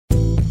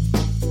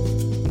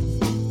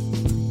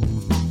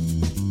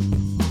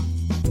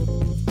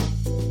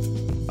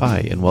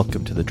Hi, and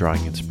welcome to the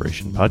Drawing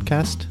Inspiration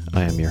Podcast.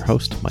 I am your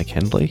host, Mike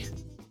Hendley.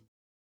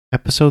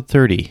 Episode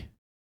 30,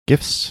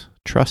 Gifts,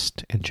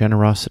 Trust, and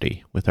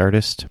Generosity with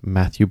artist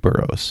Matthew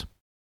Burrows.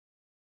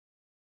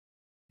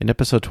 In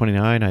episode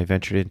 29, I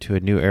ventured into a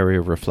new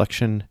area of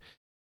reflection,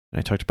 and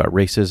I talked about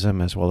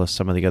racism as well as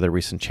some of the other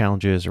recent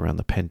challenges around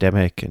the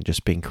pandemic and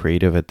just being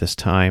creative at this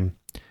time.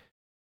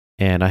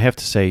 And I have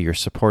to say, your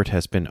support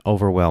has been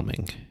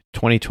overwhelming.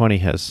 2020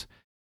 has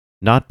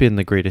not been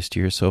the greatest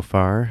year so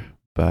far,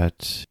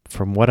 but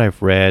from what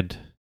I've read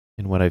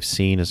and what I've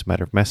seen as a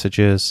matter of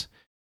messages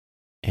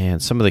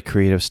and some of the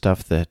creative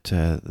stuff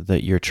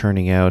that you're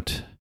churning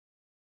out,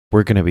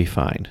 we're going to be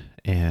fine.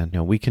 And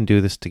we can do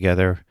this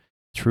together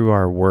through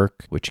our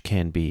work, which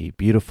can be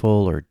beautiful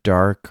or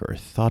dark or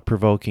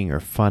thought-provoking or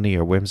funny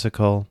or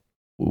whimsical.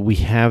 We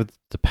have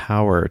the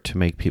power to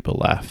make people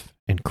laugh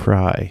and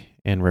cry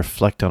and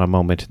reflect on a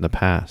moment in the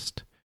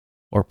past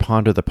or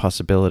ponder the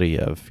possibility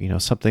of,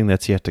 something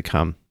that's yet to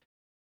come.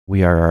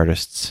 We are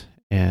artists,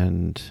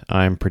 and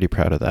I'm pretty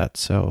proud of that.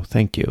 So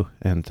thank you,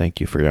 and thank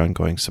you for your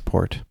ongoing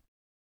support.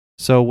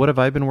 So what have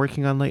I been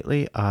working on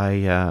lately?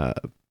 I've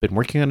been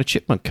working on a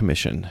chipmunk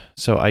commission.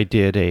 So I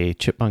did a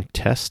chipmunk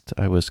test.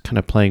 I was kind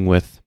of playing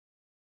with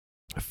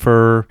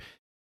fur,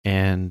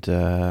 and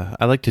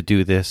I like to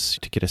do this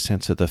to get a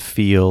sense of the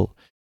feel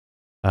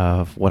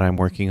of what I'm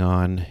working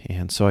on.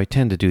 And so I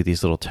tend to do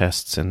these little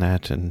tests and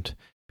that, and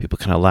people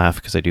kind of laugh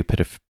because I do put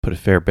a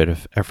fair bit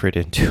of effort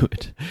into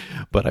it.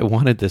 But I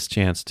wanted this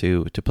chance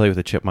to play with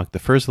a chipmunk. The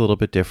fur's a little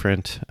bit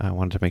different. I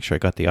wanted to make sure I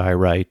got the eye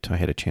right. I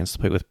had a chance to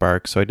play with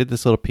bark. So I did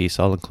this little piece.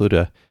 I'll include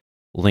a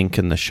link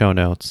in the show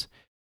notes.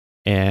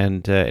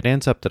 And it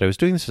ends up that I was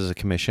doing this as a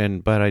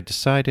commission, but I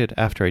decided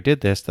after I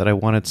did this that I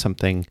wanted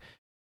something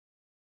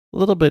a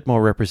little bit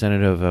more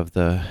representative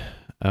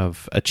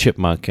of a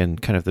chipmunk and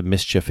kind of the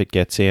mischief it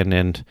gets in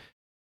and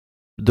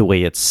the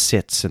way it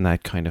sits and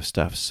that kind of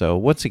stuff. So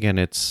once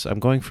again, I'm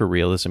going for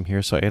realism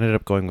here. So I ended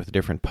up going with a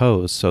different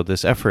pose. So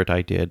this effort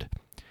I did,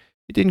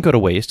 it didn't go to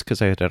waste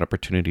because I had an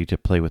opportunity to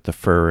play with the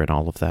fur and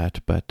all of that.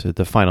 But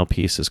the final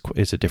piece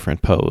is a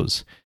different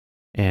pose.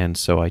 And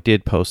so I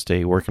did post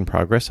a work in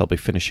progress. I'll be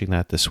finishing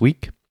that this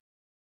week,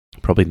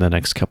 probably in the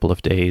next couple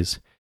of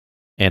days.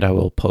 And I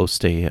will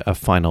post a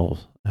final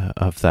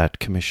of that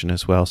commission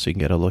as well, so you can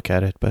get a look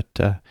at it.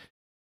 But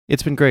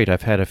it's been great.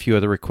 I've had a few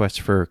other requests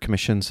for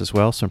commissions as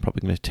well, so I'm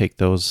probably going to take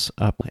those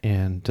up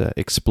and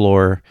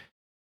explore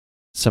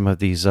some of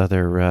these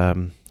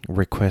other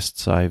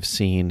requests I've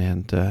seen.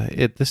 And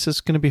this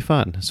is going to be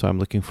fun. So I'm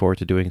looking forward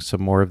to doing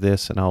some more of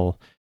this, and I'll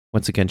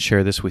once again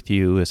share this with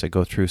you as I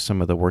go through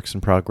some of the works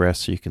in progress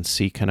so you can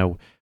see kind of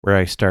where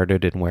I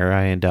started and where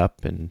I end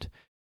up. And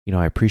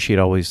I appreciate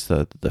always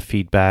the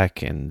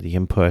feedback and the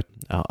input.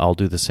 I'll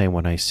do the same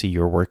when I see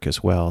your work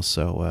as well.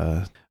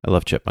 So I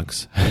love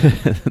chipmunks.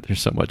 They're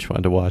so much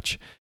fun to watch.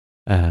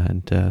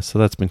 And so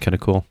that's been kind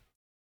of cool.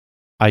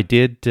 I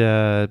did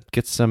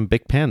get some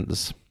big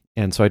pens.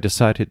 And so I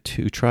decided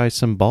to try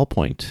some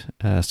ballpoint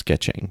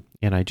sketching.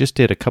 And I just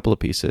did a couple of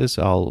pieces.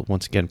 I'll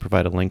once again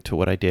provide a link to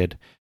what I did.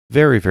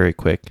 Very, very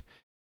quick.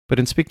 But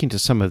in speaking to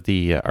some of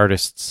the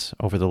artists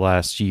over the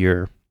last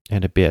year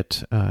and a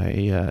bit,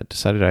 I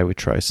decided I would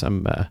try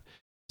some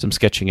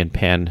sketching in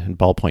pen and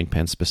ballpoint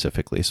pen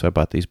specifically. So I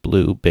bought these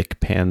blue Bic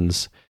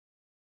pens.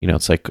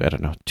 It's like, I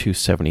don't know,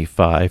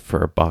 $2.75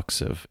 for a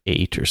box of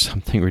 8 or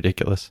something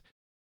ridiculous.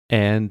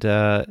 And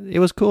it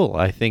was cool.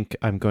 I think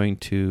I'm going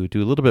to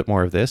do a little bit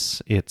more of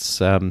this. It's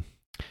a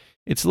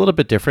little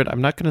bit different.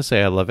 I'm not going to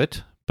say I love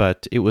it,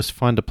 but it was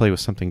fun to play with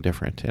something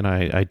different. And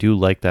I do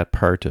like that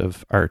part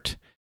of art,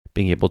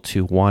 being able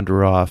to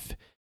wander off,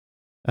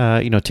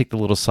 take the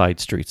little side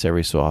streets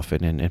every so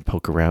often and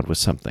poke around with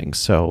something.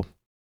 So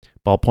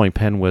ballpoint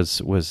pen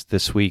was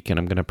this week, and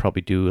I'm going to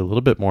probably do a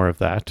little bit more of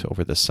that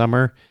over the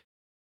summer.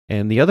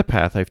 And the other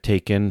path I've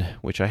taken,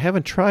 which I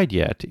haven't tried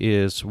yet,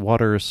 is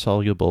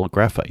water-soluble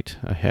graphite.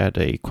 I had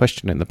a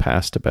question in the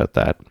past about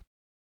that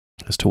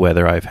as to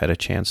whether I've had a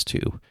chance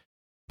to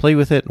play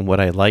with it and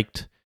what I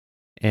liked,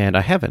 and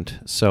I haven't.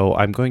 So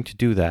I'm going to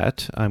do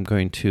that. I'm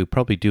going to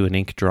probably do an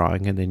ink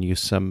drawing and then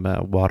use some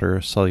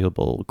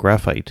water-soluble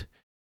graphite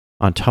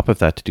on top of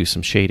that to do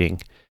some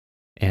shading.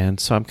 And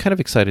so I'm kind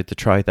of excited to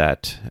try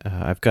that.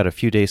 I've got a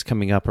few days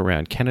coming up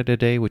around Canada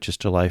Day, which is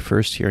July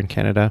 1st here in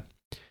Canada.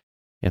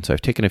 And so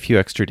I've taken a few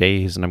extra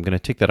days, and I'm going to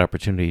take that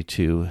opportunity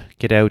to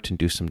get out and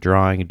do some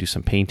drawing and do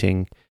some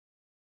painting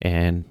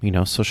and,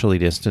 socially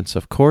distance,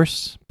 of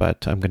course.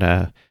 But I'm going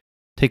to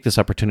take this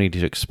opportunity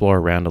to explore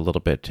around a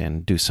little bit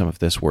and do some of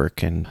this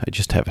work. And I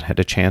just haven't had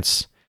a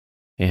chance.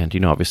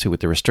 And, obviously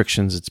with the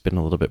restrictions, it's been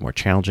a little bit more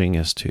challenging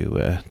as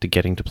to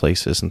getting to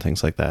places and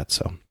things like that.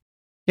 So,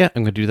 yeah,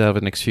 I'm going to do that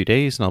over the next few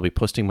days, and I'll be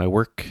posting my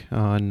work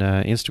on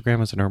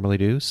Instagram as I normally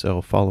do.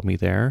 So follow me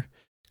there.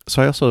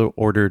 So I also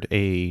ordered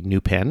a new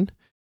pen.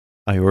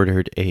 I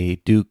ordered a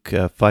Duke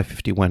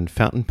 551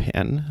 fountain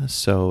pen.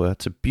 So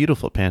it's a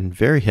beautiful pen,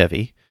 very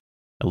heavy.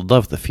 I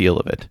love the feel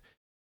of it.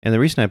 And the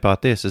reason I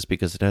bought this is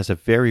because it has a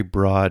very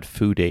broad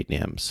food aid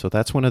nib. So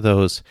that's one of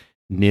those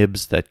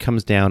nibs that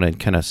comes down and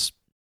kind of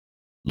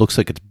looks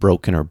like it's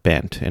broken or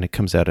bent, and it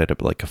comes out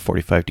at like a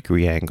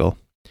 45-degree angle.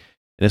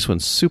 And this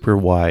one's super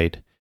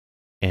wide,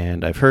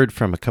 and I've heard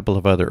from a couple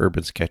of other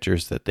urban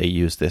sketchers that they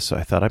use this, so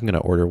I thought I'm going to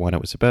order one.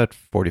 It was about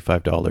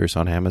 $45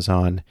 on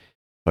Amazon.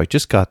 So I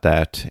just got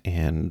that,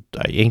 and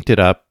I inked it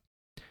up,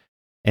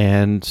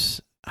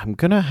 and I'm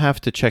going to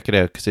have to check it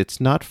out because it's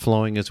not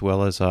flowing as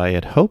well as I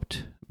had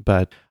hoped,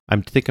 but I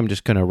think I'm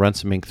just going to run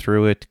some ink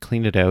through it,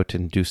 clean it out,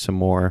 and do some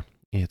more.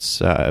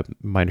 It's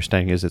my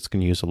understanding is it's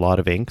going to use a lot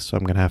of ink, so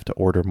I'm going to have to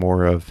order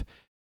more of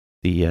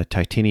the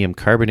titanium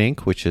carbon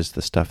ink, which is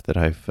the stuff that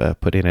I've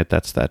put in it.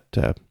 That's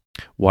that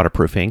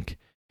waterproof ink.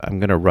 I'm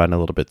going to run a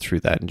little bit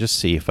through that and just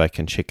see if I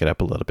can shake it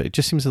up a little bit. It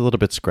just seems a little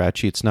bit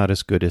scratchy. It's not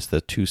as good as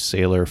the 2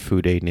 Sailor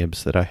Food Aid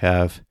nibs that I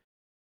have.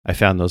 I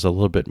found those a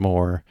little bit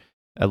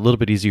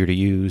easier to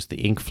use.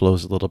 The ink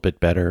flows a little bit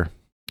better.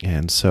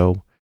 And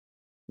so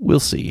we'll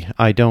see.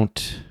 I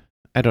don't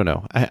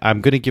know.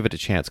 I'm going to give it a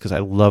chance because I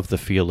love the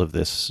feel of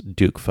this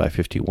Duke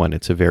 551.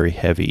 It's a very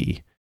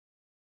heavy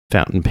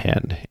fountain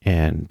pen,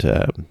 and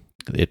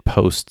it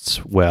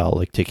posts well.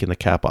 Like taking the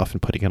cap off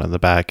and putting it on the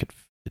back,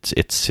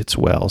 it sits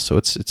well. So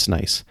it's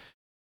nice.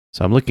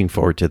 So I'm looking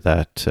forward to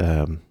that.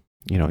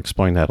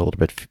 Exploring that a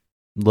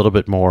little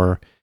bit more,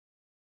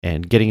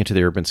 and getting into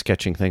the urban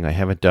sketching thing. I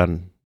haven't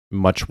done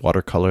much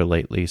watercolor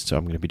lately, so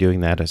I'm going to be doing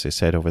that, as I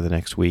said, over the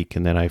next week.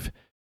 And then I've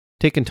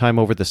taken time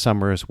over the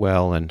summer as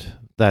well, and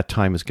that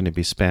time is going to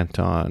be spent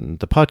on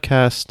the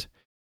podcast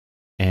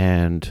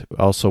and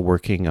also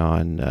working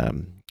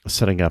on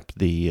setting up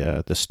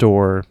the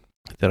store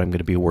that I'm going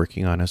to be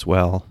working on as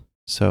well.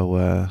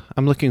 So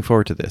I'm looking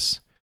forward to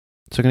this.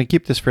 So I'm going to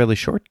keep this fairly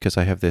short because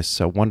I have this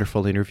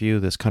wonderful interview,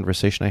 this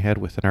conversation I had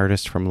with an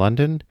artist from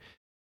London.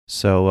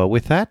 So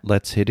with that,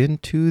 let's hit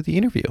into the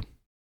interview.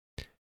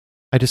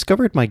 I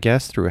discovered my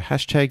guest through a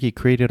hashtag he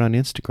created on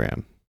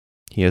Instagram.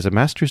 He has a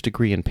master's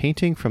degree in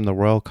painting from the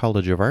Royal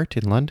College of Art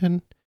in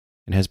London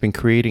and has been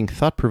creating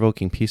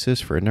thought-provoking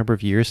pieces for a number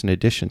of years in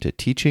addition to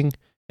teaching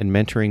and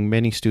mentoring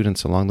many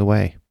students along the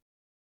way.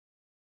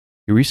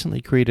 He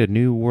recently created a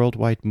new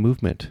worldwide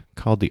movement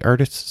called the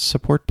Artists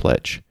Support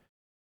Pledge,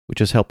 which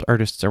has helped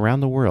artists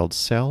around the world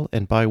sell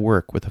and buy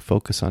work with a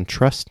focus on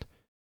trust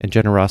and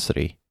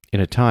generosity in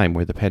a time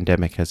where the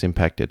pandemic has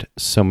impacted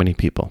so many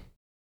people.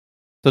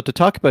 So to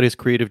talk about his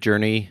creative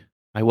journey,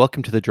 I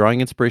welcome to the Drawing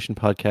Inspiration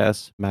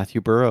Podcast,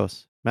 Matthew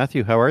Burrows.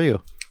 Matthew, how are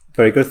you?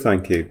 Very good,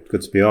 thank you.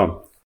 Good to be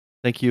on.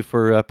 Thank you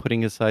for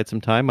putting aside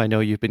some time. I know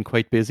you've been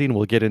quite busy, and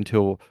we'll get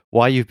into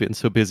why you've been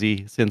so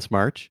busy since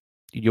March.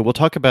 We'll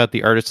talk about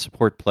the Artist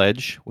Support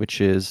Pledge, which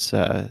is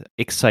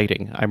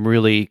exciting.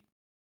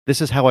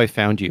 This is how I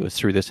found you, is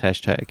through this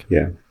hashtag.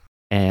 Yeah.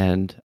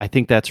 And I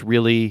think that's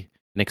really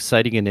an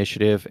exciting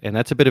initiative, and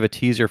that's a bit of a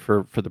teaser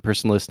for the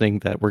person listening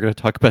that we're going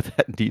to talk about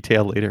that in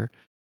detail later.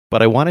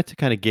 But I wanted to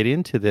kind of get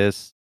into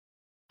this,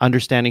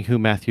 understanding who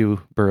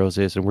Matthew Burrows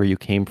is and where you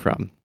came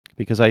from,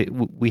 because I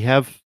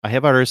have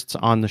artists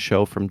on the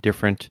show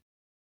that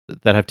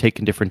have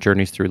taken different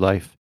journeys through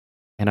life,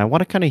 and I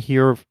want to kind of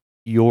hear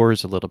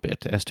yours a little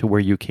bit as to where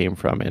you came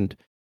from, and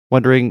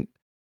wondering,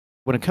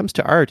 when it comes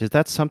to art, is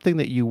that something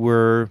that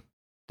you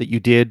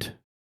did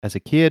as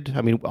a kid?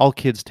 I mean, all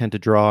kids tend to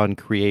draw and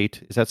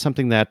create. Is that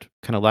something that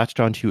kind of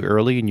latched onto you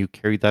early and you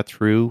carried that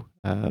through,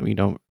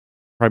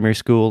 primary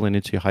school and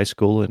into high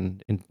school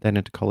and then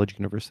into college,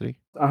 university?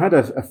 I had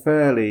a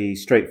fairly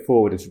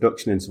straightforward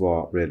introduction into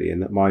art, really, in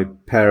that my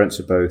parents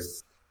are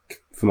both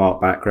from art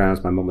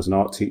backgrounds. My mum was an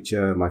art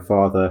teacher. My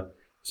father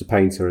was a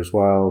painter as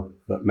well,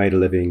 but made a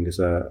living as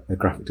a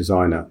graphic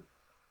designer.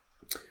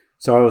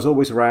 So I was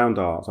always around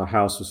art. Our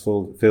house was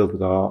filled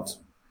with art.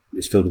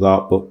 It's filled with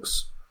art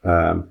books.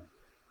 And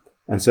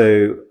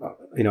so,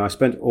 I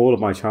spent all of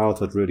my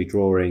childhood really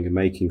drawing and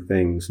making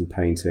things and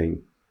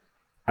painting.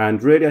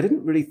 And really, I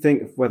didn't really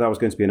think of whether I was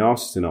going to be an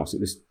artist or not.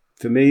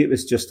 For me, it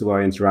was just the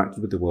way I interacted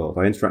with the world.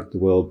 I interacted with the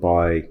world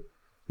by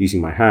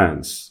using my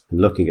hands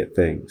and looking at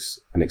things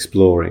and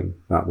exploring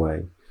that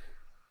way.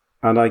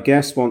 And I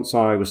guess once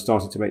I was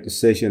starting to make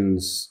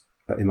decisions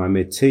in my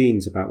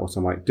mid-teens about what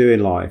I might do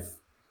in life,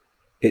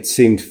 it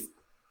seemed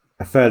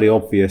a fairly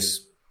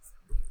obvious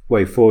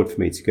way forward for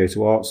me to go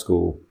to art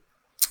school,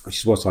 which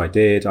is what I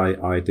did.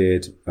 I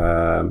did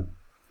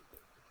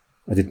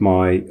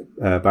my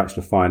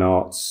Bachelor of Fine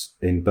Arts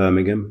in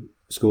Birmingham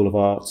School of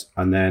Art,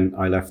 and then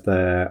I left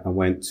there and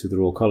went to the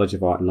Royal College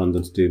of Art in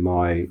London to do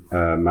my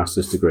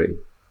master's degree.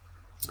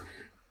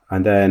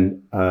 And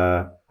then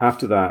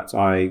after that,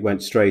 I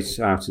went straight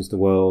out into the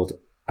world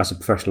as a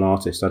professional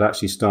artist. I'd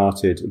actually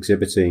started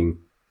exhibiting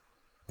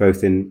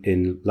both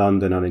in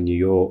London and in New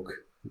York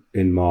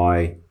in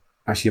my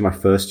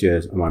first year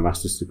of my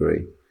master's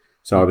degree.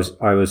 So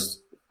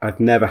I've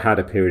never had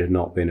a period of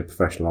not being a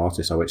professional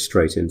artist. I went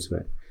straight into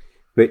it,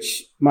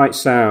 which might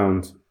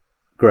sound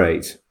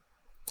great,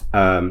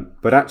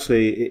 but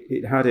actually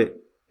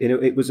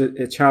it was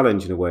a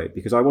challenge in a way,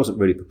 because I wasn't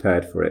really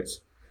prepared for it.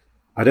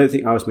 I don't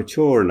think I was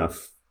mature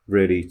enough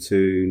really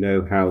to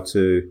know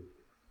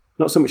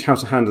not so much how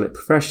to handle it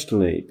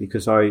professionally,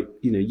 because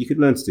you could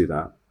learn to do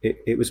that.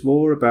 It was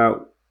more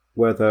about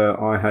whether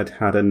I had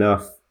had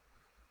enough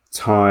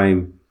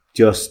time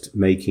just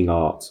making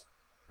art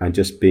and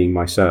just being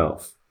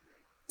myself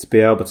to be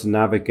able to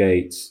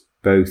navigate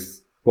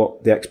both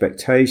what the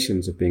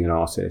expectations of being an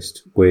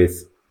artist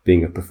with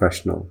being a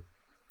professional.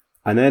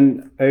 And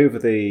then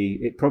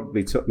it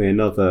probably took me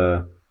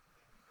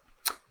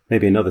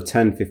maybe another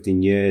 10,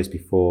 15 years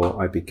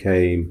before I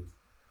became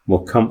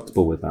more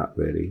comfortable with that,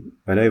 really.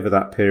 And over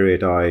that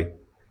period, I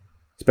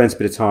spent a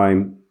bit of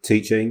time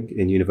teaching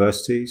in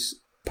universities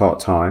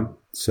part-time.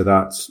 So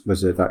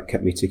that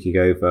kept me ticking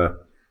over.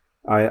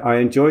 I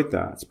enjoyed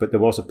that. But there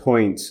was a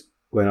point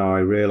when I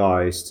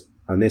realized,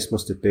 and this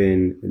must have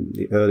been in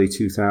the early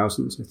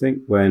 2000s, I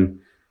think, when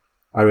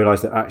I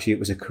realized that actually it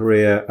was a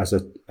career as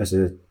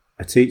a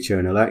teacher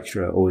and a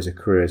lecturer, or as a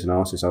career as an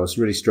artist. I was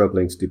really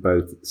struggling to do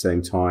both at the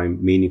same time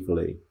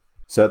meaningfully.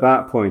 So at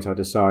that point, I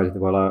decided,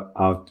 well,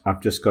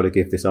 I've just got to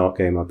give this art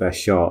game my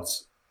best shot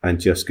and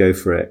just go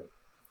for it,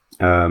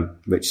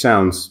 which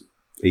sounds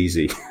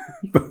easy,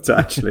 but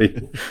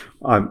actually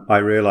I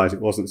realized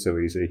it wasn't so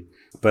easy.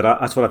 But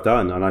that's what I've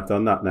done, and I've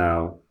done that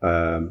now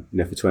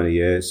for 20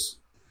 years.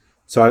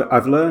 So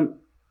I've learned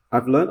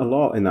a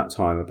lot in that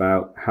time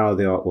about how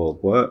the art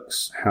world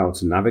works, how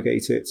to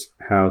navigate it,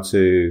 how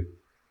to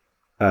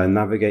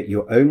navigate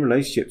your own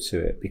relationship to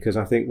it. Because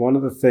I think one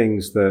of the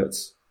things that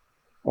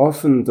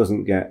often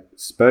doesn't get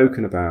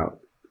spoken about,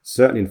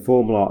 certainly in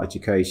formal art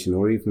education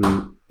or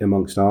even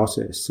amongst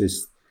artists,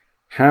 is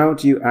how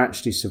do you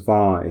actually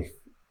survive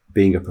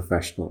being a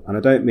professional? And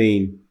I don't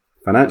mean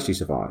financially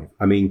survive,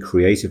 I mean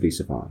creatively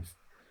survive.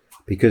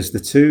 Because the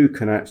two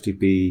can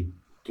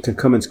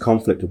come into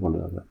conflict with one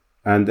another.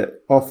 And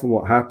often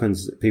what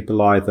happens is that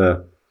people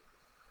either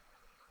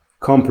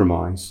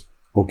compromise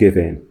or give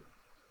in.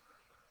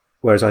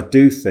 Whereas I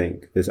do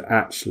think there's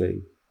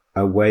actually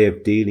a way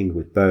of dealing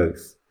with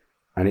both.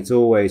 And it's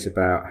always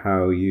about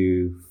how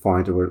you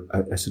find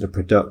a sort of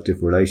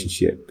productive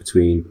relationship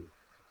between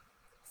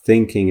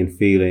thinking and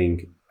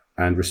feeling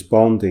and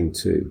responding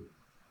to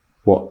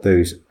what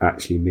those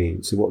actually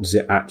mean. So what does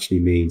it actually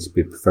mean to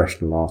be a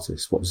professional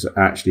artist? What does it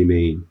actually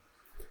mean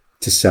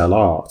to sell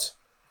art?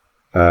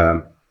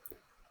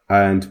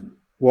 And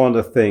one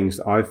of the things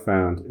that I've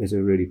found is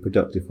a really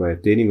productive way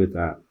of dealing with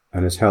that,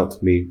 and has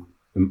helped me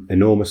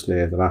enormously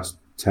over the last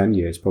 10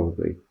 years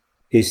probably,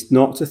 is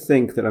not to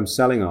think that I'm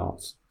selling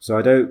art. So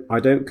I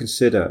don't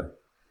consider,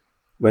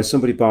 when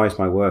somebody buys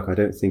my work, I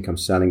don't think I'm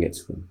selling it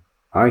to them.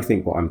 I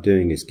think what I'm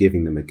doing is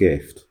giving them a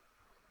gift.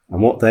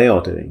 And what they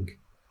are doing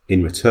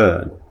in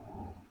return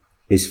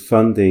is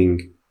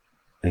funding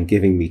and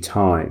giving me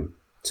time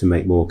to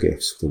make more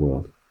gifts for the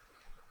world.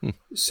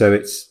 So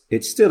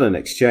it's still an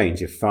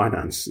exchange of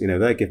finance.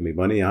 They're giving me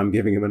money, I'm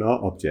giving them an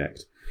art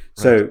object.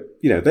 So,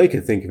 they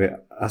can think of it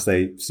as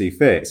they see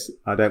fit.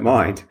 I don't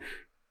mind.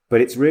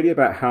 But it's really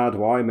about how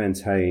do I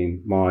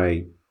maintain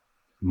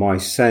my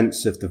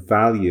sense of the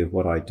value of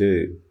what I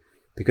do.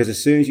 Because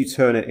as soon as you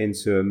turn it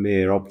into a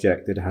mere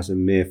object that has a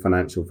mere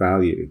financial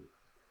value,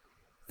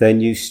 then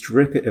you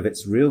strip it of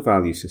its real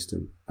value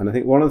system. And I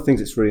think one of the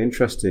things that's really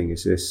interesting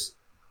is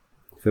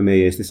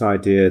this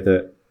idea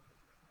that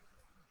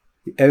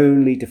the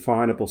only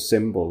definable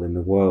symbol in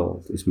the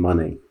world is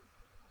money.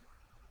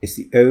 It's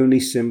the only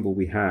symbol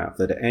we have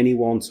that at any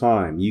one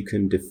time you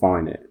can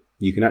define it.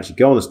 You can actually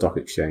go on the stock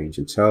exchange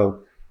and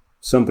tell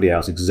somebody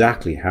else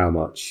exactly how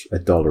much a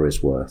dollar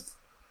is worth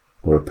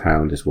or a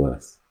pound is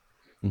worth.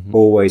 Mm-hmm.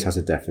 Always has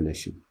a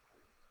definition.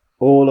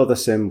 All other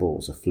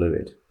symbols are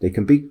fluid. They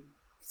can be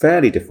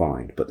fairly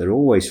defined, but they're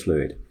always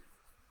fluid.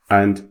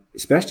 And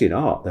especially in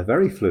art, they're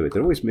very fluid.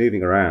 They're always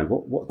moving around.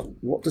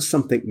 What does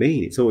something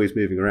mean? It's always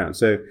moving around.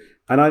 So,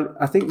 and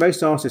I think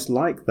most artists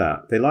like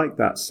that. They like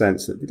that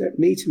sense that they don't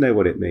need to know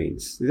what it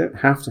means. They don't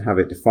have to have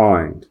it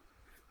defined.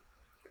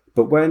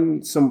 But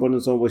when someone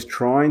is always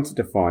trying to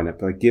define it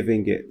by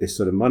giving it this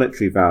sort of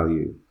monetary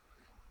value,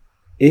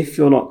 if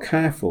you're not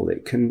careful,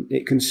 it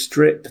can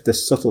strip the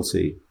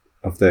subtlety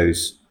of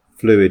those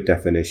fluid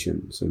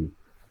definitions and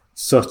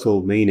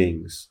subtle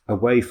meanings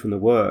away from the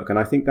work. And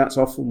I think that's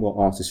often what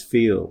artists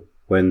feel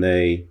when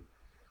they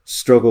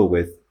struggle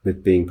with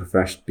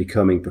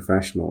becoming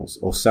professionals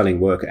or selling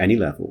work at any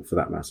level for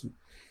that matter.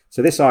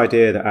 So this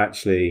idea that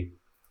actually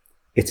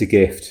it's a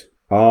gift.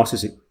 Art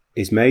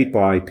is made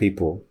by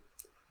people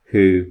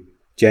who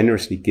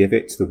generously give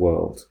it to the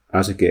world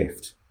as a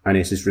gift, and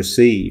it is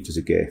received as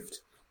a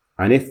gift.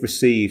 And if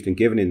received and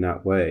given in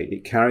that way,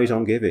 it carries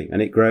on giving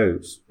and it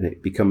grows and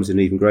it becomes an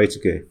even greater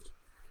gift.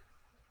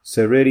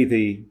 So really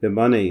the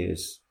money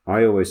is,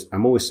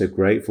 I'm always so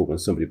grateful when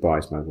somebody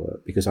buys my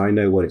work because I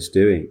know what it's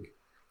doing.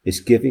 It's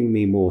giving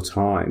me more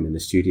time in the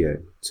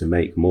studio to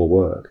make more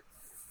work.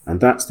 And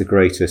that's the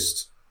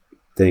greatest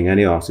thing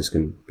any artist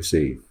can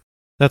receive.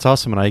 That's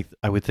awesome. And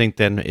I would think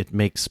then it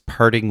makes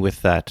parting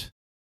with that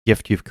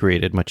gift you've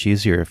created much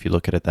easier if you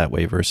look at it that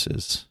way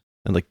versus,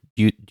 and like,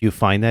 do you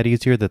find that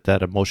easier,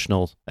 that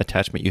emotional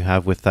attachment you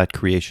have with that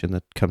creation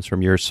that comes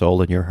from your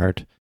soul and your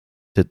heart?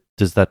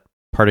 Does that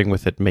parting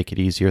with it make it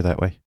easier that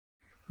way?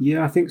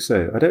 Yeah, I think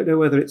so. I don't know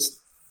whether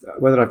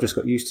I've just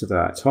got used to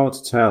that. It's hard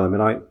to tell. I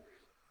mean,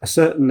 I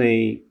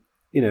certainly,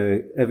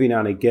 every now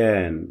and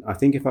again, I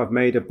think if I've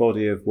made a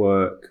body of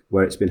work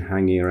where it's been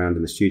hanging around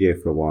in the studio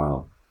for a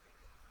while,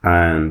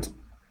 and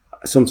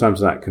sometimes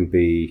that can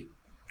be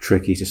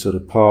tricky to sort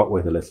of part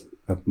with a little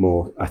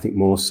more, I think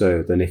more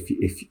so than if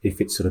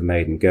it's sort of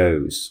made and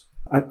goes.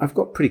 I've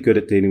got pretty good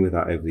at dealing with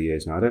that over the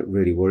years now. I don't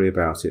really worry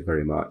about it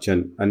very much.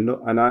 And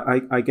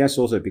I guess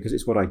also because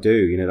it's what I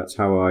do, that's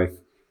how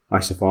I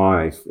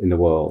survive in the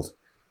world.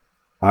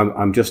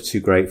 I'm just too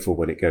grateful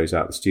when it goes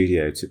out the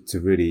studio to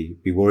really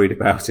be worried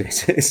about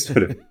it. It's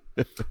sort of,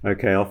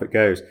 okay, off it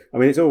goes. I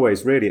mean,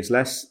 it's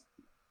less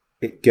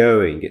it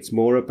going. It's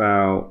more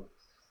about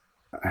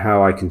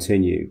how I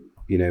continue,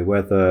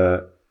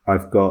 whether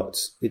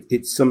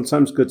it's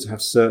sometimes good to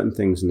have certain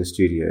things in the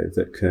studio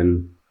that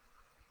can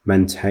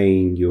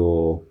maintain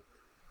your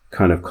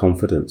kind of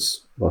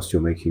confidence whilst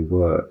you're making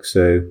work.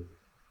 So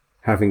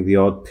having the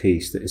odd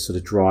piece that is sort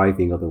of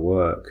driving other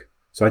work.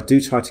 So I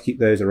do try to keep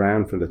those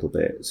around for a little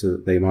bit so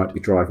that they might be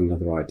driving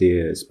other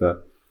ideas.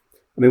 But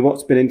I mean,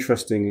 what's been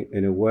interesting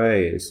in a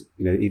way is,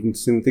 even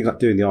some things like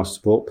doing the artist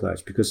support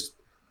pledge, because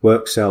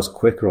work sells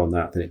quicker on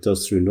that than it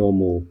does through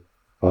normal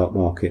art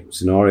market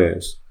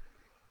scenarios.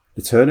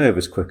 The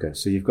turnover's quicker.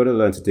 So you've got to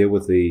learn to deal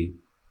with the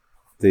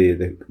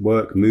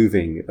work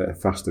moving at a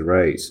faster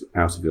rate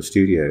out of your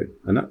studio.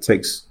 And that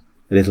takes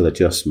a little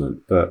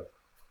adjustment. But,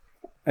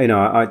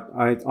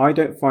 I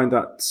don't find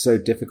that so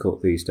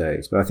difficult these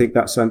days. But I think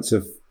that sense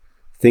of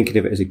thinking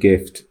of it as a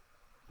gift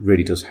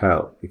really does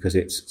help, because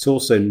it's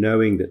also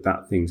knowing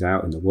that thing's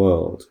out in the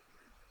world,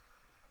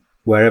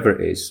 wherever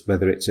it is,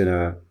 whether it's in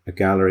a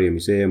gallery, a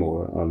museum,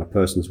 or on a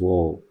person's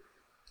wall,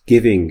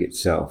 giving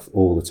itself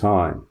all the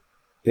time.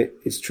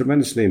 It's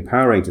tremendously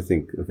empowering to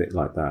think of it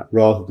like that,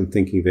 rather than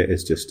thinking of it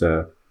as just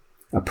a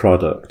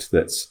product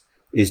that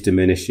is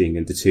diminishing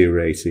and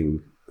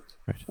deteriorating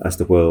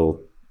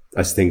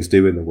as things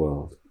do in the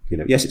world.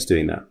 Yes, it's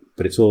doing that,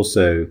 but it's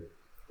also,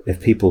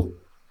 if people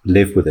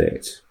live with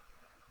it,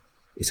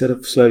 it sort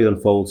of slowly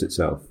unfolds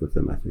itself with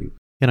them, I think.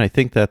 And I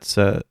think that's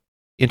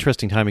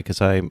interesting timing, because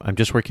I'm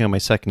just working on my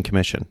second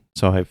commission,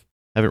 so I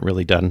haven't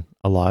really done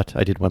a lot.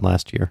 I did one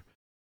last year,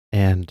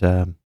 and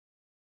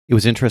it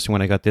was interesting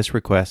when I got this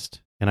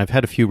request, and I've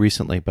had a few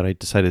recently, but I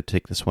decided to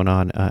take this one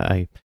on.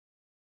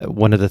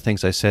 One of the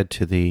things I said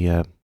to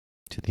the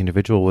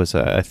individual was,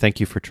 "Thank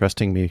you for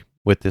trusting me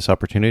with this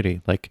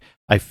opportunity." Like,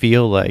 I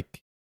feel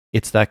like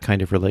it's that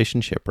kind of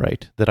relationship,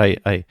 right? That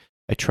I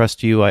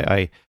trust you.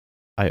 I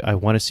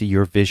want to see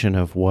your vision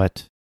of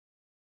what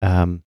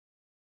I'm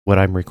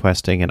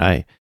requesting, and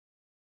I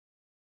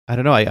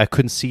don't know. I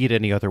couldn't see it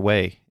any other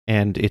way,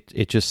 and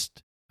it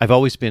just, I've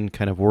always been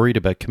kind of worried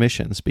about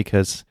commissions,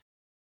 because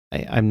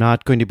I'm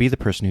not going to be the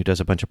person who does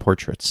a bunch of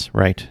portraits,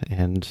 right?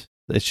 And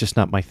it's just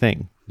not my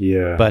thing.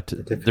 Yeah. But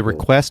the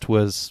request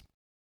was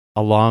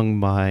along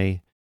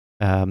my,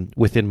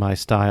 within my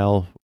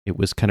style. It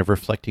was kind of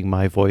reflecting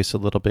my voice a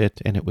little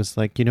bit. And it was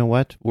like, you know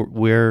what?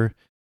 We're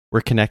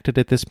connected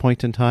at this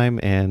point in time.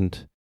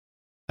 And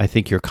I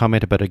think your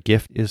comment about a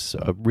gift is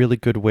a really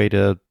good way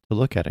to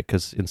look at it,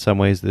 because in some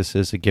ways this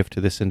is a gift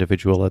to this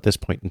individual at this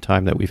point in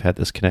time that we've had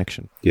this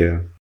connection.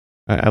 Yeah.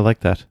 I like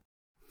that.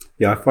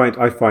 Yeah,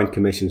 I find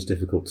commissions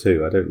difficult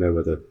too. I don't know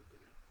whether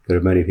there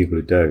are many people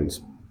who don't.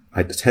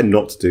 I tend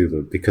not to do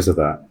them because of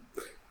that.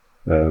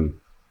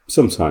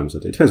 Sometimes I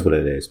do. It depends what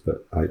it is,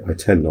 but I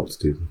tend not to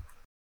do them.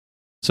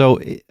 So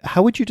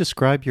how would you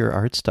describe your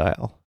art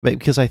style?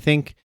 Because I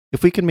think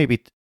if we can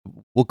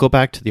we'll go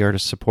back to the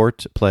artist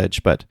support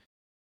pledge, but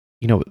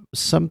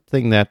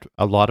something that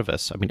a lot of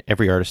us, I mean,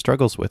 every artist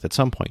struggles with at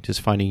some point, is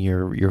finding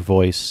your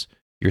voice,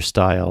 your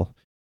style.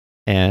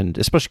 And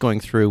especially going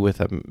through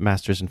with a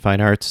master's in fine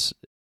arts,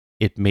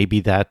 it may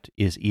be that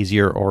is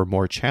easier or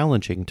more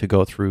challenging to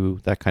go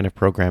through that kind of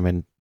program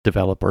and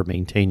develop or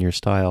maintain your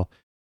style.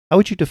 How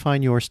would you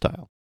define your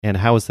style, and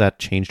how has that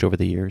changed over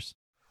the years?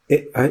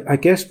 I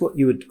guess what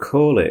you would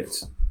call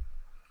it,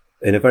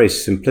 in a very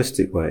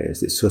simplistic way,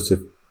 is it's sort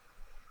of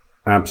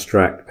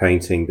abstract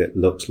painting that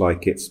looks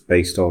like it's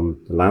based on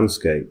the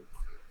landscape.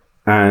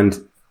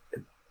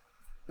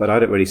 But I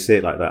don't really see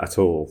it like that at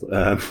all.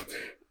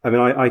 I mean,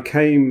 I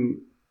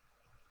came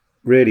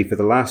really for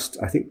the last,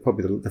 I think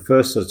probably the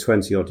first sort of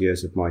 20 odd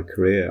years of my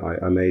career,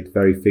 I made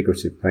very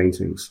figurative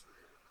paintings,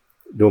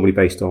 normally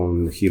based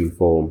on the human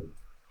form,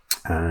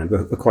 and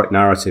were quite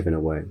narrative in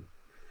a way.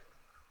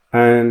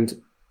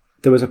 And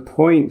there was a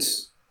point,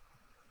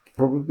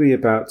 probably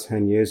about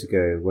 10 years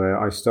ago, where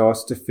I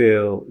started to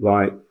feel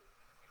like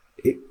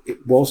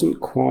it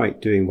wasn't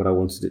quite doing what I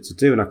wanted it to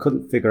do, and I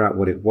couldn't figure out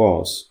what it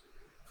was,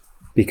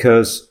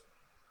 because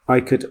I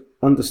could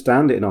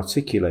understand it and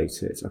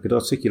articulate it. I could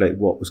articulate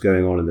what was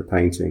going on in the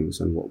paintings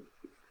and what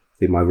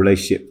my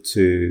relationship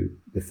to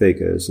the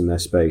figures and their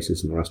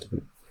spaces and the rest of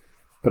it.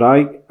 But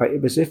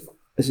it was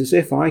as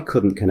if I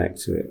couldn't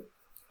connect to it.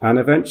 And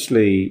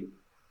eventually,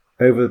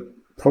 over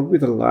probably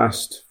the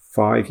last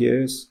 5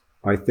 years,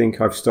 I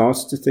think I've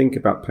started to think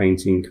about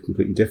painting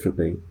completely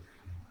differently.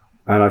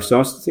 And I've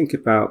started to think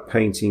about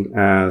painting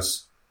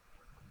as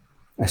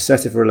a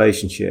set of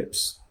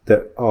relationships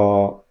that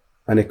are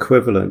an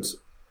equivalent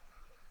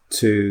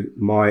to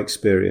my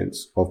experience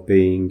of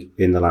being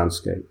in the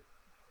landscape.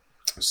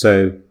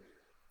 So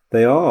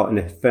they are,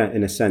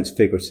 in a sense,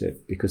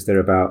 figurative, because they're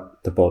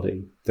about the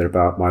body. They're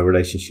about my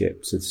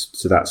relationship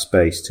to that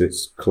space, to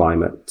its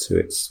climate, to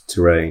its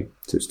terrain,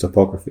 to its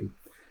topography.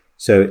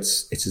 So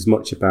it's as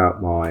much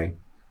about my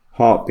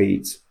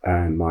heartbeat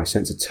and my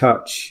sense of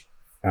touch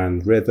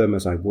and rhythm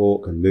as I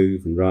walk and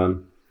move and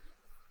run.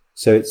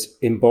 So it's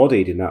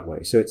embodied in that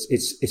way. So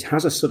it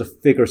has a sort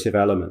of figurative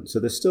element. So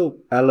there's still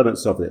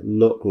elements of it that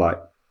look like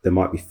there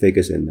might be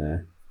figures in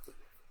there.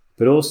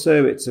 But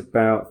also it's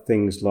about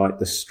things like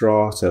the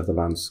strata of the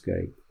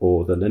landscape,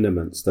 or the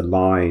lineaments, the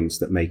lines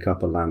that make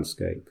up a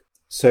landscape.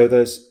 So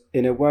there's,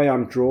 in a way,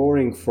 I'm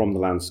drawing from the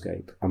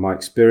landscape and my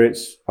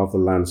experience of the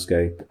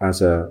landscape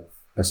as a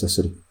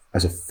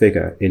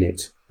figure in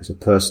it, as a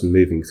person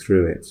moving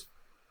through it,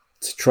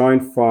 to try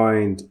and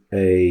find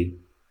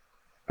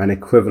an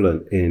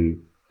equivalent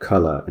in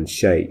color and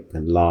shape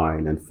and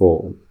line and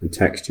form and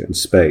texture and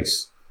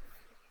space.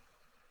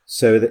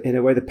 So that, in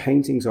a way, the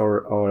paintings are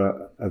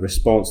a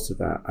response to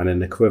that and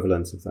an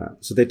equivalent of that.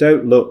 So they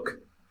don't look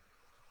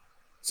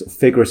sort of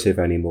figurative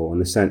anymore in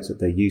the sense that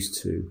they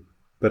used to,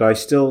 but I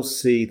still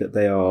see that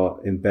they are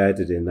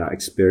embedded in that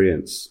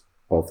experience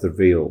of the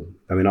real.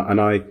 I mean,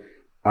 I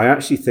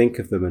actually think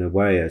of them in a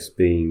way as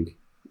being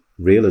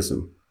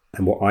realism.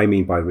 And what I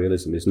mean by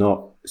realism is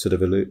not sort of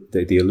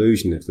the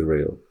illusion of the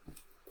real,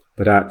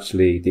 but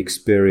actually the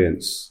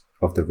experience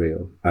of the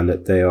real, and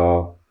that they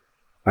are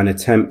an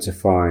attempt to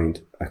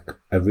find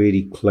a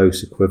really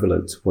close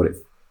equivalent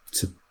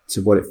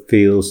to what it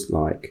feels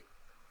like,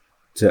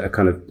 to a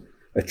kind of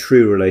a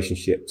true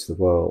relationship to the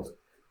world.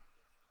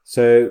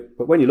 So,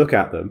 but when you look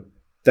at them,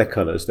 their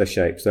colours, their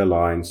shapes, their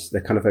lines,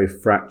 they're kind of very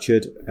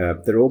fractured.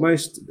 They're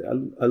almost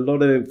a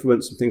lot of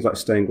influence from things like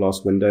stained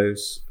glass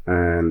windows.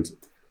 And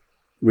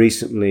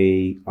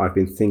recently I've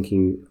been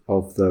thinking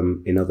of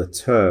them in other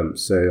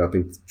terms. So I've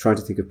been trying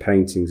to think of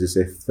paintings as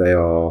if they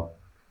are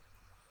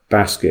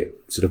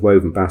sort of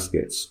woven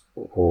baskets,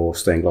 or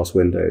stained glass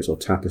windows, or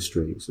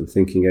tapestries, and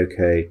thinking,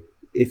 okay,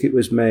 if it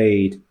was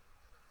made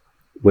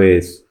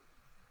with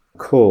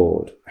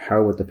cord,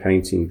 how would the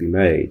painting be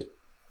made?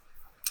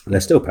 And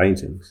they're still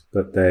paintings,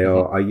 but they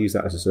are, I use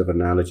that as a sort of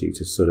analogy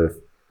to sort of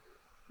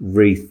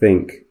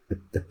rethink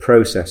the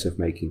process of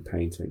making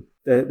painting.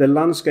 The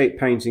landscape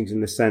paintings,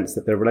 in the sense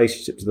that their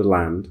relationship to the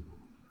land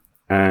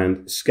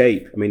and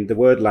scape. I mean, the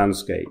word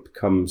landscape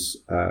comes,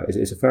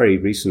 it's a very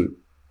recent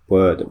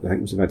word. I think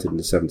it was invented in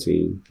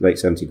the late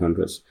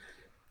 1700s.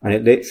 And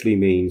it literally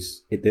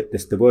means,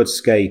 the word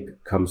scape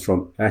comes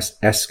from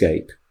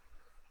escape.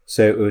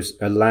 So it was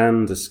a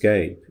land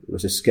escape. It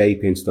was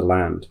escape into the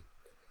land.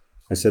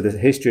 And so the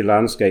history of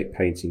landscape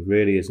painting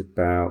really is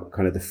about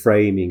kind of the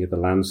framing of the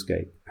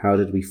landscape. How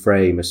did we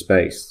frame a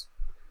space?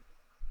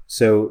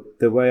 So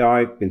the way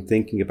I've been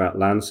thinking about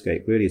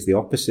landscape really is the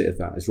opposite of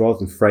that. Is rather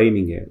than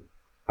framing it,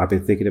 I've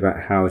been thinking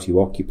about how do you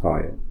occupy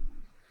it.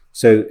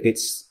 So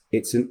it's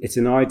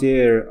an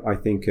idea, I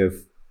think, of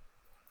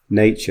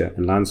nature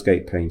and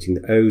landscape painting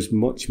that owes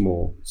much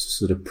more to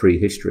sort of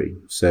prehistory.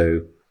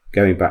 So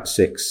going back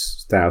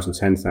 6,000,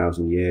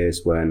 10,000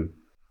 years, when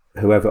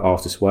whoever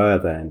artists were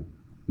then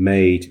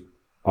made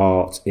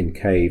art in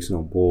caves and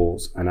on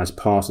walls and as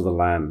part of the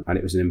land, and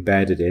it was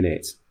embedded in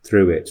it,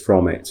 through it,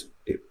 from it.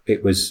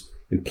 It was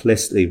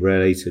implicitly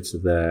related to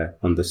their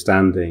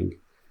understanding,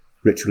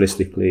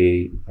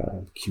 ritualistically,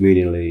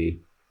 communally,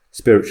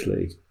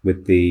 spiritually,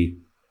 with the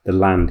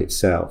land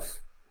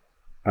itself.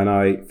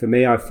 And for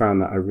me, I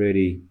found that a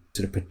really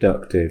sort of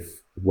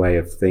productive way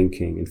of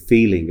thinking and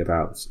feeling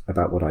about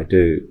what I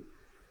do,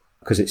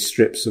 because it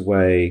strips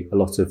away a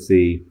lot of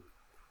the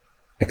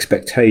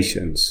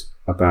expectations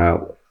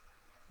about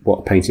what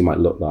a painting might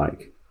look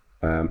like.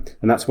 And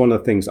that's one of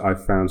the things that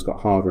I've found has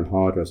got harder and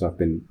harder as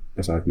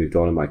I've moved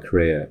on in my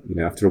career. You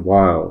know, after a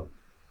while,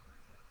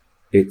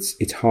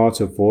 it's hard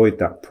to avoid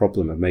that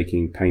problem of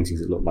making paintings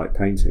that look like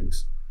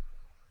paintings,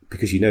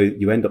 because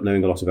you end up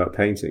knowing a lot about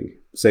painting,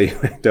 so you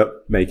end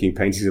up making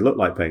paintings that look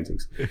like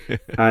paintings.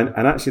 and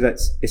actually,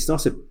 it's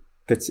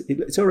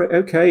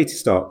okay to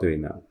start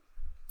doing that.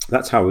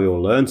 That's how we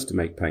all learned to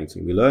make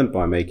painting. We learned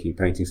by making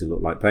paintings that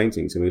look like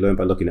paintings, and we learned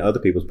by looking at other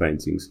people's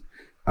paintings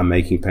and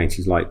making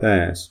paintings like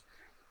theirs.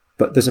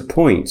 But there's a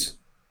point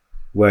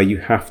where you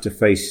have to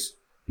face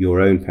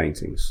your own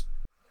paintings,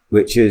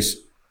 which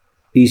is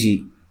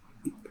easy.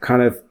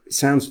 Kind of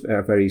sounds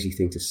a very easy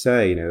thing to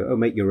say, you know,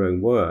 make your own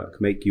work,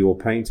 make your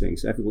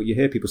paintings. You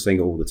hear people saying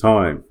it all the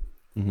time.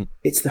 Mm-hmm.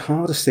 It's the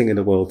hardest thing in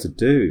the world to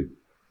do.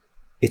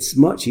 It's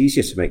much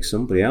easier to make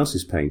somebody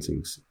else's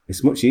paintings.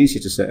 It's much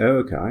easier to say, oh,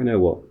 okay, I know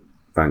what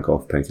Van Gogh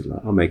painted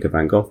like. I'll make a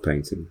Van Gogh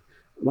painting.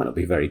 It might not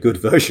be a very good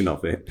version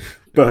of it,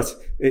 but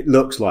it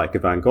looks like a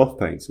Van Gogh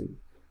painting.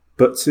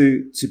 But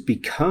to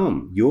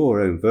become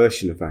your own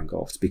version of Van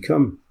Gogh, to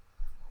become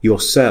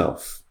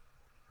yourself,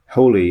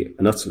 wholly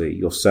and utterly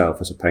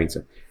yourself as a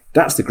painter,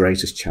 that's the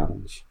greatest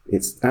challenge.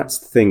 That's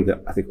the thing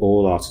that I think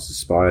all artists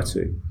aspire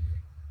to.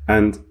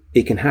 And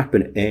it can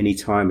happen at any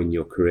time in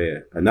your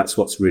career. And that's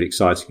what's really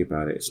exciting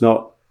about it. It's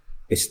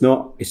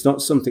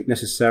not something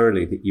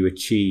necessarily that you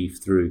achieve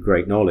through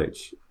great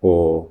knowledge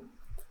or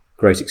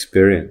great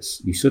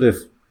experience.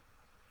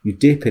 You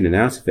dip in and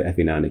out of it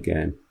every now and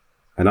again.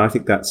 And I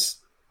think that's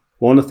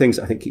one of the things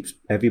I think keeps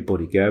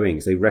everybody going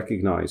is they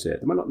recognize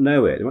it. They might not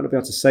know it. They might not be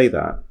able to say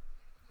that,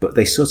 but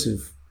they sort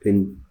of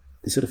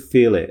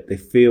feel it. They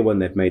feel when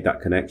they've made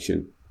that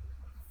connection.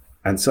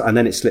 And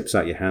then it slips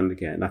out your hand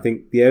again. I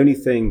think the only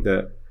thing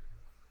that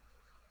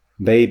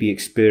maybe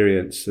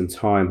experience and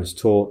time has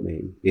taught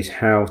me is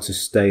how to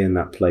stay in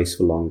that place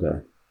for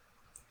longer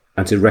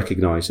and to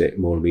recognize it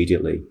more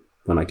immediately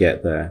when I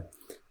get there,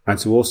 and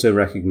to also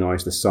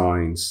recognize the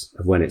signs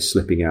of when it's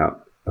slipping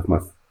out of my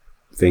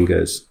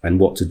fingers and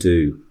what to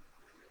do.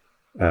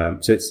 So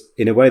it's,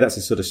 in a way, that's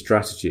a sort of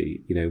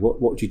strategy.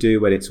 What do you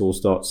do when it all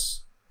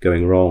starts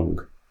going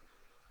wrong?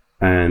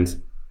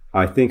 And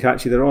I think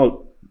actually there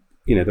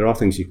are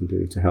things you can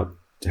do to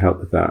help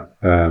with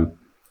that.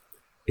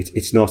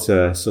 It's not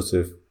a sort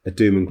of a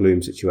doom and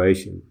gloom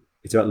situation.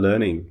 It's about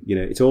learning.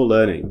 It's all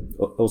learning.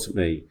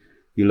 Ultimately,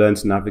 you learn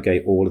to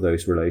navigate all of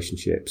those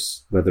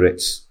relationships, whether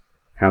it's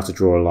how to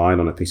draw a line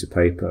on a piece of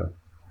paper,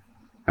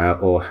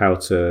 or how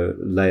to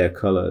layer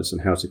colors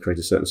and how to create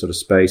a certain sort of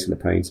space in a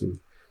painting.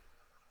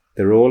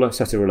 They're all a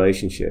set of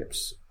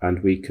relationships,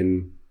 and we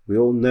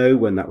all know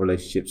when that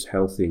relationship's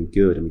healthy and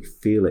good, and we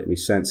feel it and we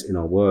sense it in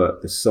our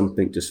work. There's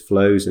something just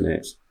flows in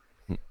it.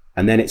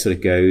 And then it sort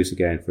of goes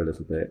again for a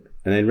little bit.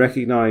 And then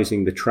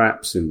recognizing the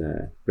traps in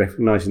there,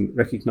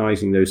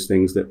 recognizing those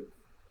things that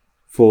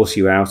force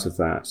you out of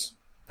that,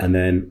 and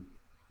then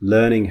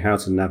learning how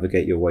to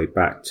navigate your way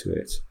back to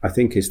it, I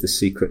think is the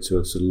secret to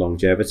a sort of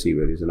longevity,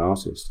 really, as an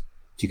artist.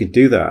 If you can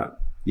do that,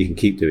 you can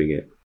keep doing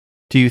it.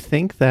 Do you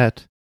think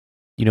that,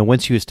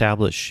 once you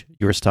establish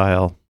your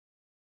style,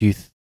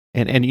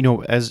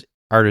 as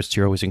artists,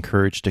 you're always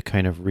encouraged to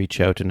kind of reach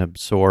out and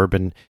absorb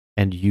and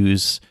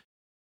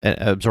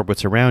absorb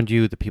what's around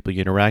you, the people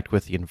you interact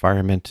with, the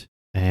environment,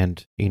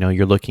 and,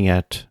 you're looking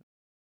at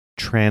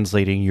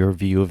translating your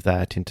view of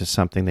that into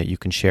something that you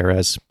can share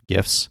as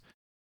gifts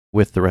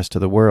with the rest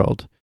of the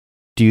world.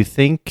 Do you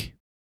think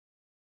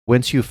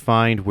once you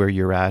find where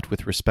you're at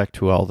with respect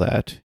to all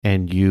that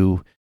and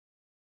you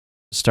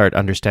start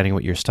understanding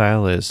what your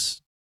style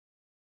is,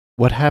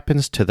 what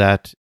happens to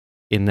that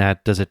in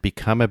that? Does it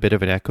become a bit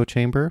of an echo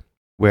chamber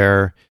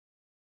where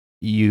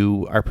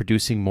you are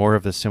producing more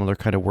of the similar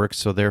kind of work,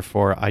 so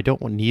therefore I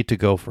don't need to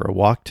go for a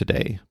walk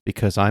today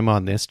because I'm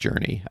on this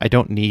journey. I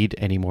don't need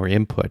any more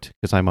input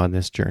because I'm on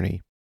this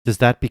journey. Does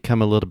that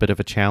become a little bit of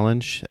a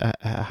challenge?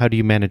 How do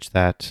you manage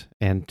that?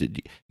 And,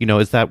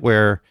 is that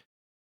where,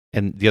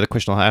 and the other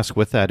question I'll ask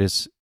with that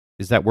is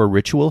that where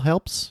ritual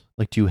helps?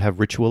 Like, do you have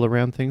ritual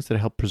around things that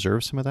help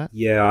preserve some of that?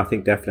 Yeah, I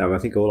think definitely. I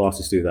think all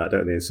artists do that,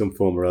 don't they, in some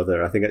form or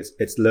other. I think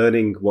it's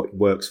learning what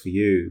works for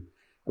you.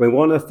 I mean,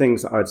 one of the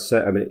things that I'd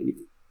say,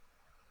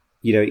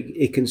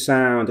 it can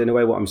sound, in a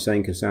way, what I'm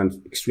saying can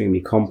sound extremely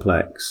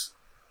complex,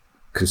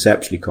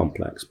 conceptually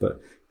complex,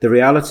 but the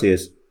reality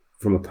is,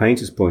 from a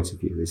painter's point of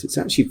view, is it's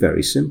actually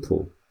very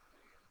simple.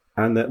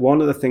 And that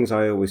one of the things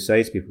I always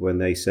say to people when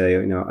they say,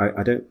 I'm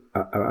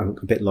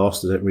a bit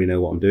lost, I don't really know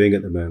what I'm doing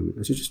at the moment,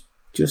 I say,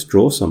 just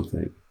draw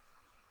something.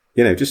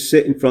 Just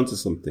sit in front of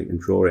something and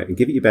draw it and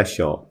give it your best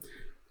shot.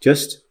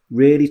 Just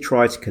really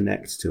try to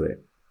connect to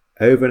it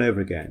over and over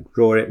again.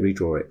 Draw it,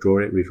 redraw it, draw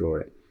it, redraw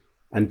it.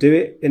 And do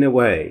it in a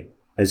way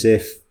as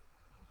if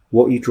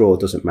what you draw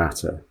doesn't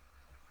matter.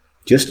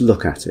 Just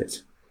look at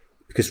it.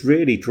 Because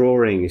really,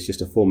 drawing is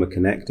just a form of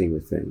connecting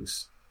with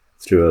things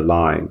through a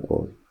line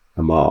or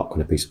a mark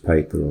on a piece of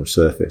paper or a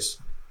surface.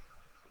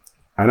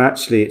 And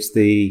actually, it's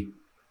the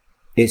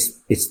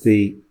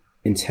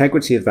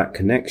integrity of that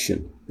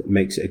connection that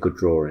makes it a good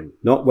drawing,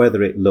 not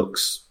whether it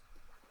looks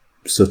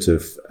sort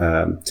of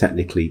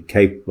technically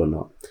capable or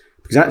not.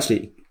 Because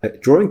actually, a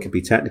drawing can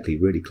be technically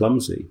really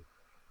clumsy.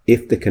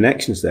 If the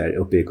connection's there,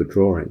 it'll be a good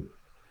drawing.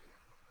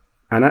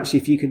 And actually,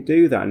 if you can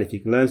do that, and if you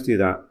can learn to do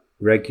that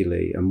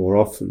regularly and more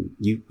often,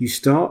 you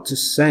start to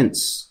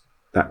sense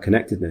that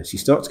connectedness. You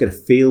start to get a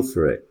feel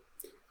for it,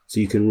 so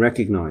you can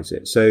recognize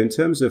it. So in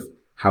terms of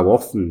how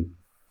often,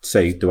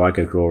 say, do I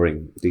go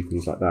drawing, do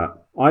things like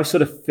that, I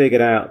sort of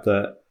figured out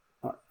that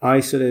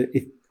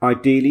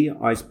ideally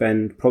I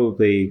spend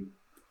probably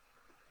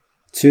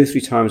 2 or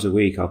 3 times a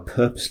week, I'll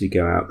purposely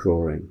go out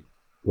drawing,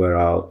 where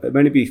it'll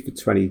only be for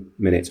 20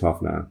 minutes,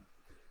 half an hour.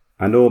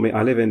 And normally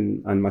I live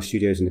and my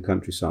studio's in the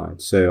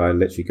countryside, so I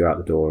literally go out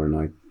the door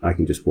and I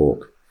can just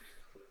walk.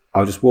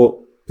 I'll just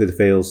walk through the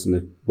fields and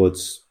the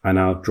woods and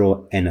I'll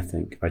draw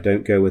anything. I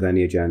don't go with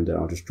any agenda.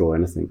 I'll just draw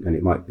anything. And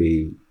it might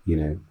be,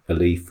 a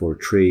leaf or a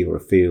tree or a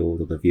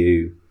field or the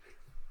view.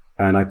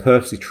 And I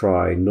purposely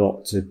try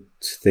not to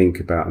think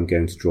about I'm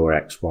going to draw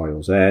X, Y,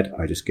 or Z.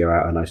 I just go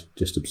out and I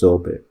just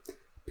absorb it.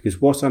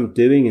 Because what I'm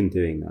doing in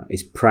doing that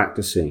is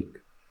practicing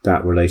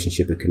that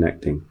relationship of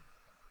connecting.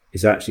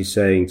 Is actually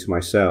saying to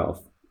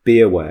myself, be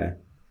aware,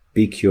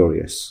 be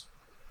curious,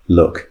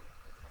 look,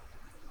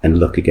 and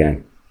look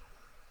again,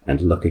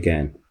 and look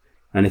again.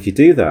 And if you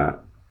do that,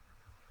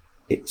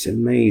 it's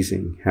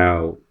amazing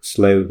how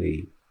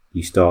slowly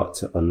you start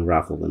to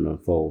unravel and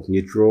unfold. And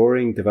your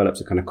drawing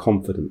develops a kind of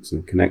confidence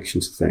and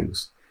connection to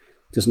things.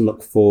 It doesn't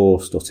look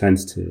forced or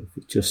tentative.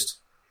 It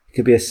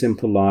could be a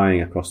simple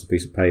line across a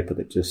piece of paper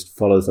that just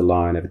follows the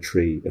line of of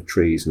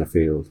trees in a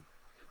field.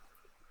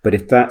 But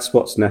if that's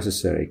what's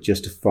necessary,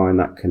 just to find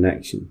that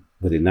connection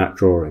within that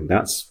drawing,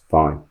 that's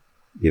fine.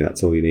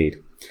 That's all you need.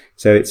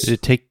 So did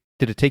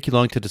it take you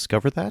long to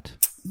discover that?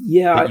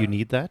 Yeah. That you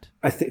need that?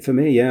 I think for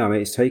me, yeah. I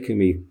mean,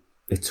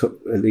 it took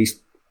at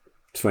least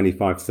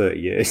 25, 30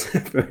 years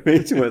for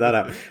me to work that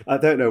out. I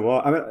don't know why.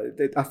 I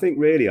mean, I think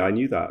really I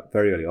knew that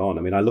very early on.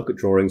 I mean, I look at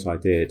drawings I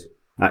did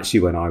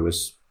actually when I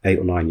was 8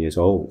 or 9 years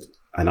old,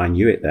 and I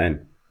knew it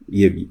then.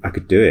 I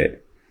could do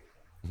it.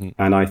 Mm-hmm.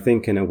 And I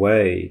think in a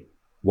way,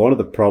 one of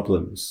the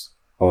problems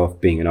of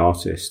being an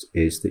artist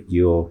is that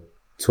you're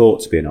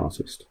taught to be an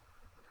artist.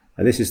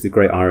 And this is the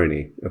great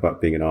irony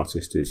about being an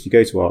artist is you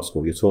go to art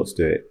school, you're taught to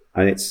do it.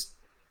 And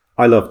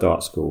I loved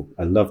art school.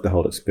 I loved the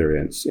whole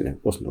experience. It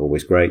wasn't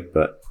always great,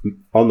 but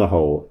on the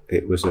whole,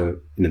 it was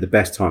the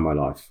best time of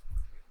my life.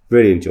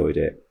 Really enjoyed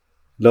it.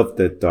 Loved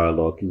the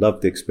dialogue,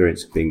 loved the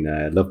experience of being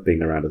there, loved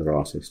being around other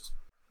artists.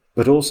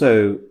 But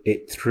also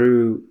it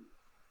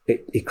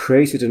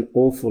created an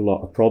awful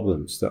lot of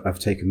problems that I've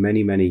taken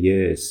many, many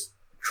years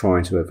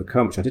trying to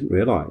overcome, which I didn't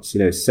realize.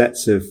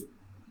 Sets of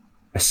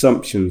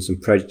assumptions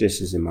and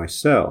prejudices in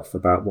myself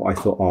about what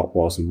I thought art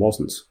was and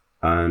wasn't,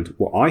 and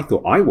what I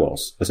thought I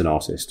was as an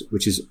artist,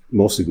 which is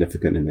more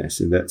significant in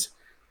this, in that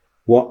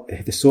what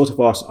the sort of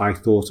artist I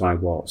thought I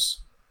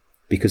was,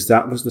 because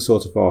that was the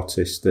sort of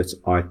artist that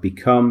I'd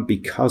become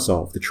because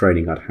of the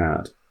training I'd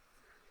had.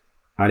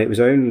 And it was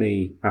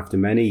only after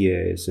many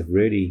years of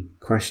really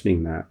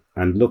questioning that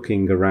and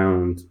looking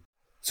around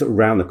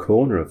the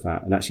corner of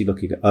that and actually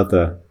looking at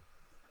other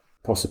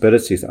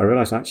possibilities that I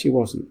realized I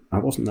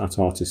wasn't that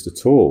artist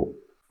at all.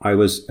 I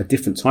was a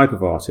different type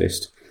of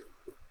artist,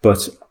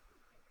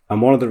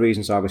 and one of the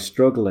reasons I was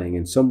struggling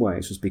in some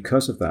ways was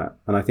because of that.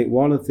 And I think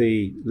one of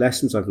the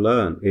lessons I've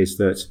learned is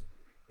that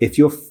if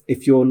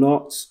you're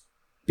not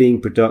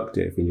being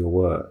productive in your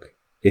work,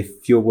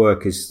 if your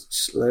work is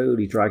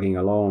slowly dragging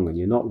along and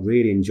you're not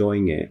really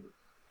enjoying it,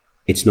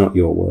 it's not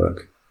your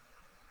work.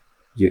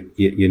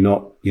 You're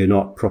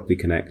not properly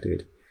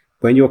connected.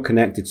 When you're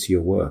connected to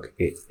your work,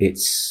 it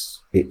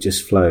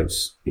just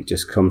flows. It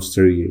just comes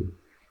through you.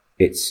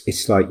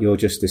 It's like you're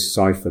just this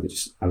cipher that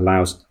just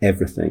allows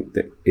everything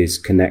that is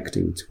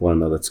connecting to one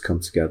another to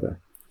come together.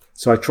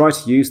 So I try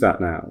to use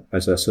that now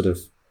as a sort of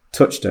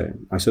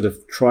touchstone. I sort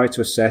of try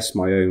to assess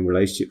my own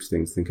relationship to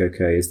things. Think,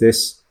 okay, is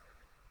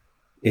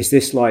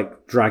this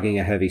like dragging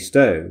a heavy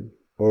stone,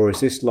 or is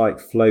this like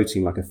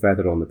floating like a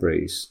feather on the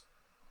breeze?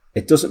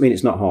 It doesn't mean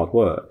it's not hard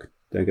work.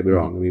 Don't get me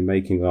wrong. I mean,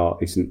 making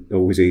art isn't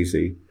always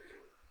easy,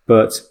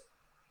 but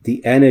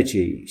the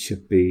energy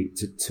should be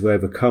to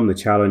overcome the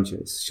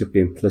challenges should be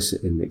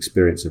implicit in the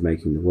experience of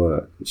making the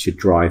work. It should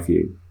drive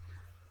you.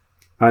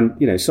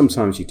 And,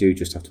 sometimes you do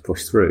just have to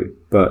push through,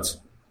 but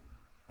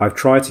I've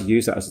tried to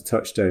use that as a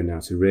touchstone now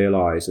to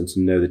realize and to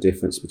know the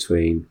difference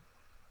between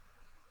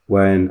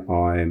when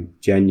I'm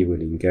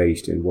genuinely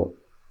engaged in what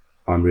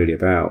I'm really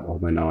about, or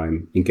when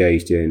I'm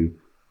engaged in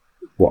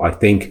what I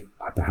think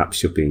I perhaps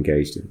should be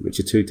engaged in, which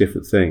are two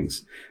different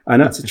things.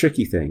 And that's a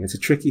tricky thing. It's a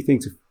tricky thing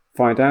to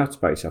find out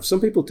about yourself.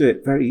 Some people do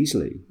it very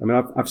easily. I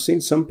mean, I've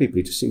seen some people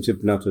who just seem to have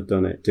been able to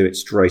have do it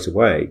straight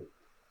away.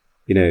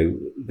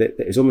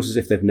 It's almost as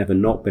if they've never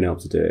not been able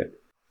to do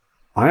it.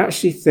 I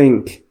actually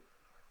think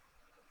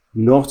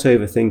not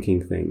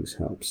overthinking things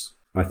helps.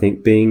 I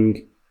think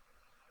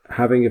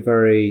having a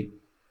very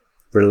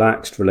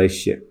relaxed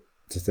relationship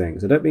to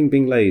things. I don't mean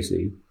being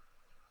lazy,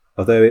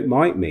 although it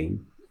might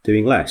mean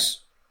doing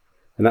less.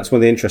 And that's one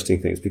of the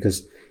interesting things,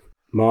 because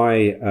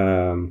my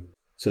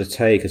sort of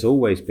take has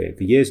always been,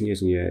 for years and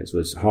years and years,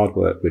 was hard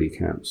work really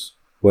counts.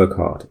 Work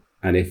hard.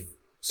 And if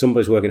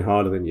somebody's working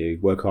harder than you,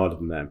 work harder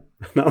than them.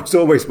 That was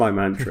always my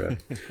mantra.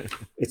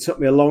 It took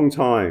me a long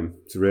time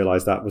to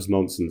realize that was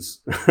nonsense.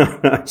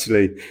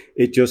 Actually,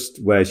 it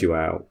just wears you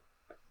out,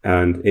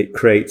 and it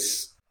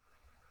creates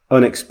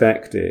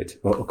unexpected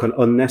or kind of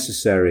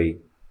unnecessary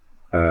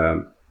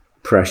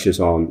pressures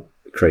on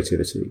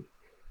creativity.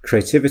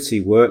 Creativity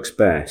works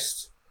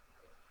best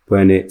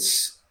when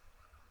it's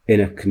in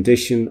a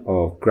condition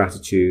of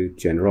gratitude,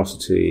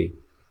 generosity,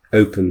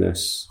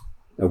 openness,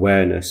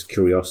 awareness,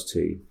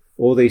 curiosity.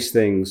 All these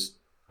things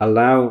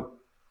allow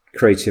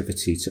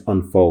creativity to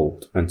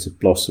unfold and to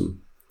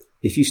blossom.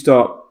 If you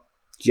start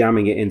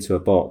jamming it into a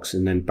box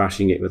and then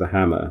bashing it with a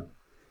hammer,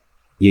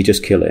 you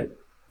just kill it.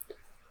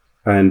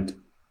 And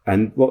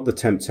what the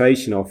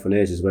temptation often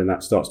is when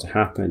that starts to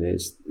happen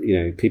is,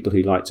 people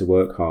who like to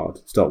work hard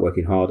start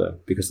working harder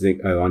because they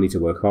think, oh, I need to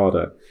work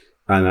harder.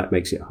 And that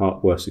makes it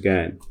worse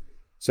again.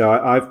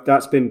 So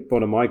that's been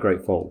one of my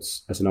great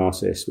faults as an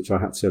artist, which I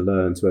had to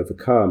learn to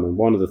overcome. And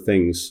one of the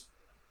things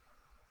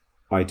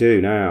I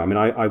do now, I mean,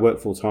 I work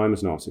full time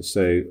as an artist,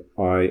 so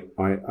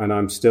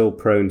I'm still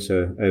prone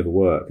to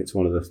overwork. It's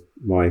one of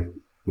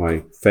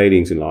my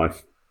failings in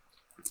life,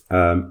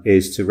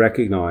 is to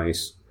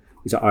recognize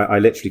is I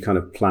literally kind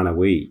of plan a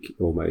week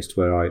almost,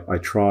 where I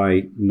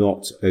try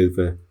not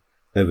to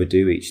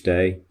overdo each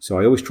day. So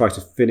I always try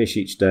to finish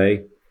each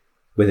day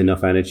with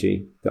enough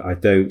energy that I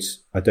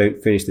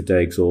don't finish the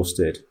day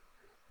exhausted.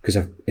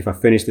 Because if I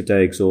finish the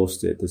day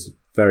exhausted, there's a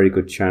very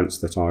good chance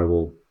that I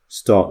will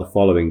start the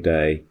following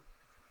day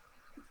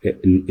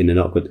in a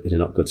not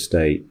good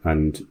state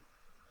and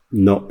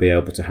not be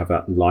able to have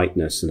that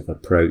lightness and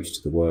approach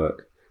to the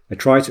work. I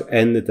try to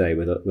end the day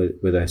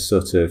with a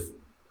sort of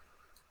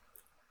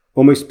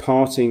almost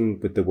parting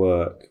with the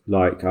work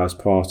like I was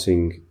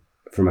parting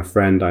from a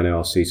friend I know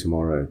I'll see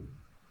tomorrow.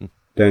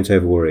 Don't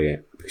over worry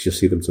it, because you'll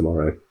see them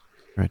tomorrow.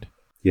 Right.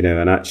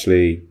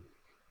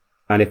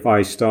 And if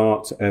I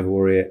start to over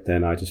worry it,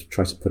 then I just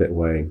try to put it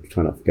away,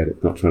 try not to forget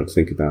it, not trying to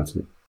think about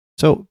it.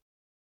 So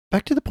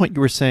back to the point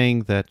you were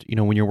saying that,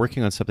 when you're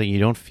working on something, you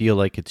don't feel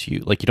like it's you,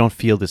 like you don't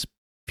feel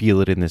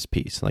it in this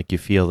piece. Like you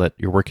feel that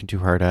you're working too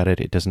hard at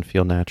it. It doesn't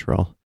feel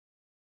natural.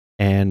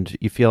 And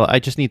you feel, I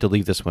just need to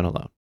leave this one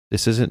alone.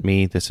 This isn't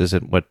me. This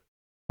isn't what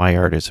my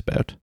art is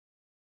about.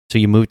 So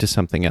you move to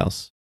something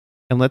else.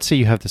 And let's say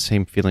you have the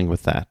same feeling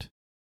with that.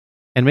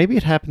 And maybe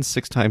it happens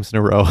 6 times in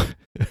a row.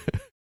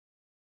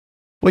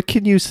 What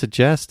can you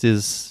suggest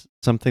is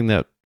something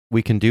that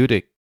we can do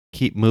to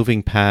keep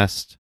moving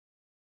past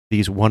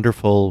these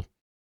wonderful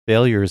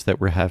failures that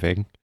we're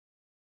having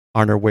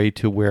on our way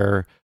to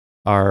where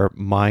our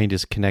mind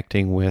is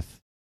connecting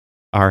with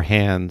our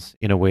hands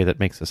in a way that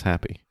makes us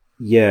happy?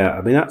 Yeah,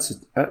 I mean,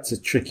 that's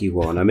a tricky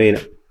one. I mean,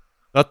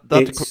 not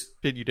to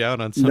pin you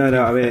down on something.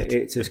 No, I mean,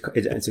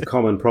 it's a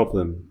common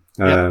problem.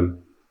 Yeah.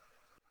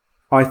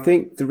 I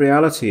think the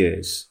reality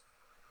is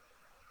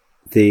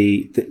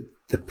the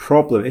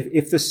problem,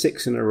 if there's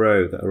 6 in a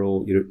row that are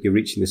all, you're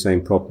reaching the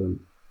same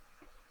problem,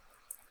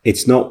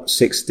 it's not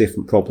 6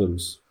 different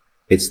problems.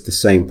 It's the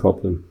same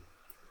problem.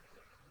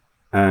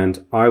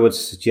 And I would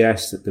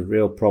suggest that the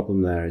real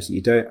problem there is that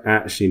you don't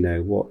actually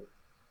know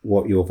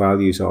what your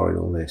values are in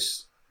all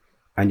this.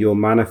 And you're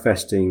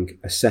manifesting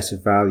a set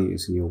of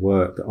values in your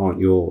work that aren't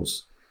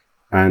yours.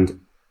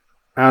 And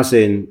as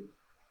in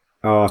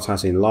art,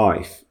 as in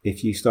life,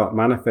 if you start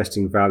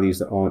manifesting values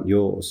that aren't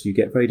yours, you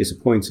get very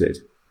disappointed.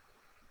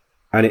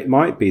 And it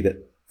might be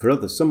that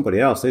for somebody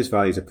else, those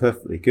values are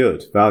perfectly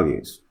good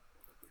values,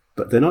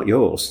 but they're not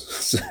yours.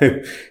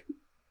 So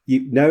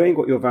knowing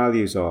what your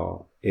values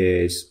are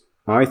is,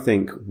 I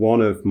think,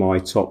 one of my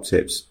top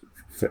tips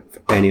for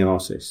any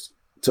artist.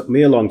 It took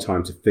me a long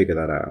time to figure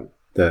that out.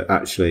 That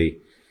actually,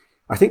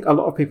 I think a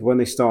lot of people, when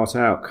they start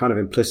out, kind of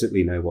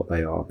implicitly know what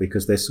they are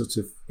because they're sort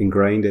of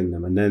ingrained in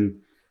them. And then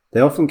they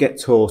often get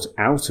taught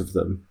out of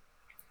them.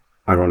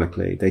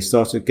 Ironically, they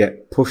start to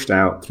get pushed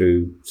out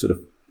through sort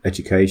of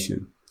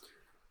education.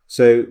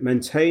 So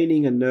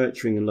maintaining and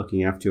nurturing and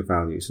looking after your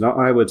values. And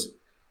I would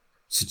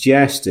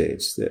suggest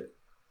is that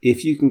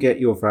if you can get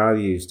your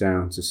values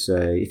down to,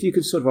 say, if you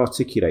can sort of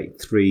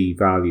articulate 3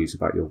 values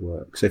about your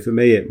work. So for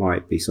me, it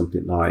might be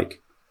something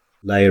like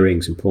layering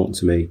is important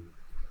to me.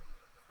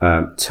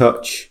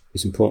 Touch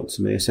is important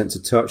to me, a sense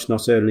of touch,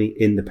 not only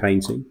in the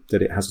painting,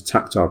 that it has a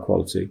tactile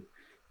quality,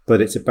 but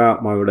it's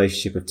about my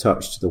relationship of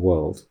touch to the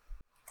world.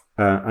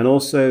 And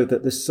also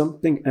that there's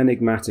something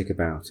enigmatic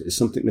about it. It's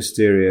something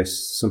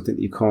mysterious, something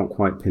that you can't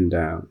quite pin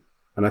down.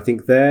 And I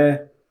think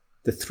they're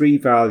the 3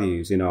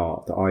 values in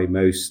art that I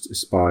most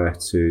aspire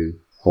to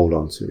hold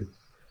on to.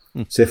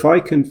 So if I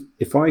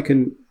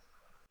can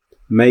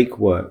make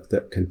work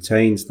that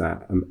contains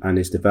that and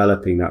is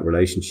developing that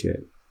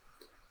relationship,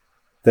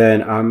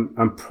 then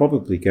I'm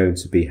probably going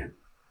to be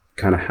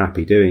kind of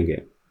happy doing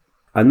it.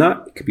 And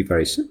that could be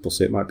very simple.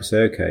 So it might be,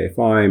 say, okay, if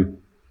I'm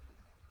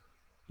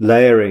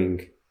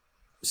layering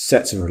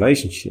sets of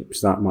relationships,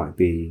 that might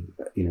be,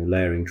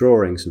 layering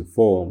drawings and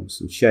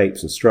forms and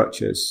shapes and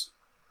structures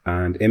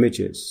and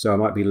images. So I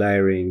might be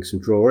layering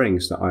some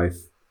drawings that I've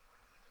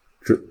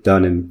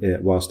done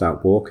whilst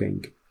out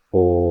walking,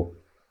 or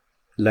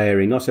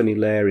not only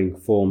layering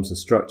forms and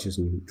structures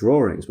and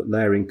drawings, but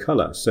layering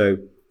color. So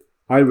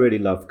I really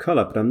love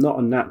color, but I'm not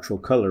a natural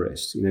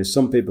colorist.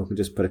 Some people can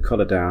just put a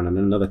color down and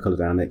another color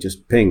down, and it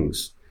just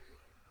pings.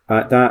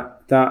 I'm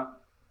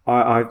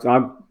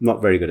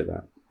not very good at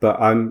that. But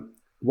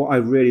what I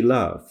really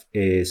love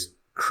is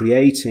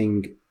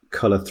creating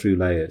color through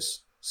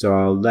layers. So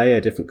I'll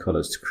layer different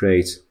colors to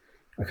create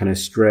a kind of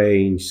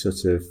strange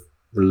sort of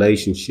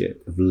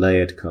relationship of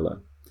layered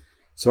color.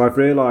 So I've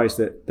realized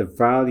that the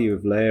value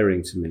of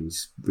layering to me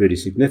is really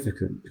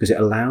significant because it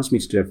allows me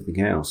to do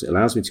everything else. It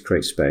allows me to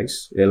create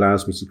space. It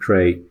allows me to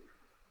create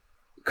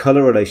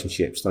color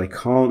relationships that I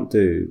can't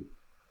do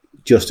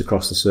just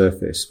across the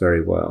surface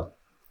very well.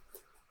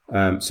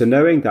 So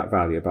knowing that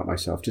value about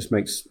myself just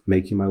makes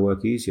making my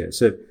work easier.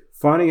 So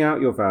finding out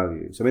your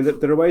values. I mean,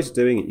 there are ways of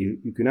doing it.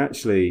 You can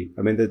actually,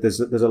 I mean, there's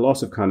a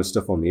lot of kind of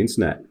stuff on the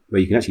internet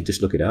where you can actually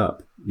just look it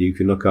up. You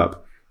can look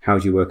up, how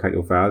do you work out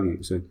your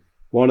values? And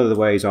one of the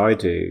ways I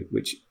do,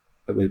 which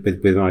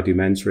when I do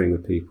mentoring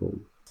with people,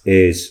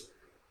 is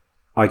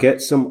I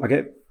get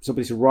somebody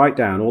to write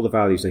down all the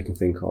values they can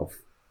think of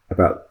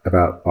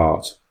about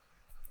art.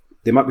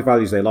 there might be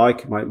values they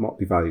like, it might not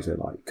be values they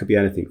like. It could be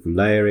anything from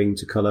layering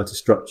to color to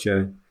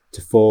structure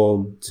to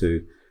form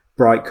to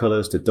bright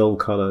colors to dull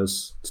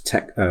colors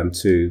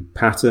to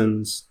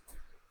patterns.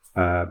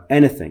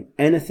 Anything,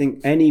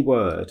 any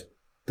word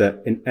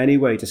that in any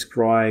way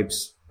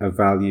describes a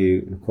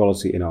value and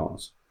quality in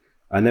art.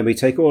 And then we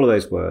take all of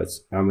those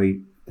words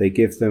and they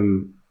give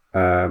them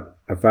a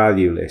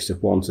value list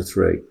of 1 to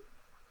 3.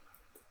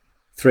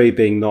 3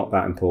 being not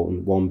that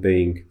important, 1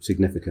 being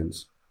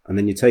significant. And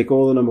then you take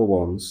all the number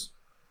ones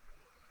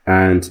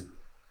and,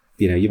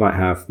 you might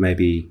have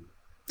maybe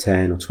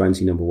 10 or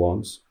 20 number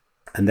ones.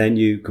 And then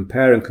you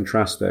compare and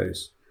contrast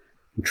those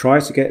and try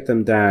to get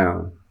them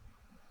down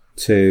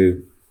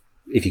to,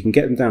 if you can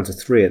get them down to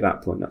 3 at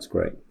that point, that's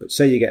great. But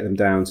say you get them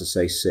down to,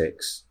 say,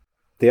 6.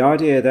 The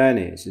idea then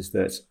is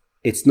that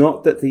it's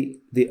not that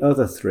the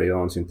other 3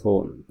 aren't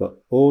important,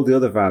 but all the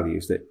other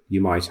values that you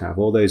might have,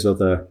 all those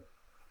other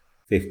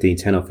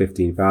 10 or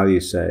 15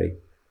 values, say,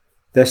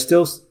 they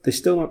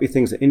still might be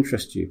things that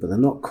interest you, but they're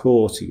not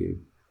core to you.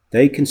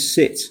 They can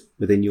sit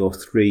within your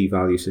 3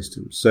 value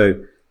systems.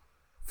 So,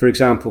 for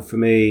example, for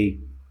me,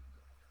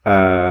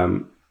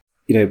 pattern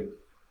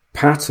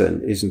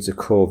isn't a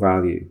core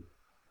value,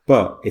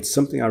 but it's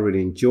something I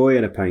really enjoy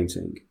in a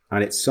painting,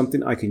 and it's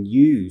something I can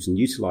use and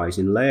utilize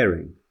in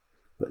layering.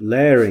 But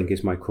layering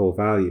is my core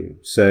value.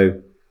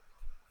 So,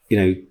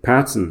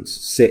 patterns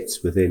sit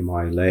within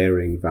my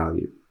layering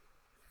value.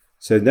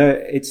 So no,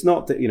 it's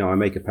not that, I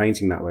make a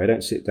painting that way. I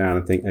don't sit down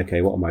and think,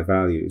 okay, what are my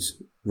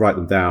values? Write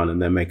them down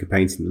and then make a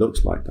painting that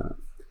looks like that.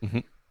 Mm-hmm.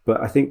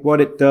 But I think what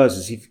it does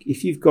is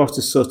if you've got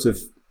a sort of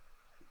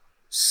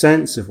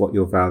sense of what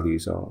your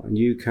values are and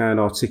you can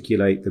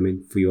articulate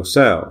them for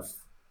yourself,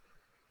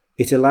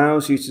 it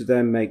allows you to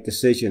then make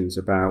decisions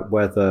about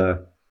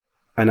whether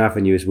an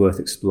avenue is worth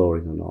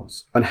exploring or not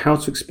and how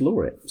to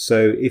explore it.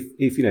 So if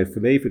for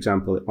me, for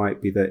example, it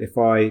might be that if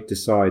I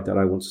decide that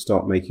I want to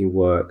start making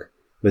work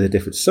with a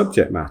different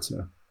subject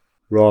matter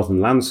rather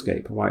than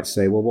landscape, I might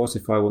say, well, what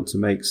if I want to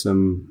make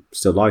some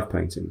still life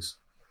paintings?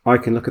 I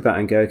can look at that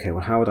and go, okay,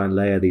 well, how would I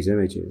layer these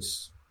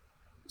images?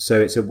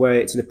 So it's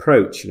an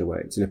approach in a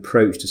way. It's an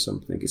approach to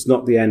something. It's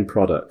not the end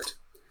product.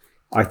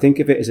 I think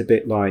of it as a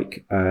bit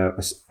like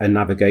a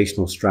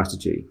navigational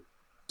strategy.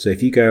 So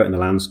if you go out in the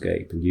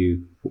landscape and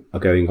you are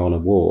going on a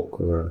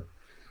walk or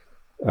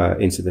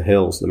into the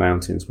hills, the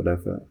mountains,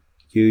 whatever,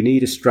 you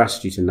need a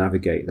strategy to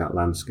navigate that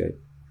landscape.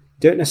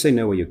 You don't necessarily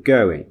know where you're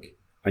going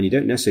and you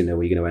don't necessarily know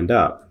where you're going to end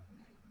up.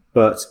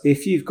 But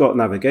if you've got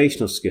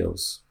navigational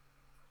skills,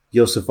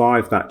 you'll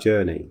survive that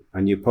journey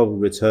and you'll probably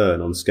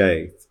return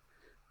unscathed.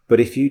 But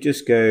if you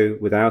just go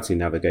without any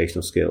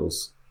navigational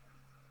skills,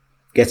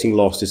 getting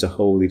lost is a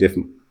wholly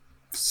different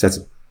set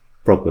of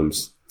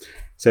problems.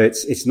 So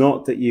it's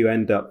not that you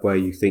end up where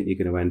you think you're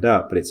going to end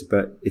up, but it's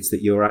that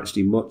you're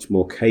actually much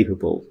more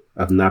capable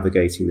of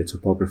navigating the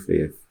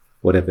topography of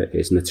whatever it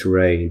is and the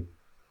terrain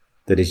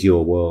that is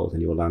your world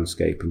and your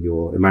landscape and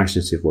your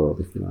imaginative world,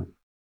 if you like.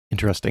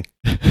 Interesting.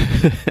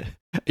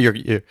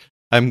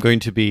 I'm going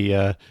to be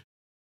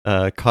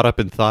caught up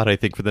in thought, I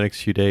think, for the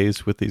next few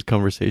days with these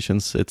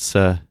conversations. It's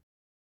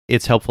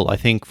helpful, I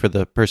think, for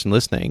the person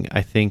listening.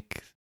 I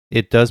think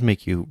it does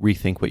make you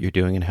rethink what you're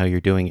doing and how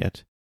you're doing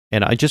it.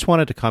 And I just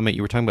wanted to comment,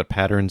 you were talking about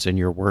patterns in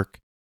your work.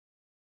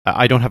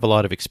 I don't have a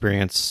lot of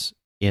experience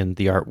in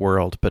the art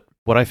world, but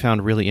what I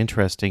found really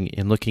interesting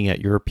in looking at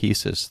your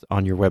pieces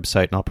on your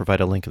website, and I'll provide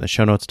a link in the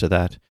show notes to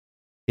that,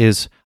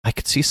 is I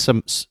could see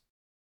some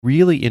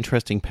really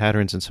interesting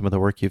patterns in some of the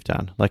work you've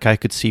done. Like I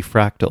could see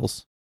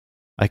fractals.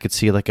 I could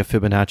see like a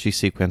Fibonacci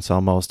sequence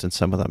almost in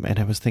some of them. And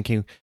I was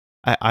thinking,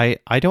 I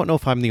don't know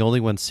if I'm the only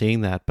one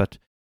seeing that, but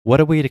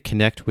what a way to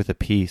connect with a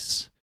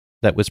piece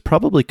that was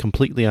probably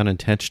completely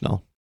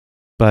unintentional.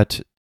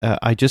 But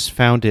I just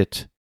found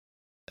it,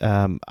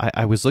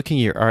 I was looking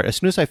at your art. As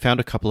soon as I found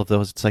a couple of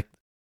those, it's like,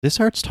 this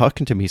art's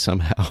talking to me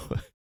somehow.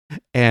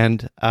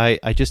 And I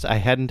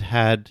haven't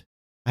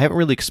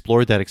really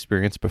explored that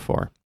experience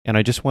before. And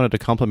I just wanted to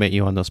compliment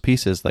you on those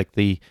pieces. Like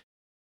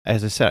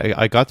as I said,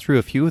 I got through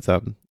a few of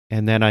them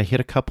and then I hit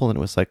a couple and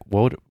it was like,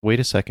 whoa,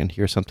 wait a second,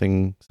 here,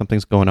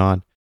 something's going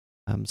on.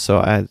 I'll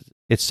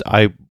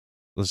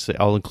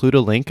include a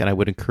link and I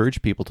would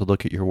encourage people to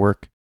look at your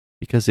work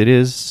because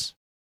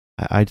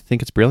I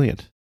think it's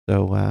brilliant.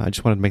 So I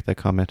just wanted to make that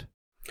comment.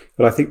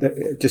 Well, I think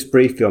that just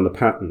briefly on the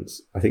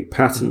patterns, I think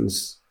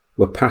patterns,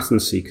 we're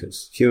pattern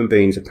seekers. Human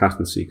beings are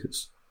pattern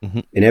seekers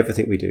in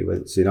everything we do,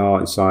 whether it's in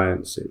art, in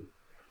science, in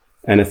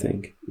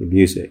anything, in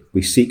music.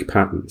 We seek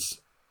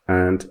patterns.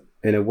 And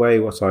in a way,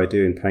 what I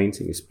do in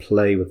painting is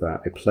play with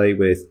that. I play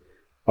with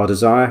our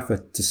desire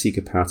to seek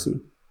a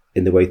pattern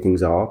in the way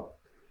things are,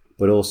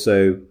 but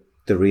also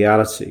the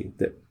reality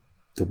that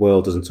the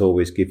world doesn't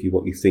always give you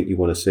what you think you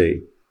want to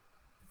see.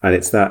 And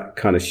it's that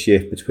kind of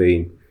shift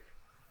between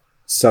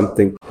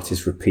something that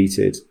is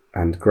repeated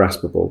and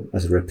graspable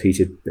as a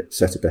repeated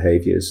set of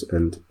behaviors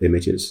and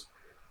images,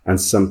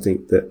 and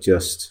something that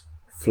just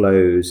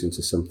flows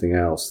into something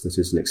else that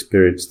is an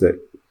experience that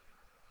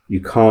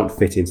you can't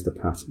fit into the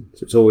pattern.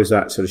 So it's always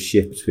that sort of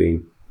shift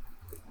between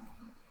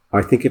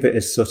I think of it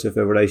as sort of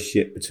a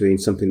relationship between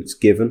something that's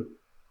given,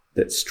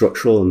 that's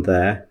structural and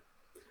there,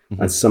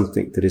 Mm-hmm. and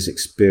something that is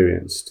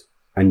experienced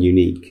and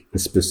unique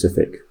and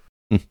specific.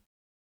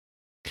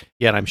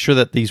 Yeah, and I'm sure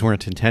that these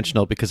weren't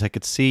intentional, because I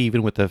could see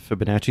even with the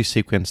Fibonacci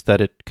sequence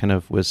that it kind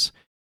of was,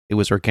 it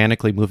was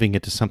organically moving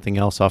into something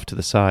else off to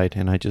the side,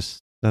 and I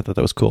thought that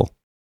was cool.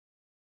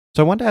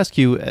 So I wanted to ask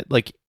you,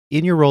 like,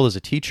 in your role as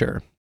a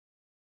teacher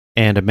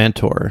and a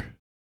mentor,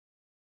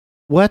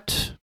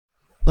 let's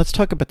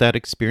talk about that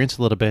experience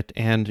a little bit.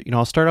 And,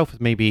 I'll start off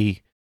with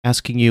maybe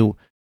asking you,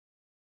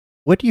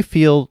 what do you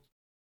feel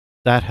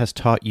that has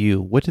taught you?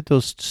 What did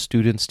those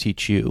students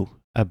teach you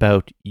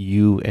about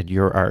you and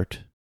your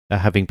art,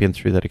 having been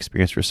through that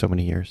experience for so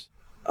many years?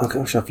 Oh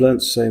gosh, I've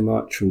learned so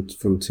much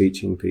from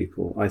teaching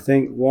people. I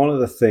think one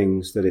of the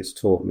things that it's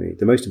taught me,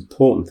 the most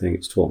important thing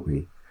it's taught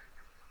me,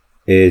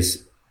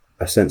 is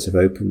a sense of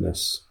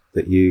openness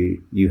that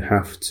you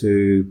have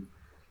to.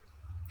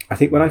 I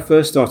think when I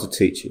first started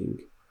teaching,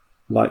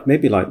 like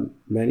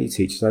many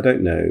teachers, I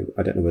don't know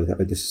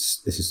whether this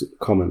is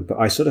common, but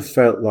I sort of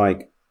felt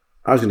like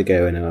I was going to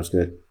go in and I was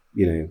going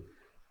to,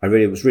 I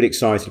was really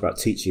excited about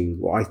teaching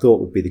what I thought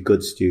would be the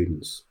good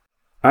students.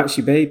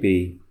 Actually,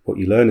 maybe what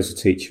you learn as a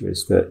teacher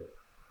is that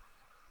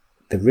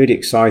the really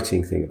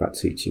exciting thing about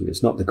teaching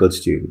is not the good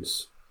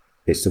students.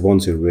 It's the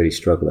ones who are really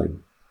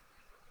struggling.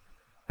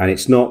 And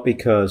it's not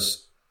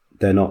because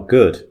they're not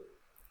good.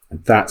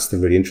 And that's the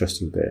really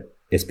interesting bit.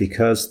 It's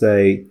because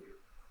they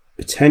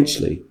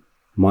potentially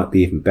might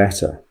be even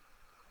better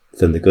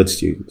than the good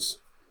students.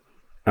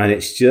 And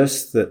it's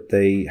just that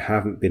they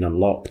haven't been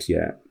unlocked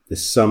yet.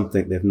 There's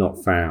something they've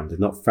not found. They've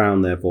not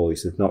found their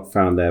voice. They've not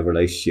found their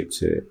relationship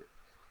to it.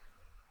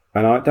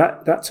 And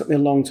that took me a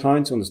long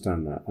time to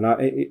understand that. And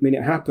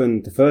it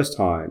happened the first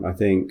time, I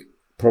think,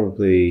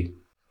 probably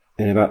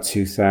in about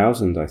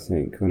 2000, I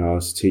think, when I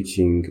was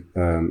teaching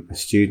a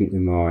student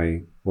in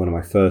one of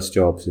my first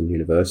jobs in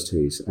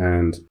universities.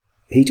 And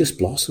he just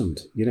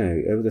blossomed,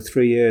 over the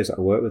 3 years I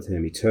worked with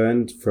him. He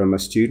turned from a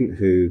student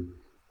who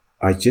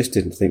I just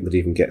didn't think would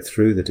even get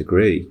through the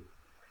degree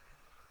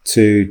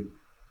to,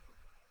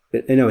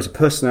 as a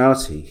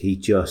personality, he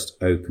just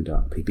opened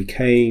up. He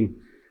became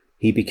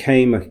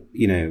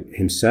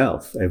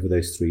himself over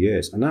those 3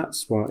 years. And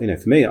that's why,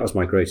 for me, that was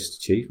my greatest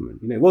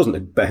achievement. It wasn't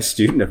the best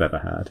student I've ever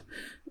had.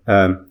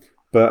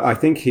 But I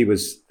think he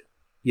was,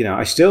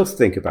 I still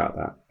think about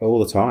that all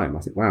the time.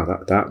 I think, wow,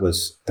 that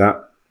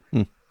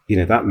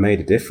made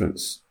a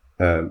difference,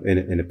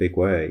 in a big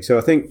way. So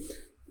I think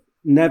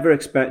never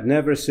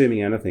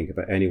assuming anything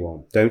about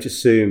anyone. Don't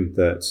assume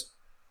that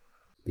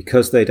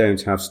because they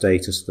don't have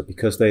status, that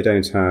because they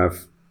don't have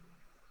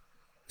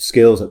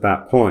skills at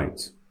that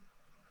point,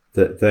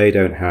 that they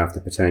don't have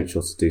the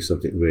potential to do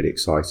something really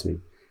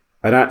exciting.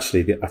 And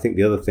actually, I think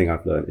the other thing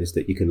I've learned is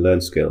that you can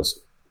learn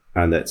skills.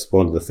 And that's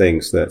one of the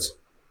things that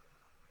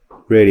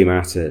really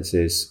matters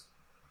is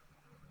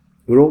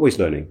we're always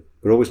learning.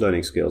 We're always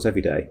learning skills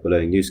every day. We're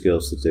learning new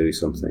skills to do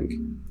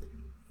something.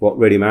 What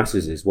really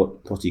matters is what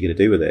are you going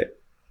to do with it?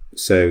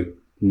 So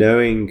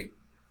knowing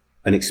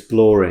and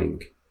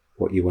exploring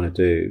what you want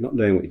to do, not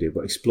knowing what you do,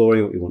 but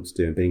exploring what you want to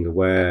do and being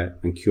aware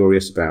and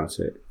curious about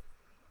it.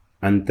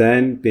 And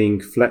then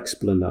being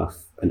flexible enough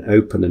and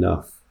open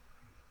enough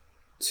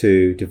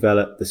to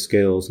develop the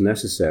skills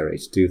necessary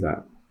to do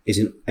that is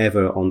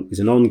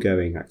an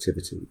ongoing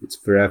activity. It's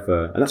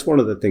forever. And that's one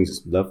of the things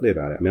that's lovely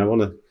about it. I mean,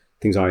 one of the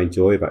things I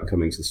enjoy about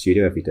coming to the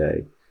studio every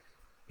day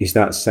is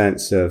that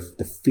sense of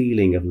the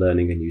feeling of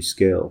learning a new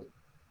skill,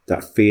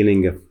 that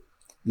feeling of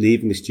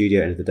leaving the studio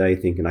at the end of the day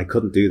thinking, I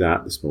couldn't do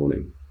that this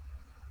morning.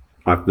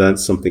 I've learned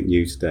something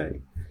new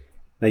today.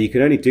 Now, you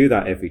can only do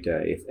that every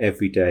day if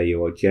every day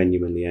you are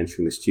genuinely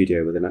entering the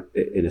studio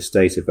in a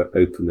state of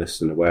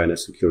openness and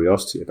awareness and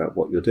curiosity about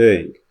what you're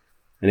doing.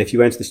 And if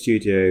you enter the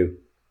studio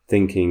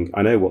thinking,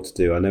 I know what to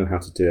do, I know how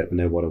to do it, I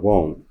know what I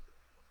want,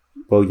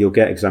 well, you'll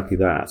get exactly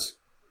that.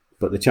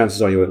 But the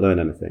chances are you won't learn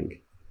anything.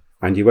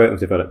 And you won't have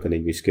developed any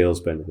new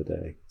skills by the end of the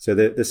day. So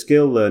the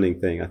skill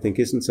learning thing, I think,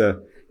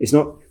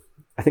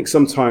 I think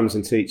sometimes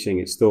in teaching,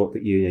 it's thought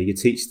that you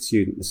teach the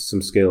students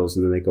some skills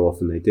and then they go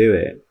off and they do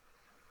it.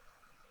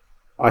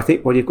 I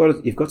think, well, you've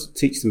got to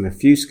teach them a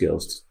few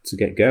skills to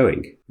get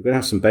going. You've got to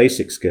have some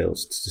basic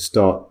skills to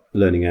start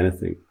learning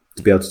anything,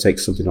 to be able to take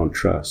something on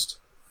trust.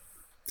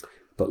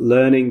 But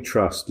learning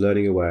trust,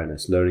 learning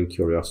awareness, learning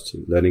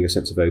curiosity, learning a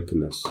sense of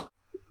openness,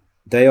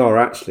 they are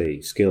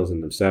actually skills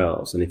in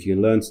themselves. And if you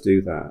can learn to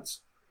do that,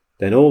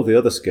 then all the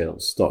other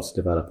skills start to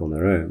develop on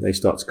their own. They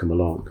start to come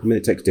along. I mean,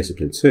 it takes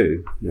discipline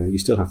too. You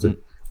still have to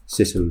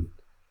sit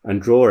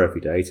and draw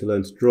every day to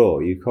learn to draw.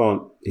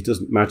 It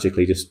doesn't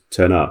magically just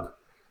turn up.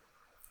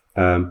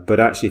 But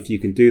actually, if you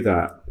can do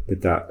that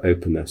with that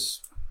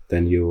openness,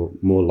 then you'll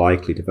more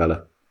likely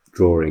develop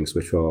drawings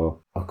which are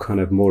kind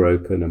of more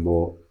open and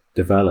more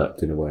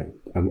developed in a way.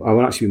 And I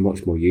will actually be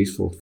much more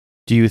useful.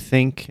 Do you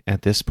think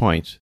at this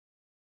point,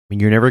 I mean,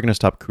 you're never going to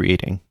stop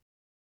creating,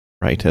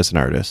 right, as an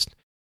artist.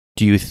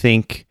 Do you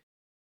think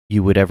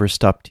you would ever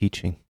stop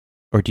teaching?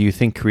 Or do you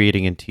think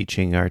creating and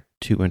teaching are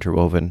too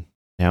interwoven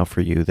now for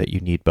you that you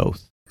need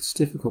both? It's a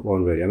difficult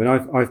one, really. I mean,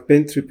 I've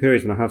been through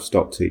periods when I have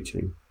stopped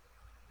teaching,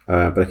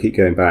 but I keep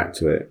going back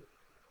to it.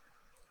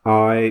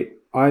 I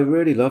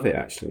really love it,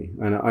 actually,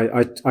 and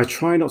I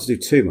try not to do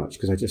too much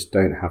because I just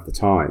don't have the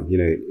time.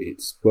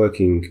 It's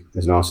working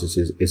as an artist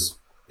is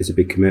a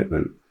big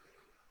commitment,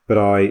 but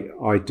I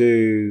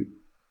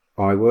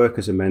work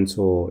as a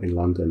mentor in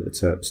London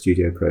at a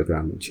studio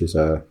program, which is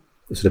a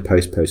sort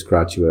of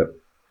postgraduate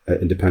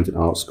independent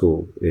art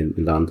school in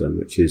London,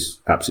 which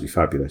is absolutely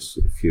fabulous.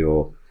 If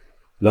you're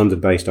a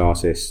London-based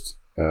artist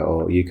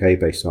or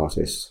UK-based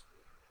artist,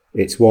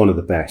 it's one of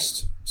the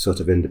best sort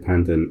of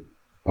independent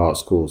art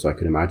schools I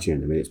can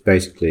imagine. I mean, it's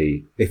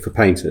basically, if for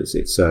painters,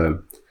 it's a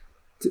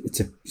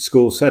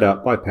school set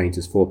up by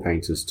painters for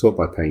painters, taught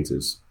by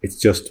painters. It's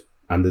just,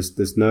 and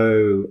there's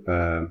no,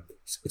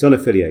 it's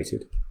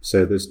unaffiliated,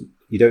 so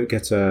you don't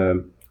get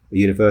a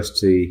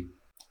university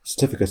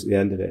certificate at the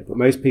end of it. But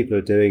most people who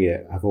are doing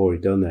it have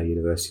already done their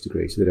university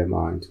degree, so they don't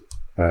mind.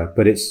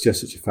 But it's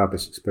just such a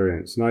fabulous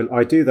experience, and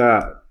I do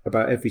that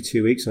about every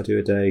 2 weeks. I do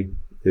a day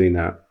doing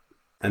that,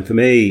 and for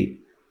me,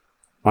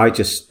 I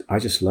just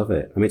love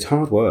it. I mean, it's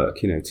hard work.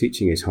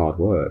 Teaching is hard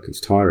work. It's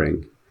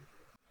tiring,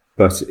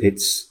 but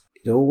it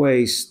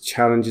always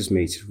challenges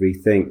me to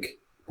rethink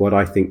what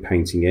I think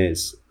painting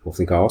is, or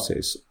think art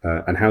is,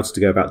 and how to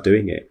go about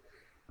doing it.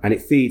 And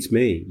it feeds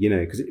me,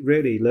 because it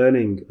really,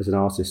 learning as an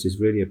artist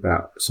is really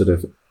about sort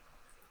of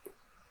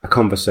a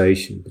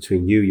conversation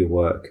between you, your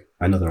work,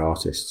 and other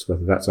artists,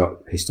 whether that's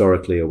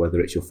historically or whether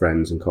it's your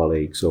friends and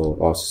colleagues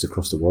or artists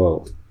across the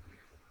world.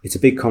 It's a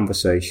big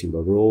conversation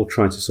where we're all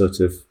trying to sort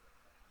of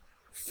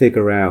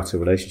figure out a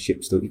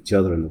relationship to each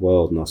other and the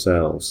world and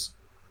ourselves.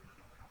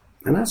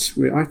 And I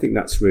think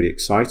that's really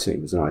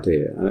exciting as an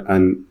idea.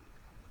 And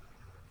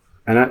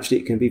actually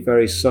it can be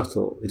very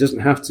subtle. It doesn't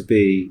have to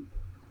be,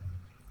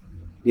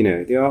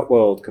 the art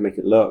world can make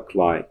it look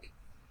like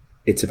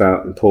it's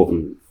about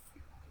important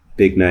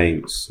big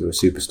names who are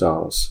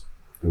superstars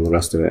and all the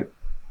rest of it.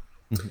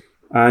 Mm-hmm.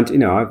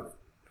 And,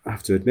 I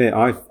have to admit,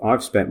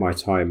 I've spent my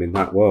time in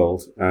that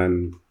world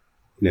and,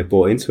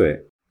 bought into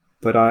it.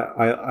 But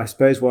I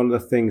suppose one of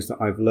the things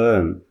that I've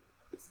learned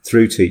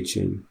through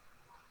teaching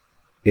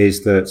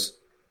is that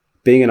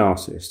being an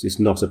artist is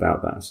not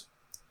about that.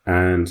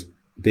 And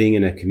being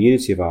in a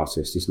community of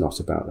artists is not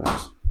about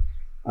that.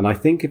 And I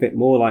think of it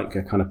more like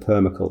a kind of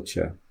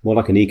permaculture, more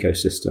like an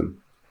ecosystem.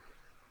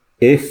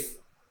 If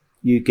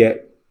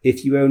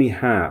you only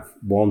have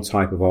one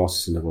type of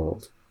artist in the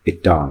world,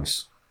 it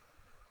dies.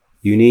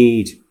 You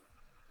need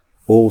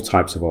all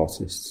types of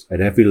artists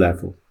at every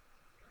level,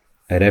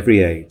 at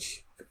every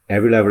age,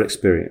 every level of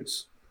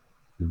experience.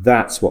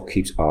 That's what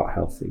keeps art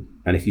healthy.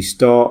 And if you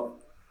start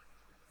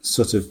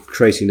sort of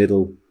creating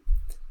little,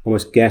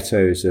 almost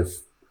ghettos of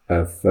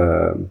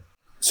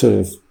sort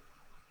of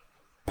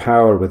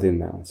power within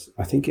that,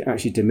 I think it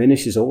actually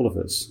diminishes all of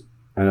us.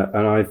 And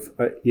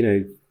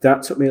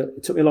it took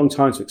me a long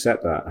time to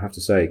accept that, I have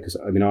to say, because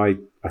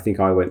I think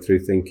I went through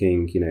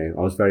thinking,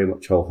 I was very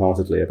much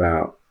wholeheartedly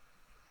about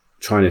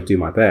trying to do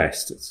my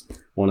best. It's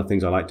one of the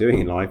things I like doing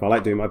in life. I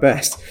like doing my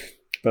best.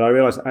 But I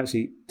realized that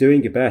actually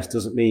doing your best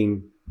doesn't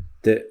mean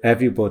that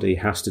everybody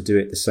has to do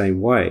it the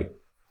same way,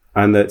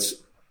 and that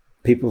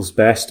people's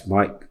best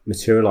might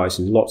materialize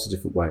in lots of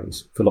different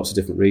ways for lots of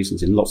different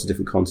reasons in lots of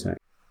different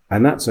contexts.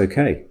 And that's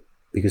okay,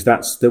 because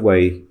that's the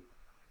way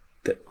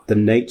that the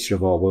nature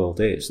of our world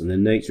is, and the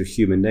nature of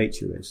human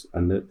nature is,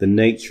 and the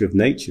nature of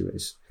nature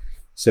is.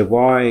 So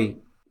why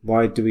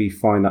do we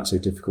find that so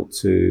difficult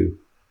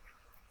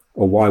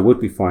or why would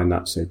we find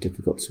that so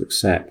difficult to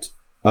accept,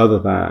 other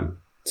than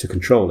to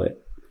control it?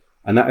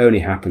 And that only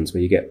happens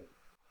when you get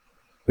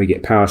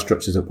power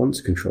structures that want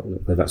to control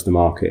it, whether that's the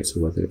market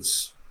or whether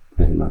it's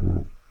anything like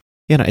that.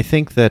 Yeah, and I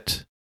think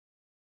that,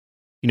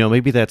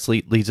 maybe that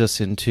leads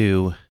us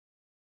into,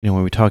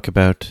 when we talk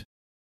about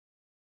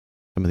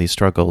some of these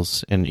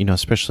struggles, and,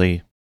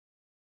 especially,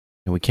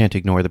 we can't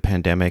ignore the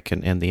pandemic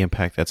and the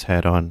impact that's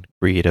had on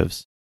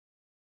creatives.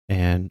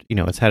 And,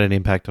 it's had an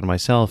impact on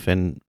myself,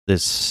 and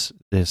this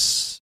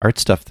art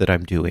stuff that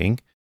I'm doing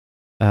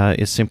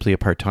is simply a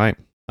part-time.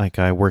 Like,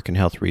 I work in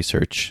health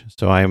research,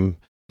 so I'm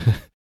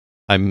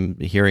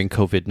hearing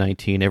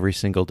COVID-19 every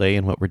single day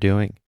in what we're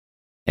doing.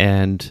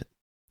 And,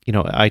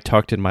 I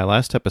talked in my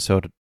last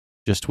episode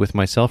just with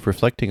myself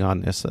reflecting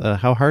on this,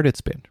 how hard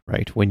it's been,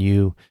 right? When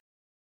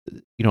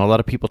a lot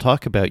of people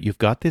talk about, you've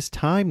got this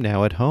time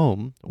now at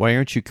home, why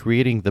aren't you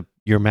creating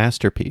your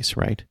masterpiece,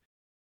 right?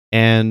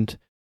 And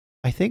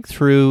I think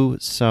through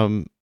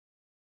some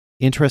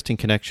interesting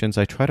connections,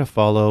 I try to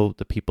follow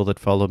the people that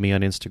follow me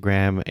on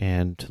Instagram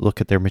and look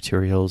at their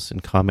materials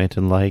and comment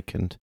and like,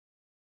 and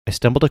I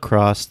stumbled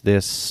across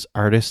this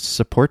artist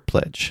support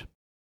pledge.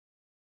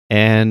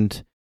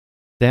 And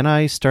then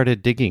I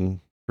started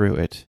digging through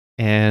it.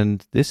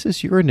 And this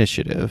is your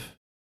initiative.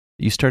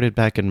 You started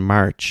back in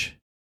March.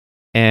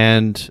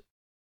 And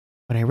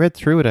when I read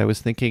through it, I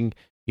was thinking,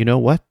 you know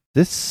what?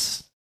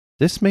 This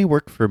may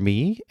work for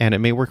me, and it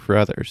may work for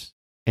others.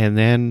 And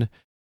then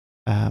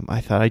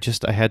I thought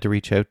I had to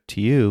reach out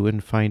to you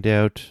and find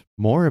out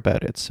more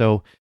about it.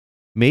 So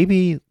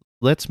maybe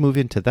let's move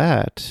into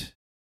that,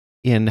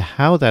 in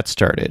how that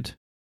started.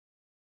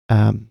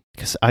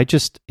 Because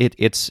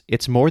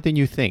it's more than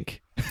you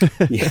think.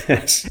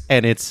 Yes.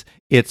 And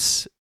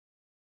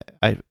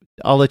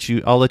I'll let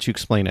you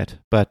explain it,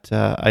 but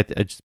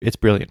it's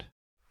brilliant.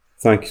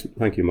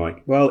 Thank you,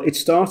 Mike. Well, it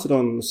started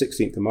on the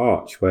 16th of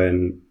March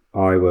when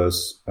I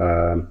was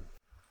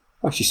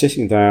actually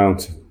sitting down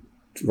to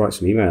write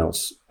some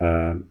emails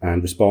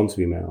and respond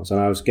to emails, and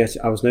I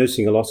was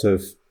noticing a lot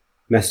of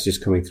messages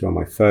coming through on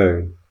my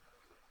phone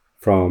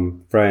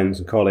from friends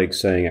and colleagues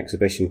saying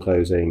exhibition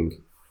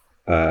closing,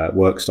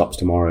 work stops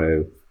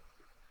tomorrow,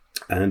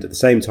 and at the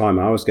same time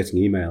I was getting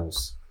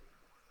emails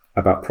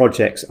about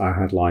projects I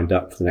had lined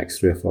up for the next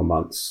 3 or 4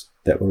 months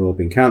that were all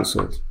being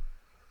cancelled.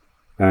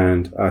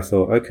 And I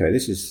thought, okay,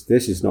 this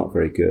is not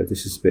very good.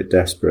 This is a bit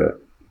desperate,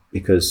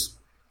 because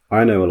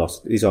I know a lot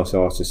of these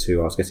artists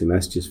who I was getting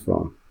messages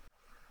from.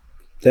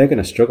 They're going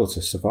to struggle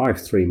to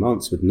survive 3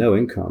 months with no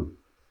income,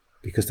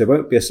 because there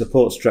won't be a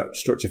support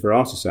structure for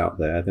artists out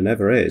there. There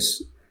never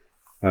is.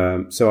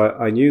 So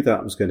I knew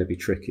that was going to be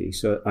tricky.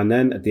 So, and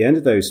then at the end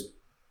of those,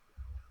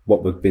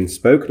 what we've been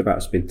spoken about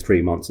has been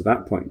 3 months at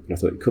that point. I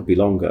thought it could be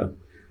longer.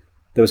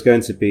 There was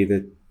going to be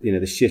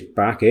the shift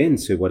back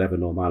into whatever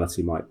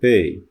normality might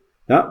be.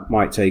 That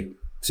might take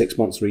 6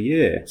 months or a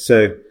year.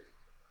 So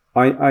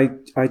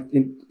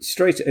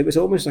it was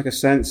almost like a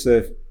sense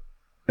of,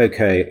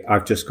 okay,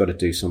 I've just got to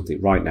do something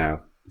right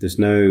now. There's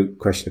no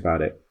question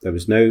about it.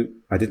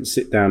 I didn't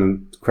sit down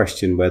and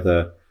question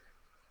whether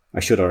I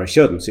should or I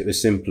shouldn't. It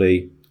was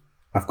simply,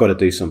 I've got to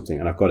do something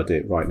and I've got to do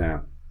it right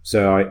now.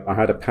 So I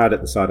had a pad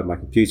at the side of my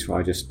computer.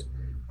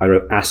 I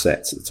wrote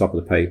assets at the top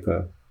of the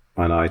paper,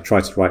 and I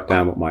tried to write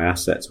down what my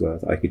assets were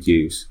that I could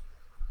use.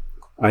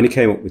 I only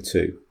came up with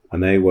 2,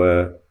 and they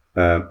were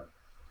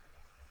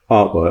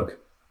artwork,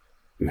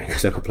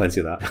 because I've got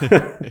plenty of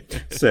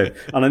that.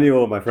 And I knew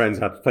all my friends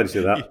had plenty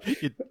of that.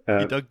 You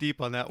dug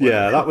deep on that one.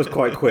 Yeah, that was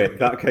quite quick.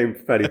 That came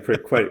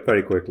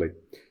very quickly.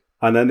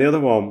 And then the other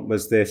one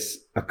was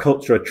a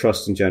culture of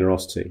trust and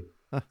generosity,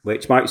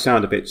 which might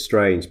sound a bit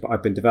strange, but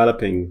I've been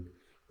developing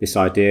this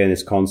idea and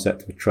this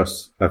concept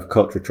of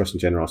culture of trust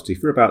and generosity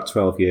for about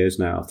 12 years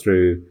now,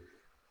 through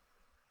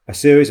a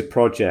series of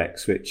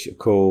projects which are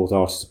called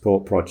artist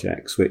support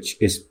projects, which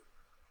is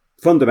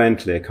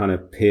fundamentally a kind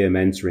of peer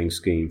mentoring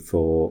scheme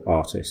for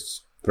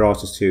artists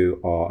who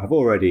have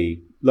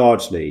already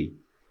largely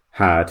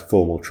had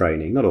formal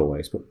training, not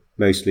always, but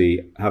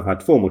mostly have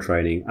had formal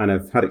training and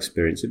have had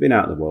experience, have been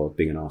out in the world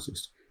being an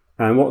artist.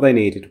 And what they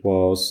needed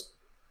was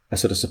a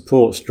sort of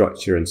support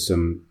structure and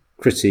some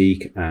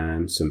critique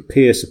and some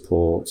peer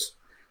support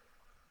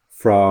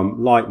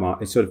from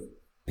like-minded, sort of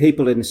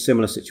people in a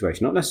similar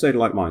situation, not necessarily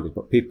like-minded,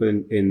 but people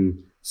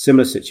in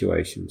similar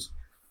situations.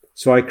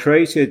 So I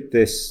created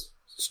this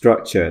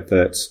structure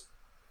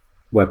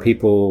where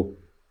people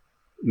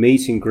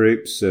meet in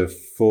groups of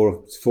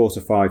four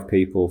to five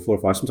people, 4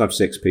 or 5, sometimes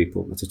 6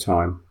 people at a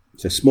time.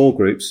 So small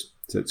groups.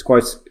 So it's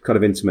quite kind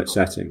of intimate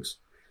settings.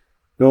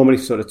 Normally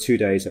sort of 2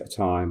 days at a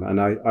time. And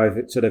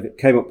I've sort of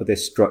came up with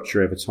this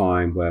structure over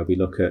time where we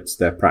look at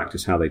their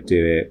practice, how they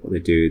do it, what they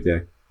do,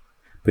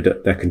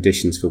 their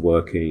conditions for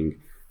working,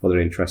 what their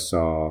interests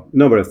are, a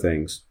number of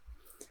things.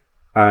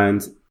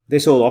 And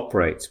this all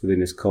operates within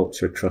this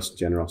culture of trust and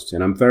generosity.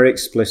 And I'm very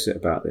explicit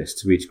about this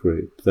to each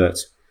group, that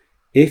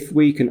if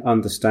we can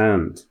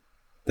understand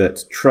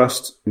that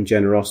trust and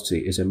generosity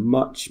is a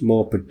much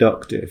more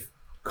productive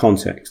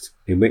context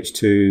in which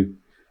to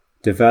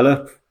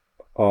develop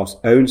our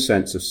own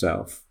sense of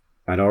self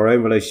and our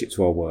own relationship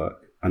to our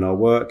work and our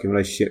work in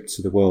relationship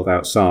to the world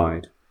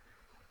outside,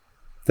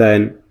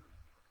 then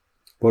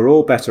we're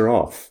all better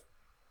off.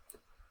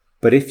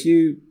 But if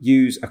you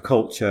use a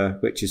culture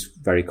which is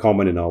very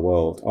common in our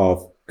world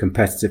of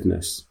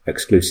competitiveness,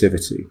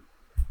 exclusivity,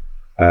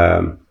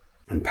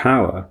 and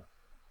power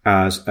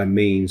as a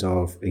means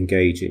of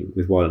engaging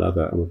with one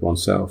another and with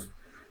oneself,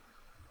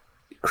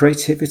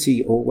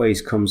 creativity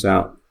always comes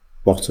out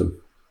bottom.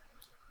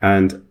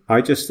 And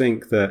I just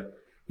think that,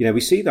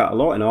 we see that a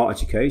lot in art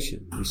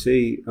education. We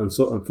see,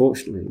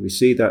 unfortunately, we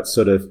see that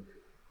sort of,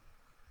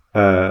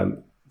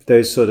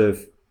 those sort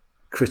of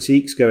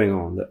critiques going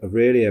on that are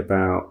really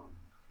about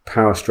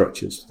power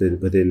structures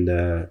within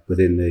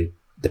the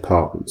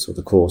departments or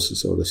the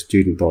courses or the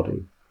student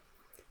body.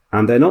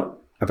 And they're not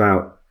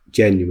about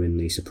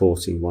genuinely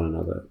supporting one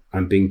another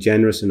and being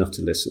generous enough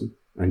to listen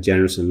and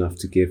generous enough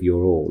to give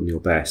your all and your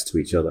best to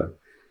each other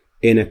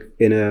in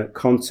a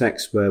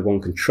context where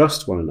one can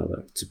trust one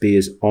another to be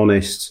as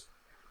honest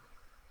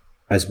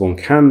as one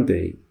can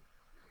be.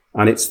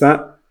 And it's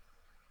that,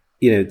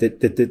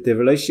 the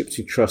relationship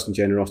between trust and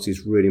generosity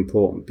is really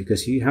important,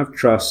 because you have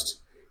trust.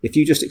 If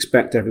you just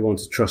expect everyone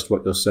to trust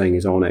what you're saying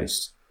is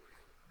honest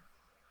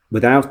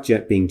without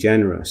being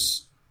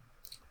generous,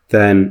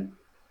 then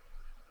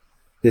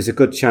there's a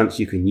good chance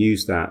you can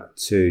use that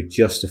to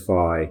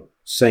justify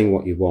saying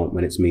what you want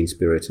when it's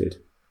mean-spirited.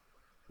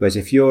 Whereas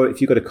if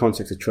you've got a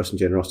context of trust and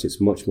generosity, it's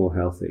much more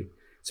healthy.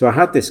 So I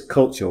had this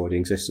culture already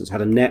in existence,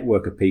 had a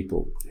network of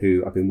people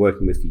who I've been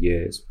working with for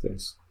years with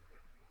this.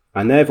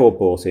 And they've all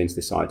bought into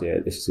this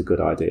idea. This is a good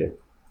idea.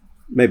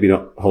 Maybe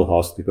not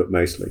wholeheartedly, but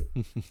mostly.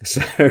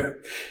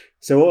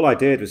 So all I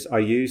did was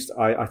I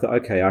thought,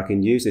 okay, I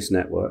can use this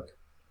network.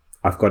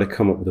 I've got to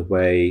come up with a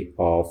way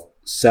of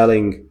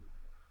selling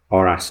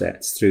our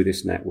assets through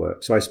this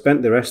network. So I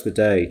spent the rest of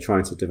the day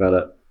trying to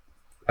develop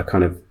a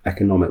kind of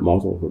economic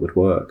model that would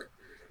work.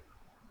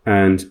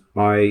 And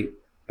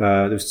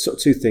there was sort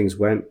of two things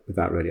went with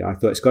that really. I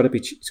thought it's got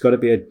to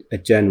be a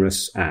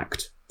generous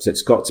act. So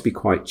it's got to be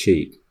quite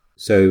cheap.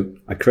 So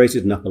I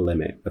created an upper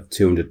limit of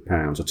 £200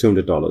 or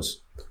 $200.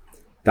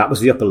 That was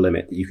the upper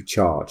limit that you could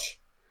charge.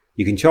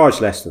 You can charge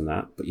less than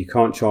that, but you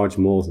can't charge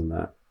more than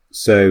that.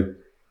 So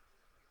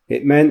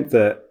it meant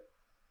that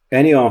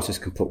any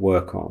artist can put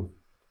work on.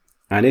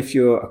 And if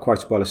you're a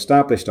quite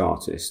well-established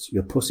artist,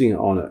 you're putting it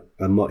on at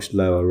a much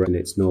lower rate than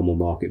its normal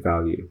market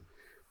value.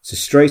 So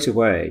straight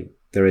away,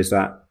 there is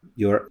that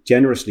you're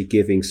generously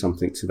giving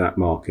something to that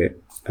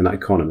market and that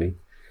economy.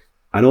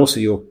 And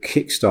also you're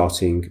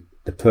kickstarting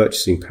the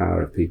purchasing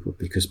power of people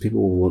because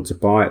people will want to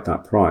buy at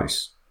that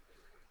price.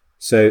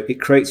 So it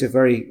creates a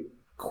very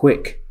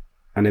quick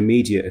and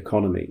immediate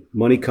economy.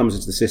 Money comes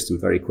into the system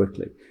very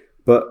quickly.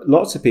 But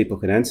lots of people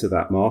can enter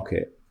that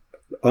market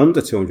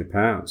under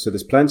 £200. So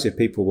there's plenty of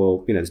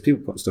people there's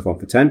people putting stuff on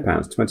for £10,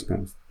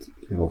 £20,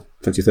 $20,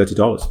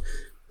 $30,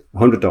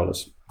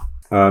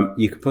 $100.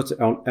 You can put it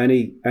on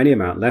any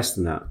amount less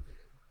than that.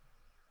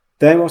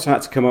 Then what I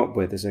had to come up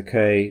with is,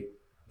 okay,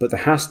 but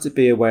there has to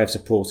be a way of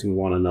supporting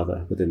one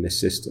another within this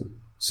system.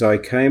 So I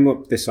came up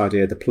with this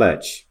idea, the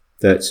pledge,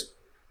 that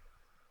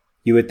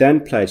you would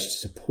then pledge to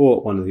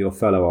support one of your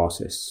fellow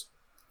artists.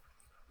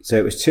 So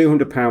it was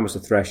 £200 was the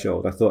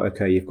threshold. I thought,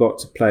 okay, you've got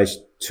to pledge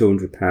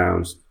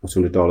 £200 or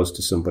 $200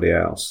 to somebody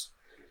else.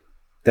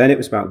 Then it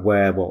was about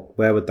where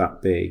would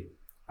that be?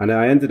 And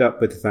I ended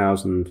up with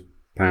 £1,000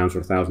 or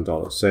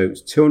 $1,000. So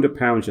it's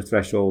 £200 your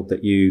threshold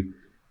that you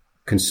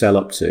can sell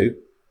up to.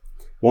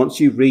 Once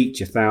you reach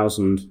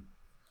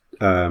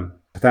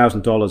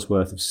 $1,000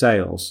 worth of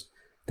sales,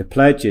 the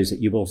pledge is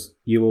that you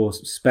will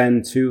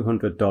spend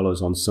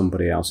 $200 on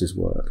somebody else's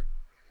work,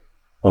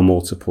 or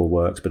multiple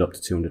works, but up to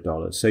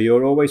 $200. So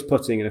you're always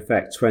putting, in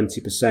effect,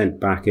 20%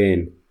 back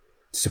in,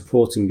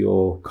 supporting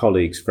your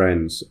colleagues,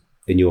 friends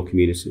in your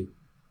community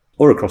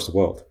or across the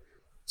world.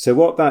 So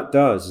what that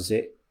does is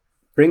it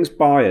brings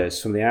buyers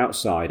from the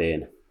outside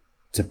in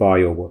to buy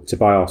your work, to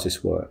buy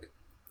artists' work.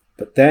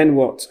 But then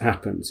what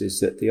happens is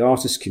that the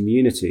artist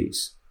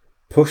communities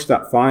push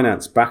that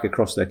finance back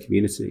across their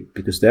community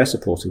because they're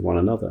supporting one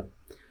another.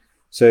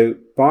 So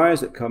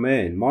buyers that come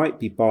in might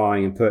be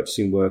buying and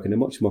purchasing work in a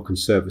much more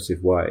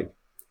conservative way,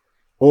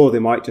 or they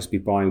might just be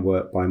buying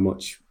work by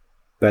much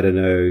better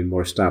known,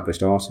 more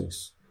established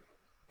artists.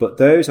 But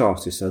those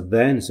artists are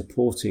then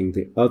supporting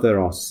the other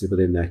artists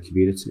within their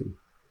community.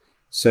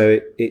 So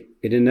it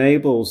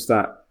enables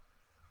that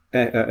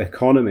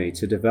economy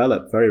to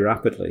develop very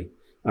rapidly.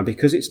 And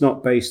because it's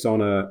not based on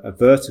a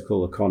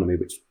vertical economy,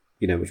 which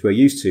we're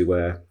used to,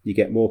 where you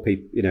get more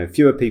people,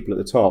 fewer people at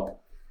the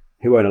top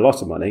who earn a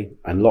lot of money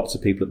and lots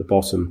of people at the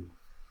bottom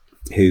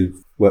who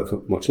work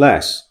for much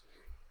less.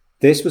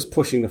 This was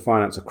pushing the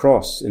finance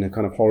across in a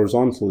kind of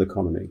horizontal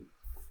economy.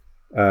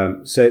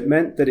 So it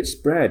meant that it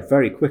spread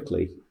very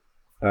quickly.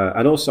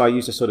 And also I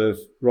used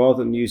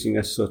rather than using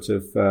a sort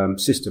of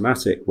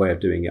systematic way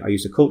of doing it, I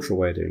used a cultural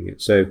way of doing it.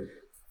 So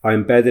I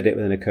embedded it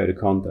within a code of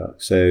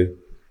conduct. So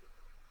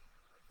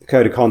the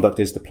code of conduct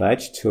is the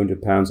pledge,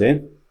 £200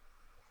 in,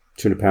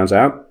 £200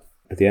 out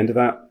at the end of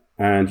that.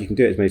 And you can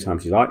do it as many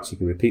times as you like, so you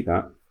can repeat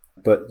that.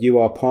 But you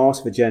are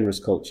part of a generous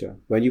culture.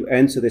 When you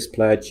enter this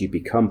pledge, you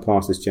become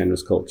part of this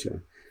generous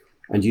culture.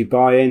 And you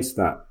buy into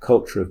that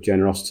culture of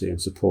generosity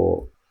and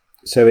support.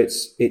 So it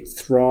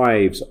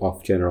thrives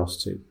off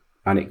generosity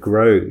and it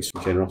grows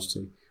from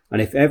generosity.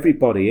 And if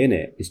everybody in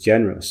it is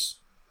generous,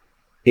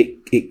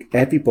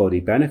 everybody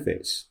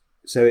benefits.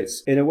 So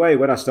it's, in a way,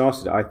 when I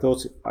started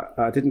it,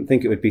 I didn't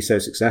think it would be so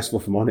successful,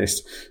 if I'm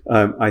honest.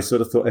 I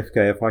sort of thought,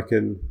 okay, if I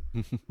can,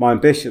 my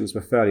ambitions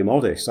were fairly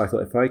modest. I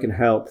thought if I can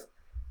help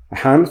a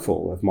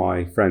handful of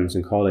my friends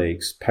and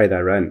colleagues pay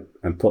their rent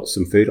and put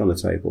some food on the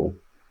table,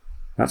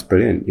 that's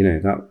brilliant.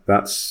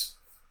 That's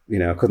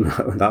I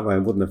couldn't, that way I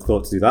wouldn't have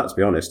thought to do that, to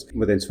be honest.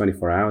 Within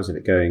 24 hours of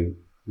it going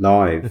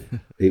live,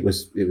 it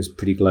was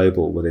pretty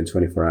global within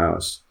 24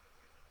 hours.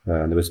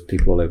 There was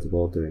people all over the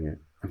world doing it.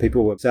 And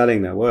people were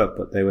selling their work,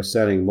 but they were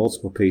selling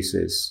multiple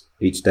pieces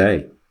each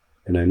day.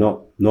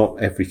 Not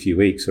every few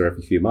weeks or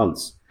every few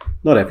months.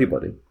 Not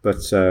everybody,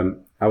 but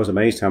I was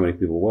amazed how many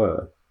people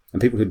were,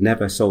 and people who'd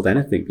never sold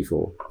anything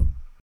before.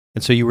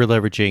 And so you were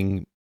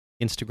leveraging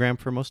Instagram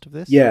for most of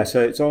this? Yeah,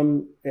 so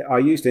I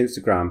used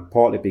Instagram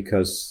partly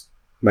because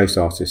most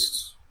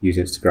artists use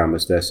Instagram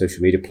as their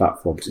social media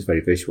platform because it's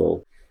very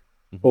visual.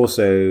 Mm-hmm.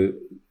 Also,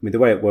 the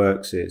way it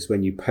works is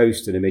when you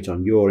post an image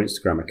on your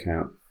Instagram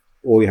account,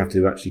 all you have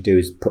to actually do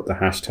is put the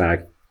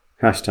hashtag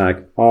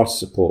artist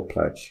support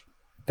pledge.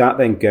 That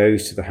then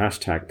goes to the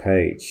hashtag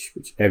page,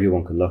 which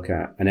everyone can look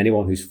at, and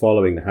anyone who's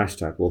following the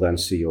hashtag will then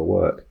see your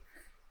work.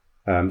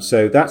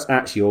 So that's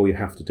actually all you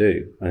have to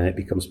do, and it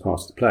becomes part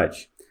of the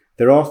pledge.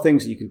 There are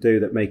things that you can do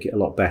that make it a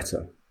lot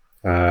better.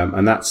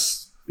 And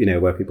that's,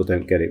 where people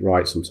don't get it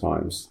right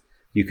sometimes.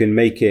 You can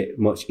make it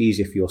much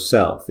easier for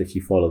yourself if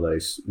you follow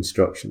those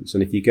instructions.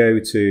 And if you go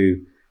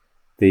to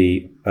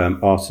the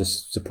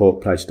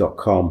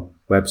artistsupportpledge.com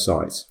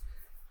website,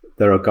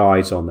 there are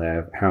guides on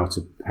there how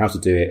to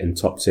do it and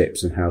top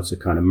tips and how to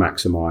kind of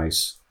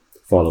maximize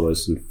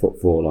followers and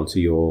footfall onto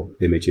your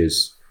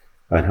images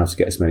and how to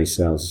get as many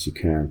sales as you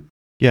can.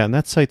 Yeah, and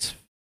that site's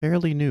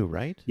fairly new,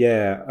 right?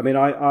 Yeah, I mean,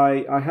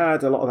 I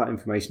had a lot of that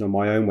information on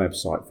my own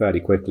website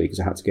fairly quickly because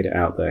I had to get it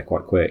out there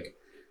quite quick.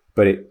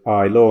 But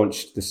I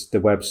launched the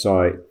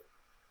website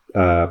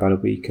about a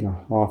week and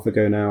a half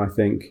ago now, I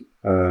think.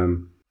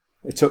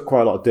 It took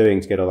quite a lot of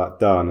doing to get all that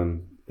done,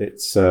 and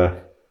it's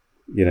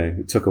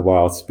it took a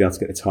while to be able to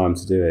get the time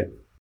to do it.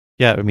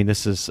 Yeah, I mean,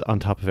 this is on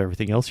top of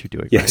everything else you're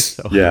doing. Yes,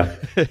 right? So, yeah.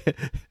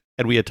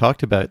 And we had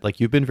talked about, like,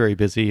 you've been very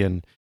busy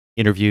in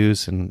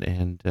interviews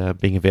and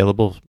being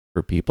available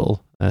for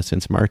people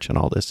since March and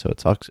all this, so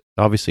it's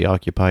obviously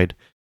occupied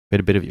quite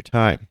a bit of your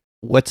time.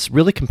 What's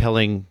really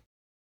compelling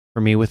for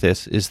me with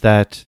this is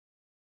that,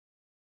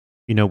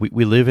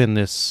 we live in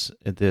this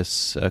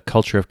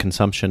culture of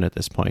consumption at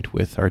this point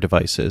with our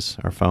devices,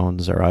 our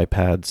phones, our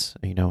iPads,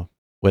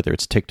 whether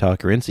it's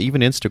TikTok or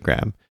even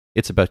Instagram.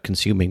 It's about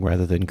consuming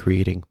rather than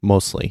creating,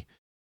 mostly,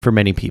 for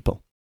many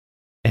people.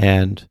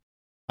 And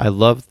I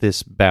love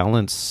this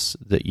balance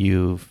that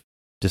you've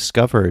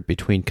discovered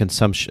between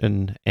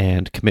consumption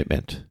and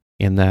commitment,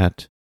 in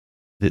that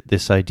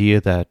this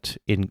idea that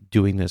in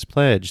doing this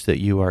pledge that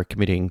you are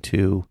committing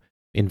to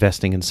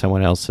investing in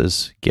someone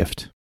else's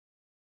gift,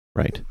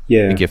 right?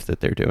 Yeah. The gift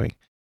that they're doing.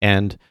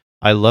 And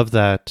I love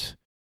that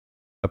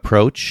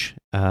approach.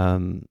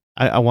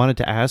 I wanted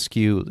to ask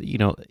you,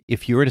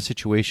 if you're in a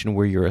situation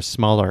where you're a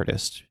small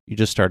artist, you're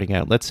just starting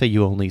out, let's say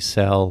you only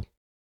sell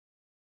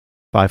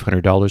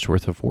 $500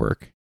 worth of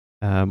work,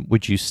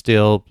 would you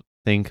still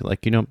think,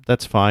 like,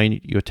 that's fine,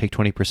 you take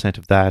 20%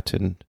 of that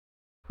and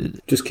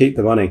just keep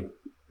the money?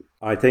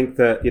 I think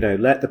that,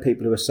 let the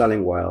people who are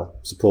selling well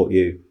support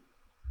you.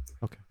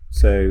 Okay.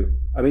 So,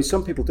 I mean,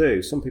 some people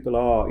do. Some people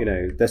are,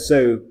 they're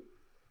so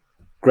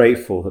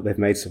grateful that they've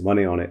made some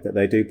money on it that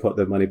they do put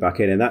their money back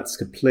in, and that's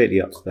completely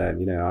up to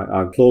them.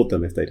 I applaud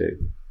them if they do.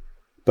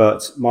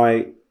 But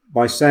my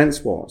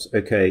sense was,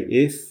 okay,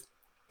 if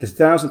the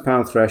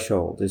 £1,000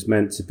 threshold is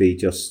meant to be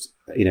just,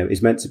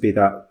 is meant to be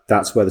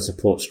that's where the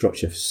support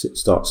structure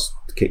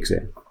kicks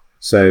in.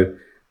 So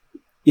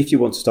if you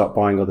want to start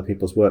buying other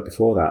people's work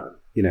before that,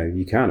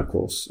 you can, of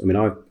course. I mean,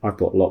 I've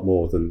bought a lot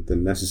more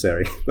than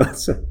necessary, but I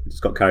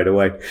just got carried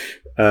away.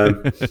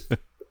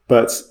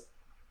 But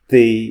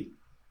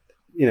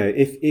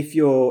if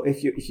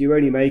you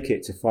only make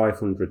it to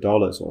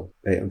 $500 or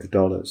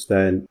 $800,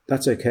 then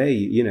that's okay.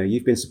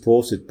 You've been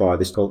supported by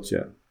this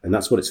culture, and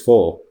that's what it's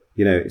for.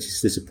 It's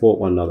just to support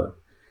one another.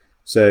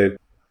 So,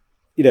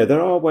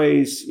 there are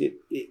ways.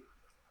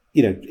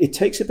 It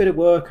takes a bit of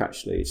work.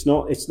 Actually, it's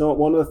not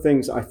one of the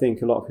things I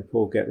think a lot of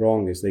people get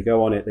wrong is they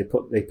go on it, they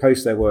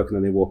post their work and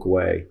then they walk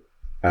away.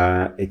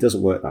 It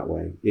doesn't work that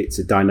way. It's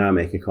a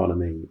dynamic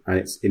economy, and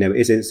it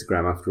is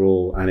Instagram after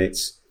all, and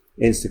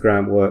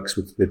Instagram works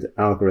with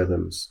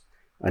algorithms,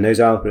 and those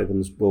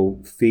algorithms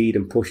will feed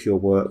and push your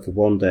work for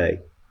one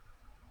day.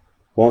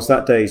 Once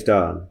that day's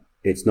done,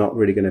 it's not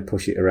really going to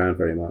push it around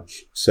very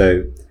much.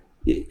 So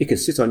it can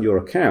sit on your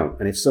account,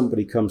 and if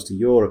somebody comes to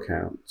your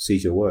account,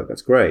 sees your work,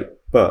 that's great,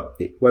 but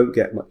it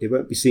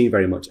won't be seen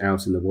very much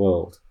out in the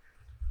world.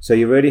 So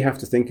you really have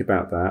to think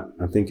about that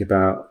and think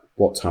about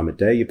what time of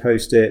day you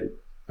post it,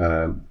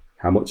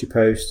 how much you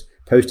post.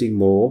 Posting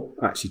more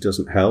actually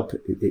doesn't help.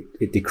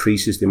 It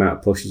decreases the amount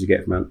of pushes you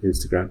get from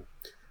Instagram.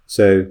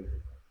 So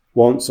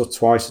once or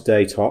twice a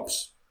day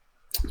tops,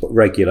 but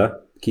regular.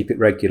 Keep it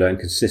regular and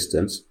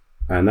consistent.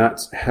 And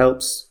that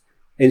helps.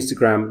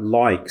 Instagram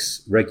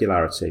likes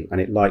regularity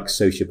and it likes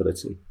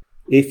sociability.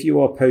 If you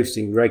are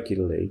posting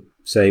regularly,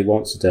 say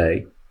once a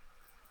day,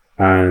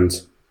 and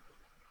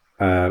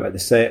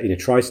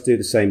try to do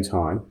the same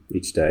time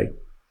each day,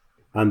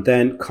 and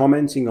then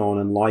commenting on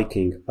and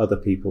liking other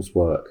people's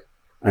work,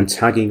 and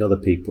tagging other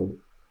people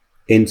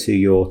into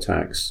your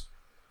tags,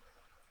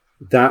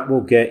 that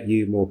will get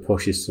you more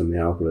pushes from the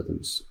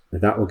algorithms.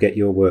 That will get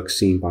your work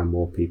seen by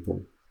more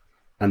people.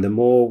 And the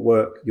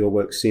more your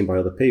work's seen by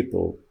other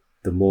people,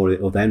 the more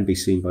it will then be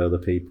seen by other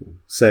people.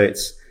 So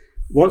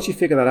once you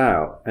figure that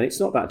out, and it's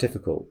not that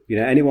difficult,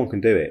 anyone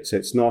can do it. So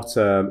it's not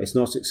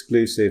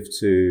exclusive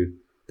to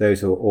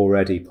those who are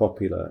already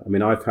popular. I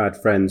mean, I've had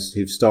friends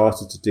who've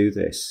started to do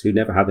this, who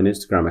never had an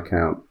Instagram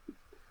account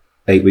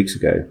 8 weeks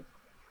ago,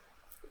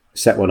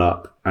 set one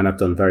up, and I've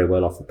done very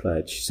well off the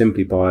pledge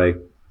simply by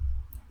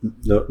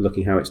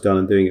looking how it's done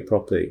and doing it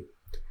properly.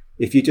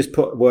 If you just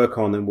put work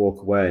on and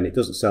walk away and it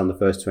doesn't sell in the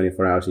first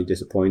 24 hours and you're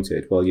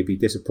disappointed, well, you'll be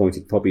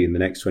disappointed probably in the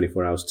next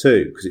 24 hours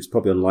too, because it's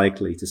probably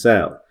unlikely to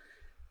sell.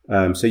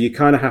 So you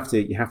kind of have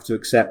to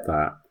accept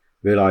that,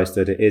 realize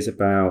that it is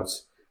about,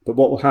 but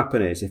what will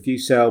happen is if you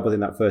sell within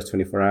that first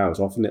 24 hours,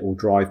 often it will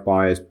drive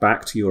buyers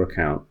back to your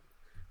account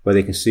where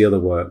they can see other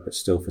work that's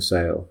still for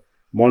sale.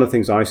 one of the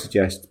things I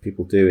suggest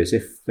people do is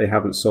if they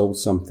haven't sold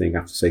something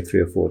after, say,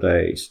 3 or 4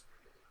 days,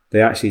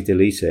 they actually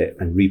delete it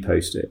and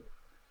repost it.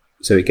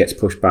 So it gets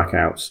pushed back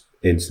out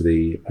into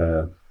the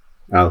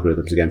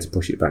algorithms again to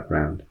push it back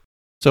around.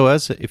 So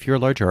if you're a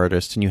larger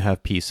artist and you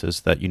have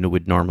pieces that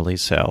would normally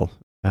sell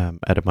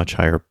at a much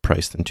higher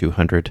price than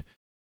 200,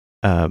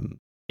 and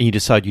you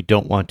decide you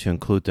don't want to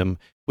include them,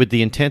 would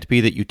the intent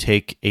be that you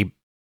take a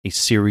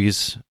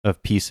series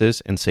of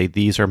pieces and say,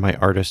 these are my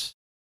artist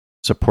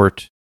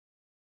support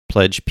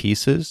pledge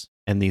pieces,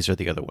 and these are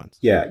the other ones?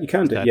 Yeah, you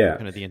can do. Yeah,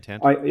 kind of the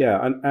intent.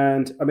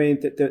 And I mean,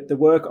 the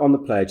work on the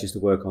pledge is the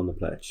work on the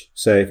pledge.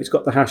 So if it's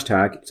got the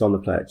hashtag, it's on the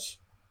pledge.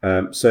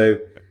 So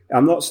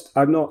I'm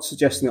not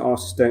suggesting that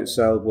artists don't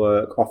sell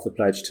work off the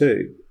pledge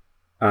too.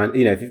 And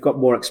if you've got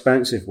more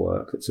expensive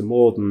work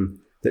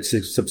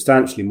that's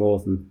substantially more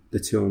than the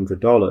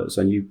 $200,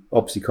 and you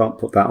obviously can't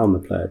put that on the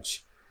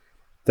pledge,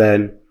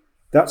 then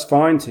that's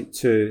fine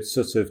to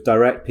sort of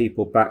direct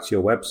people back to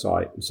your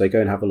website and say,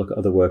 go and have a look at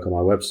other work on my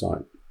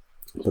website.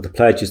 But the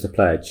pledge is the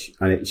pledge,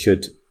 and it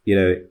should,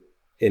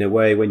 in a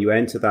way, when you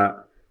enter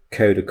that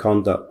code of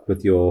conduct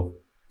with your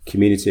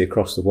community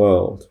across the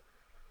world,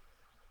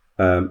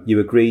 you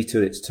agree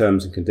to its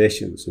terms and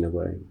conditions. In a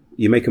way,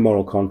 you make a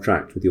moral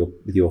contract with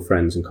your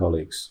friends and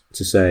colleagues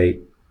to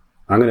say,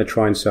 I'm going to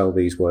try and sell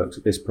these works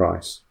at this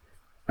price,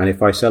 and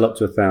if I sell up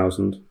to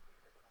 1,000,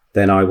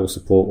 then I will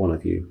support one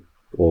of you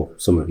or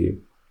some of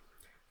you.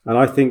 And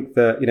I think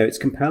that it's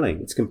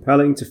compelling. It's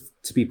compelling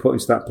to be put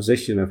into that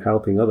position of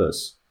helping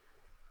others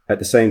at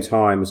the same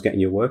time as getting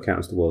your work out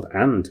into the world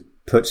and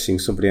purchasing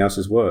somebody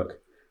else's work.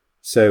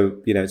 So,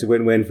 it's a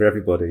win-win for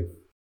everybody.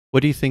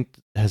 What do you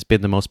think has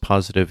been the most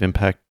positive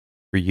impact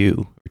for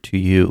you or to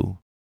you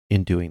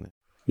in doing this?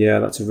 Yeah,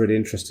 that's a really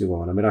interesting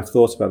one. I mean, I've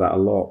thought about that a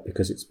lot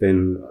because it's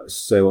been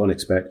so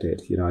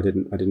unexpected. I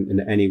didn't in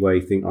any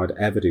way think I'd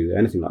ever do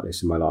anything like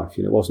this in my life.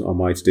 It wasn't on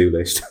my to-do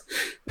list.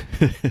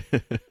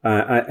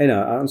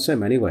 In so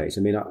many ways.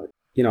 I mean,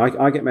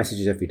 I get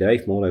messages every day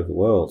from all over the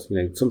world,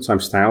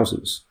 sometimes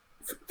thousands,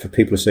 for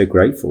people who are so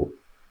grateful.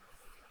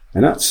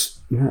 And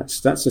that's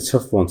a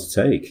tough one to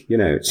take.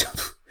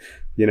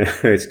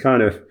 It's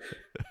kind of,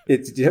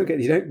 you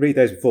don't read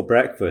those before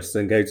breakfast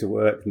and go to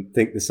work and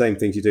think the same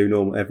things you do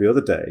normal every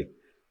other day.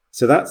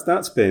 So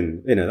that's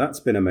been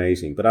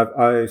amazing. But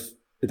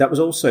that was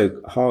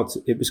also hard.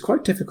 It was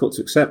quite difficult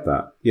to accept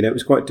that. It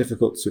was quite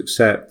difficult to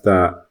accept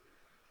that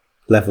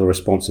level of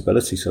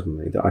responsibility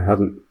suddenly that I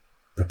hadn't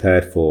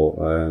prepared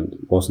for and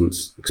wasn't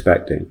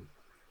expecting.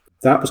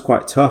 That was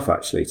quite tough,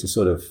 actually, to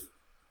sort of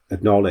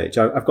acknowledge.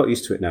 I've got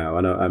used to it now,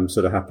 and I'm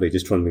sort of happily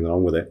just trundling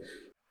along with it.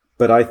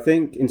 But I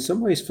think in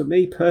some ways, for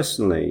me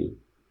personally,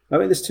 I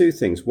mean, there's two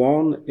things.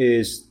 One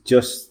is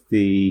just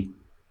the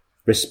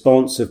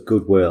response of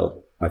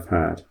goodwill I've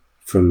had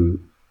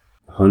from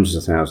hundreds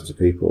of thousands of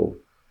people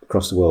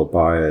across the world,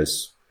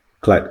 buyers,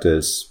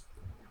 collectors,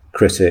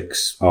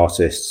 critics,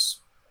 artists.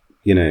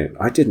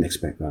 I didn't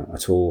expect that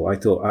at all. I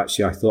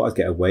thought I'd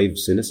get a wave of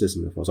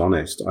cynicism, if I was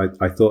honest.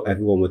 I thought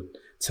everyone would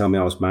tell me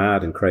I was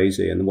mad and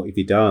crazy and what have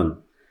you done?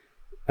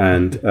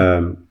 And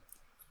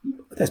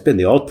there's been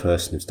the odd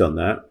person who's done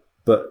that,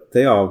 but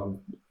they are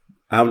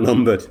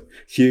outnumbered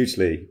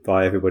hugely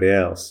by everybody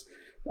else.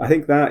 I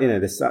think that,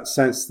 there's that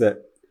sense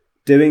that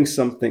doing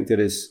something that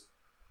is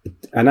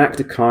an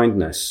act of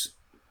kindness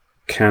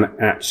can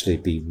actually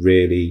be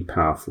really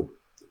powerful,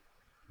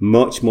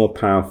 much more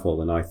powerful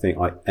than I think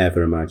I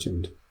ever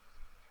imagined.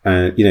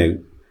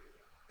 And,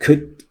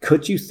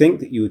 could you think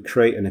that you would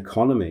create an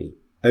economy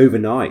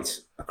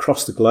overnight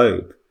across the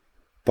globe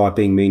by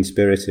being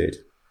mean-spirited?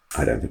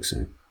 I don't think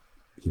so.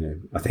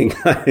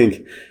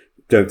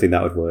 Don't think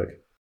that would work.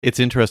 It's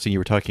interesting. You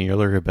were talking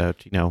earlier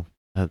about,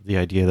 the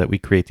idea that we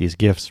create these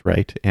gifts,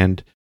 right?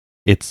 And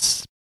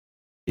is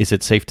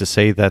it safe to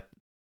say that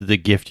the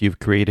gift you've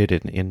created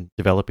in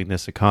developing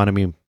this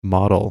economy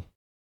model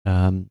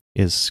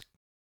is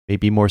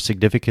maybe more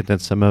significant than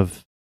some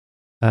of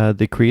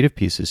the creative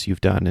pieces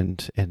you've done?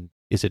 And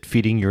is it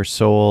feeding your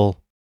soul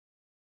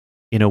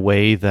in a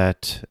way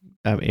that,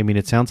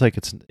 it sounds like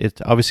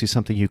it's obviously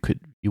something you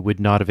would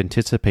not have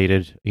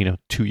anticipated,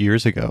 2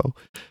 years ago,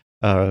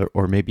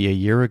 or maybe a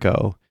year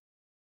ago.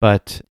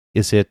 But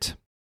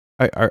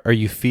are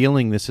you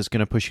feeling this is going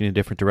to push you in a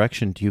different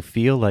direction? Do you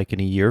feel like in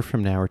a year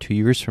from now or 2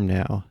 years from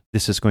now,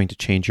 this is going to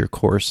change your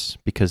course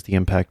because the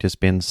impact has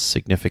been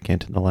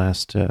significant in the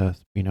last, 3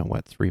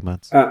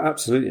 months?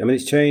 Absolutely. I mean,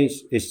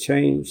 it's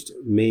changed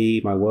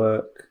me, my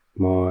work,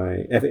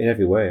 in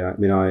every way. I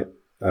mean,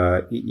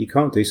 you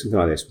can't do something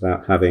like this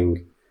without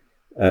having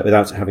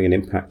an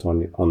impact on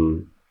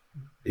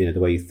the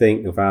way you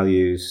think, your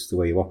values, the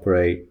way you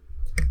operate.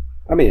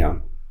 I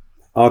mean,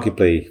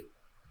 arguably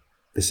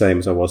the same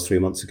as I was 3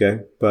 months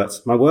ago,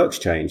 but my work's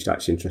changed,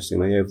 actually,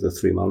 interestingly, over the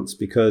 3 months,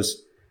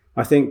 because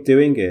I think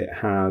doing it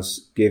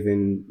has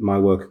given my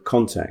work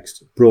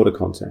broader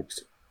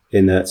context,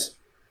 in that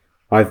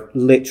I've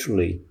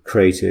literally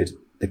created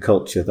the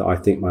culture that I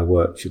think my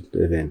work should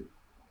live in.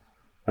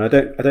 And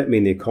I don't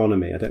mean the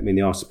economy. I don't mean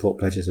the Art Support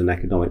Pledge as an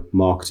economic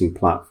marketing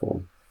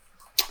platform.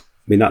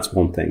 mean, that's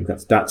one thing.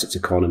 That's its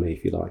economy,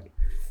 if you like.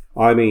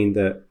 I mean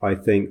that I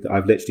think that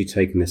I've literally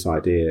taken this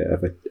idea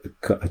of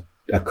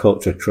a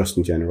culture of trust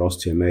and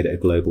generosity and made it a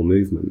global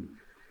movement.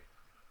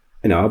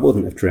 I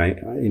wouldn't have trained.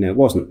 It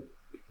wasn't.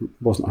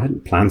 I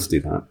hadn't planned to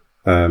do that.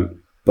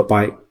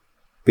 But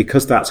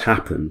because that's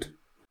happened,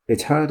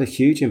 it's had a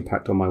huge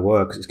impact on my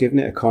work. 'Cause it's given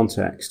it a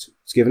context.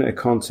 It's given it a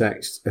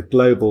context, a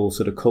global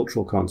sort of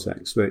cultural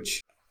context,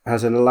 which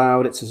has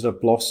allowed it to sort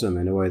of blossom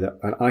in a way that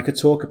I could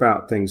talk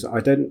about things that I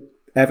didn't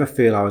ever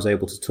feel I was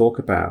able to talk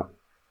about.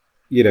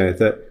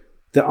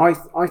 That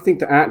I think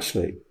that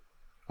actually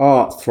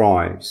art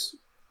thrives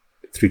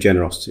through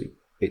generosity.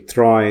 It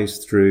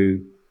thrives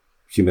through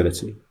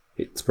humility.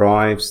 It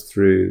thrives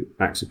through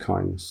acts of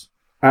kindness.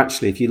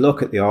 Actually, if you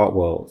look at the art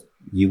world,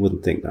 you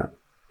wouldn't think that.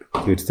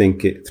 You would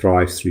think it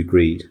thrives through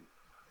greed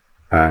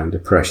and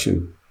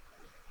oppression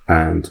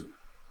and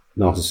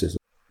narcissism.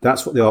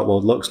 That's what the art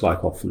world looks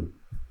like often.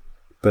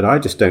 But I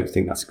just don't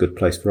think that's a good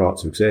place for art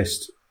to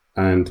exist.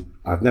 And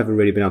I've never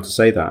really been able to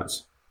say that.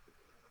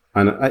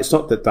 And it's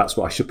not that that's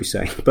what I should be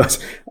saying, but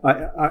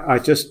I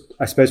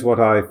suppose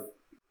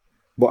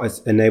what has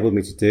enabled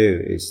me to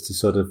do is to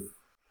sort of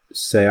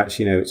say,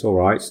 actually, it's all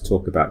right to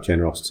talk about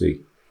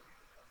generosity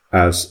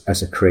as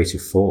a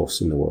creative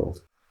force in the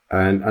world.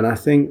 And I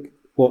think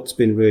what's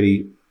been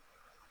really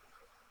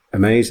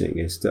amazing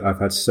is that I've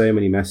had so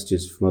many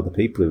messages from other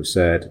people who've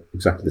said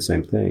exactly the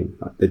same thing.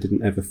 Like they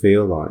didn't ever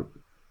feel like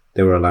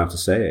they were allowed to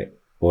say it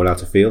or allowed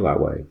to feel that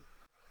way.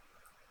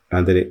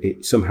 And that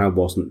it somehow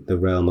wasn't the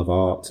realm of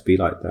art to be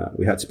like that.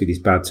 We had to be these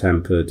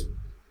bad-tempered,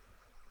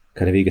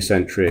 kind of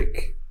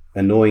egocentric,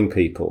 annoying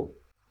people.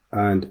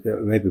 And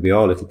maybe we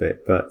are a little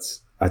bit, but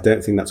I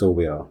don't think that's all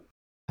we are.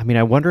 I mean,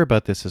 I wonder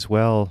about this as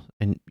well.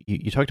 And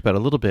you talked about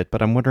it a little bit,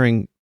 but I'm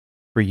wondering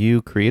for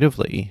you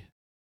creatively,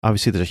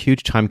 obviously there's a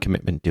huge time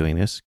commitment doing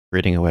this,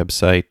 creating a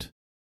website,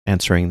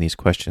 answering these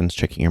questions,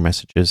 checking your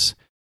messages.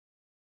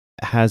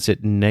 Has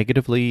it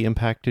negatively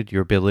impacted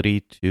your ability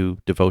to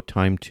devote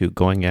time to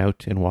going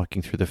out and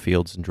walking through the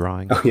fields and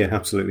drawing? Oh, yeah,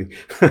 absolutely.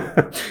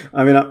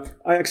 I mean,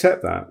 I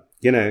accept that.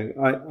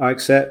 I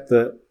accept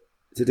that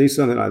to do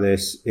something like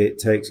this, it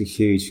takes a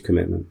huge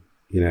commitment,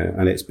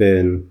 and it's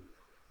been,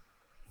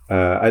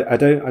 I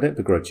don't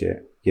begrudge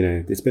it.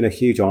 It's been a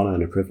huge honor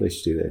and a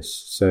privilege to do this.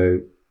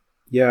 So,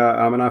 yeah,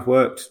 I mean, I've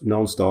worked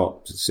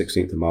nonstop to the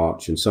 16th of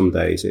March, and some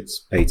days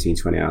it's 18,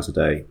 20 hours a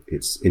day.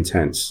 It's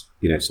intense.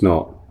 It's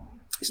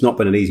not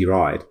been an easy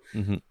ride,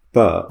 mm-hmm.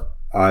 But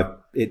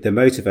the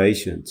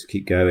motivation to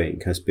keep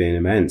going has been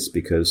immense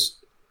because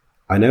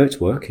I know it's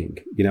working,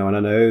 and I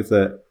know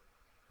that,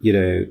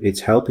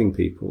 it's helping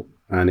people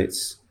and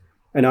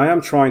I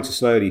am trying to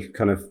slowly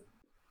kind of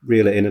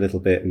reel it in a little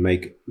bit and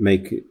make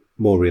it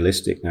more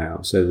realistic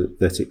now so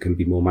that it can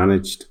be more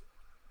managed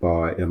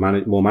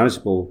more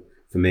manageable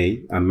for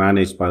me and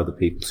managed by other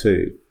people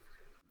too.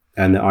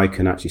 And that I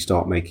can actually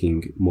start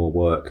making more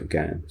work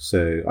again.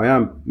 So I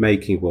am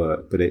making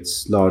work, but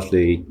it's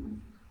largely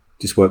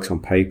just works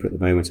on paper at the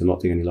moment. I'm not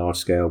doing any large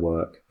scale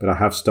work, but I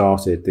have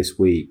started this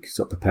week,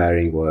 start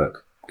preparing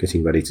work,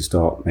 getting ready to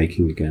start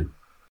making again.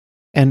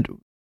 And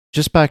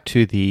just back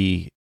to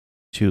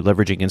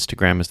leveraging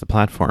Instagram as the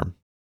platform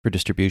for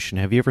distribution,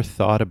 have you ever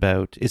thought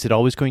about, is it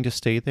always going to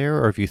stay there?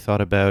 Or have you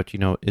thought about,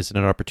 is it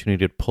an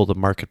opportunity to pull the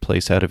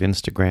marketplace out of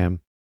Instagram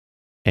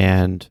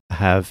and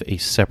have a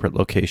separate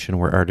location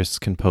where artists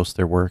can post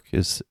their work?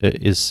 Are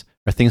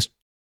things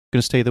going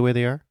to stay the way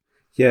they are?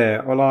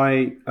 Yeah, well,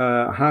 I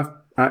have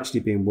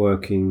actually been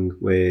working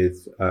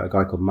with a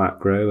guy called Matt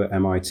Groh at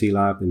MIT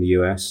Lab in the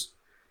US.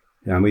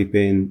 And we've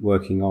been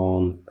working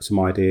on some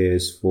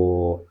ideas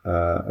for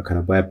a kind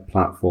of web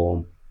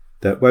platform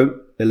that won't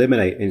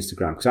eliminate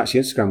Instagram, because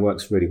actually Instagram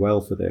works really well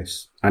for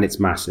this and it's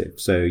massive.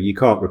 So you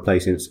can't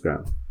replace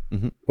Instagram.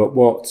 Mm-hmm. But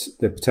what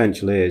the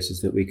potential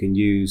is that we can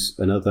use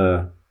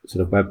another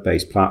sort of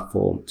web-based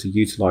platform to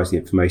utilize the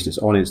information that's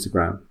on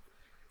Instagram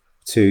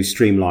to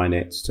streamline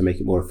it, to make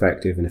it more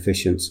effective and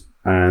efficient.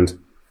 And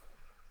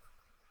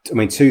I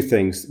mean, three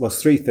things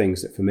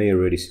that for me are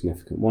really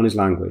significant. One is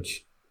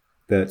language.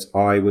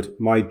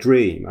 My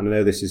dream, and I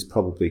know this is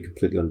probably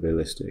completely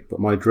unrealistic,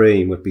 but my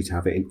dream would be to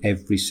have it in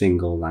every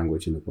single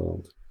language in the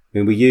world. I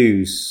mean, we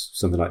use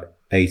something like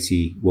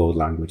 80 world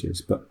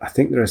languages, but I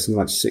think there are something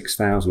like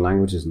 6,000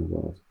 languages in the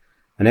world.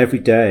 And every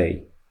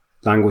day,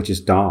 languages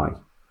die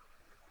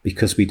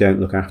because we don't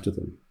look after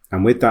them.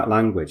 And with that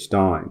language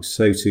dying,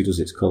 so too does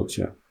its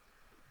culture.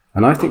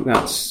 And I think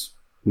that's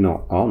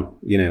not on.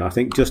 I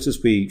think just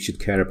as we should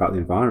care about the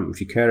environment, we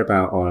should care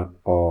about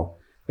our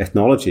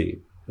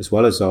ethnology as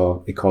well as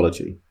our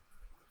ecology.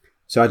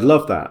 So I'd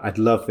love that. I'd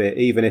love it,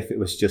 even if it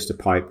was just a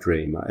pipe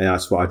dream.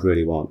 That's what I'd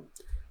really want.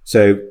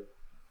 So,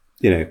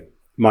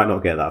 might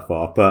not get that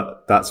far,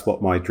 but that's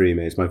what my dream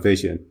is, my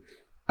vision.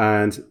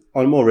 And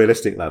on a more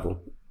realistic level,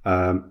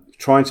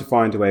 trying to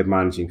find a way of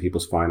managing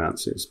people's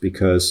finances,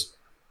 because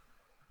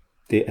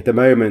at the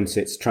moment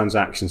it's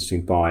transactions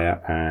between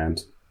buyer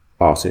and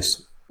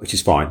artist, which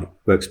is fine. It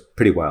works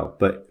pretty well.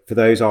 But for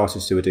those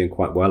artists who are doing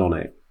quite well on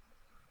it,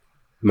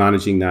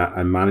 managing that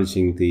and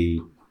managing the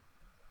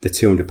the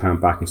 £200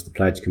 back into the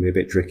pledge can be a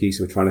bit tricky.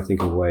 So we're trying to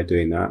think of a way of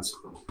doing that.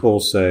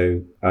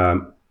 Also,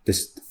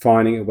 this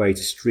finding a way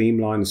to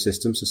streamline the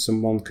system so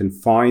someone can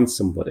find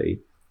somebody,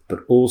 but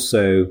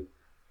also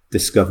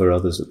discover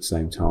others at the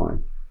same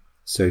time.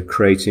 So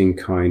creating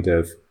a kind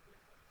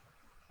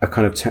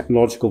of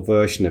technological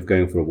version of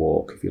going for a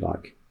walk, if you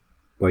like,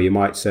 where you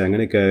might say, I'm going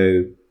to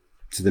go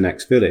to the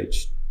next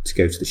village to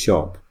go to the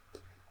shop,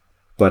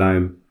 but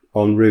I'm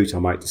en route, I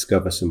might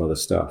discover some other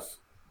stuff.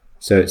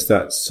 So it's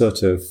that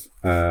sort of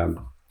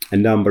a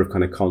number of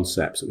kind of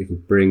concepts that we can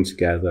bring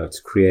together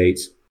to create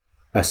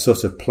a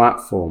sort of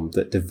platform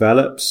that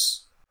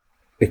develops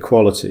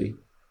equality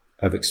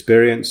of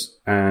experience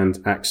and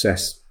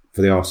access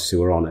for the artists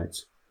who are on it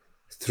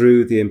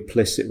through the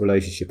implicit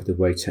relationship of the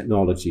way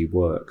technology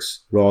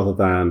works, rather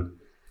than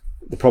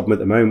the problem at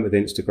the moment with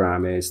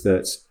Instagram is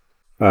that,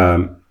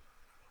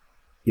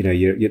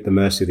 you're at the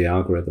mercy of the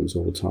algorithms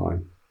all the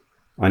time.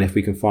 And if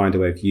we can find a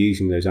way of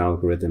using those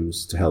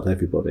algorithms to help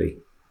everybody,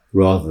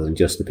 rather than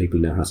just the people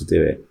who know how to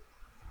do it,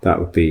 that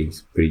would be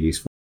pretty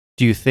useful.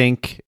 Do you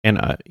think, and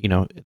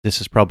this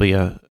is probably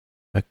a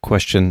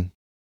question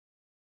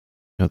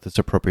that's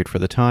appropriate for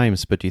the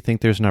times, but do you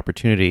think there's an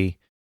opportunity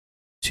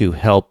to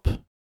help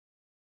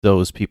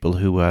those people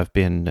who have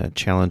been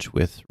challenged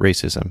with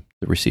racism,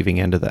 the receiving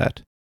end of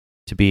that,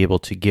 to be able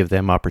to give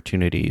them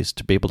opportunities,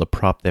 to be able to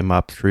prop them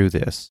up through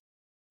this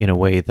in a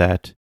way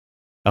that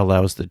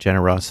allows the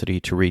generosity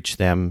to reach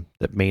them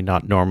that may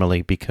not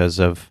normally, because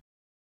of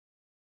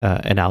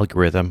an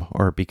algorithm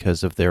or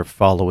because of their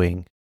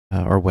following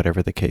or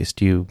whatever the case?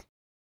 Do you,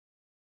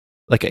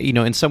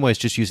 in some ways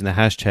just using the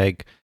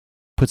hashtag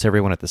puts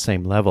everyone at the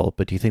same level,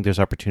 but do you think there's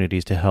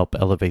opportunities to help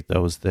elevate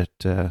those that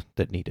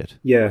need it?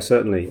 Yeah,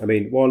 certainly. I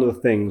mean, one of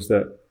the things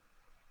that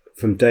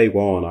from day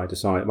one I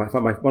decided,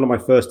 one of my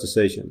first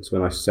decisions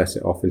when I set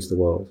it off into the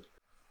world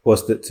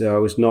was that I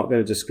was not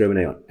going to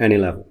discriminate on any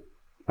level.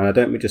 And I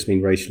don't just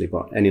mean racially,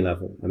 but any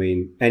level. I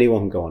mean,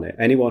 anyone can go on it.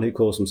 Anyone who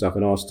calls himself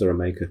an artist or a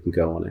maker can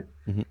go on it.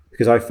 Mm-hmm.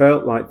 Because I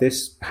felt like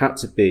this had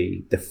to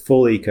be the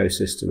full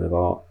ecosystem of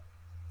art.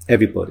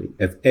 Everybody,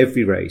 of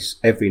every race,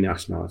 every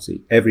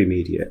nationality, every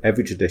media,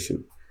 every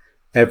tradition,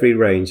 every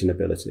range and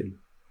ability.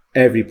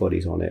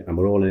 Everybody's on it and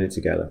we're all in it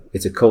together.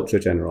 It's a culture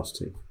of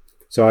generosity.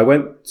 So I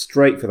went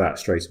straight for that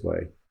straight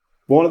away.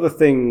 One of the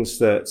things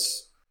that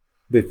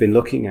we've been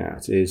looking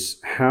at is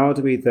how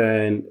do we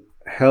then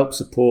help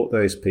support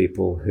those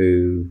people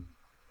who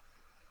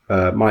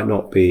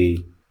might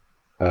be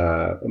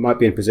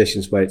in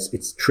positions where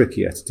it's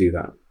trickier to do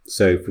that.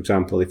 So, for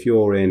example, if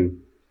you're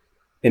in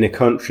a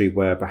country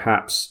where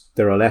perhaps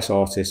there are less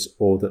artists,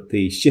 or that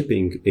the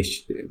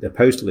the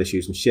postal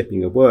issues and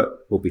shipping of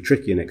work will be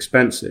tricky and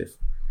expensive,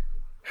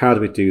 how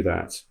do we do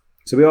that?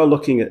 So we are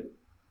looking at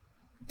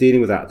dealing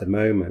with that at the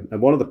moment.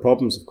 And one of the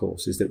problems, of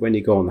course, is that when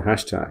you go on the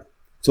hashtag,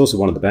 it's also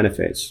one of the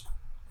benefits,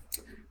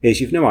 is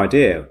you've no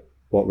idea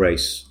what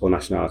race or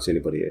nationality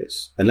anybody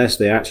is, unless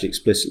they actually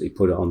explicitly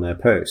put it on their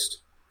post.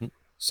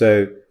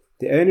 So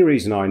the only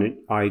reason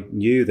I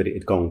knew that it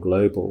had gone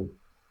global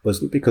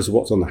wasn't because of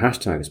what's on the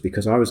hashtag, it's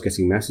because I was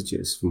getting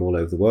messages from all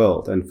over the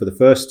world. And for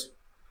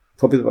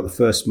probably about the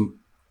first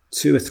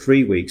 2 or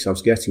 3 weeks, I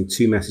was getting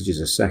 2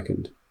 messages a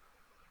second.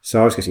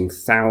 So I was getting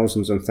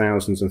thousands and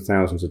thousands and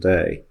thousands a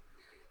day.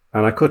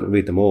 And I couldn't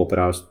read them all, but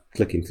I was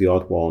clicking through the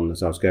odd one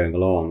as I was going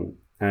along.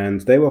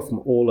 And they were from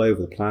all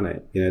over the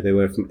planet. They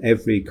were from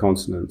every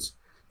continent,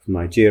 from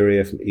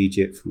Nigeria, from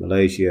Egypt, from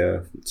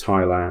Malaysia, from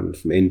Thailand,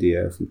 from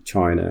India, from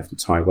China, from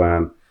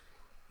Taiwan,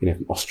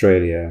 from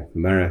Australia,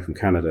 from America, from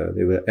Canada.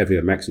 They were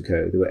everywhere,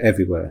 Mexico, they were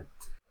everywhere.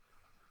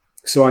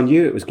 So I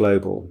knew it was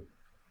global.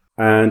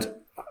 And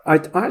I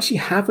actually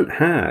haven't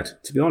had,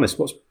 to be honest,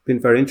 what's been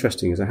very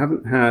interesting is I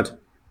haven't had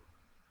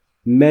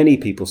many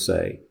people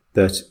say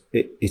that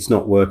it's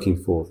not working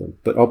for them.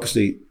 But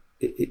obviously,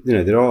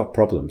 there are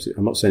problems.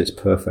 I'm not saying it's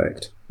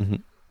perfect. Mm-hmm.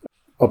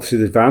 Obviously,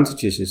 the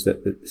advantages is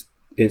that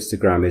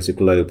Instagram is a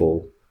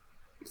global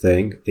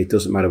thing. It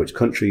doesn't matter which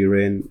country you're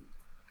in.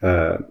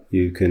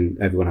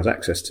 Everyone has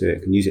access to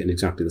it, can use it in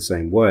exactly the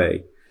same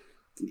way.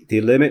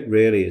 The limit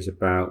really is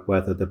about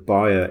whether the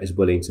buyer is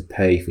willing to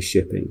pay for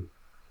shipping.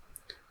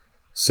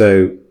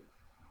 So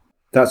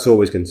that's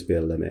always going to be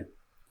a limit.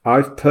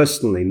 I've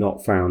personally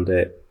not found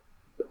it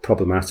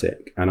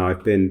problematic, and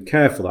I've been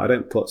careful that I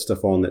don't put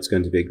stuff on that's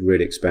going to be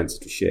really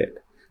expensive to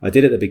ship. I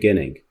did at the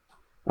beginning,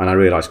 and I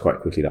realized quite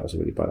quickly that was a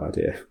really bad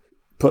idea.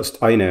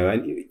 And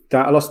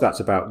a lot of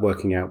that's about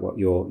working out what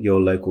your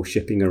local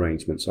shipping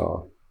arrangements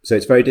are. So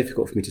it's very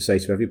difficult for me to say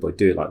to everybody,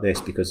 do it like this,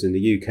 because in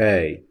the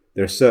UK,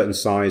 there are certain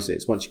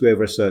sizes. Once you go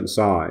over a certain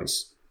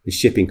size, the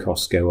shipping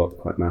costs go up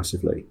quite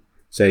massively.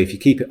 So if you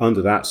keep it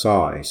under that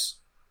size,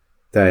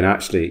 then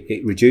actually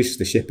it reduces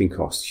the shipping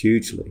costs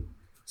hugely.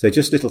 So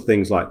just little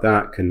things like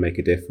that can make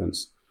a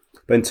difference.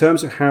 But in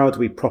terms of how do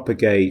we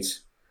propagate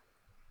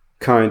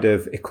kind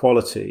of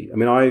equality, I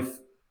mean,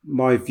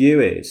 my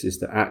view is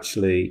that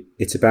actually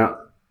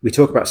we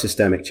talk about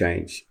systemic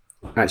change.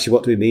 Actually,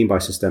 what do we mean by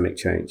systemic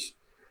change?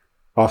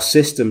 Our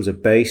systems are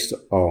based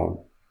on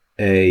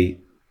a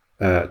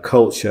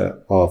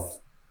culture of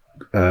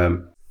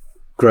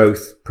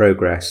growth,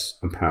 progress,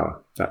 and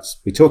power.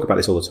 We talk about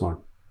this all the time.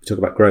 We talk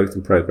about growth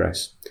and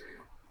progress,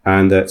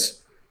 and that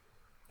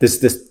there's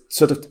this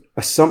sort of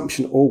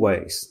assumption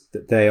always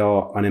that they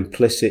are an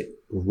implicit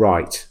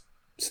right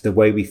to the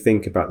way we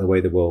think about the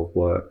way the world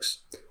works.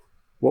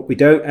 What we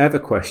don't ever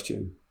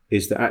question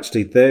is that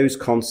actually those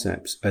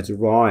concepts are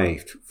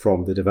derived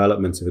from the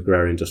development of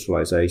agrarian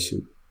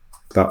industrialization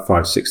about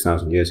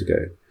 5,000-6,000 years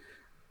ago.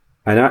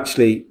 And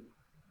actually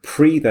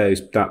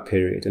that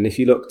period, and if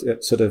you looked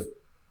at sort of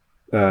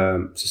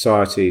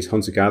societies,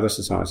 hunter-gatherer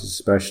societies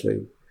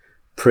especially,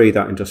 pre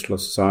that industrial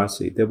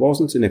society, there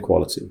wasn't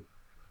inequality.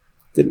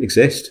 It didn't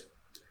exist.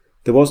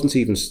 There wasn't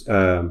even,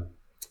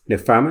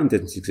 famine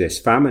didn't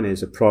exist. Famine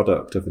is a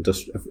product of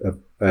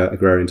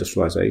agrarian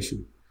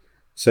industrialization.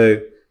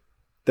 So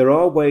there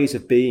are ways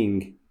of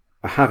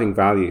having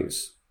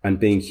values and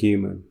being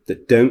human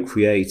that don't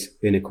create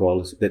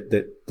inequality,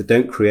 that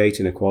don't create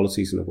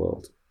inequalities in the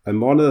world.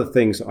 And one of the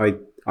things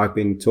I've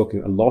been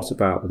talking a lot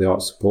about with the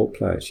Art Support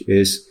Pledge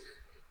is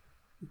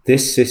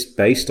this is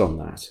based on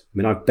that. I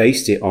mean, I've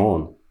based it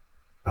on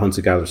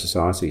hunter-gatherer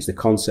societies, the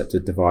concept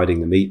of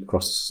dividing the meat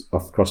across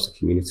the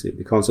community,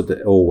 the concept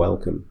that all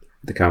welcome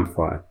the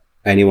campfire.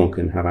 Anyone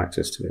can have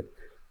access to it.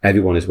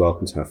 Everyone is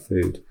welcome to have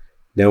food.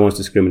 No one's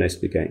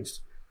discriminated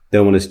against.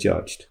 No one is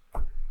judged.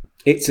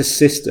 It's a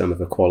system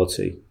of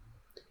equality.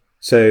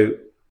 So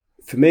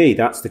for me,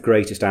 that's the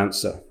greatest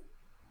answer,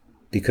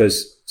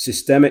 because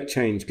systemic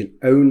change can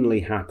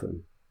only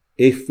happen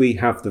if we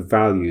have the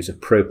values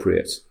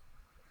appropriate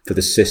for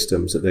the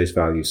systems that those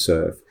values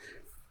serve.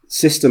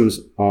 Systems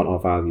aren't our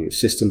values.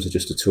 Systems are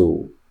just a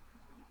tool.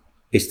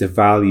 It's the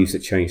values that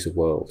change the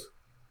world.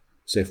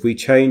 So if we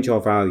change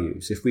our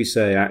values, if we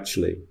say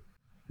actually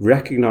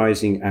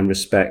recognizing and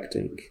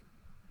respecting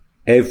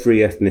every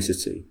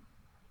ethnicity,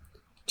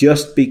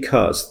 just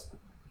because,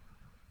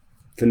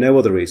 for no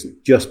other reason,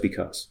 just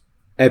because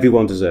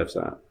everyone deserves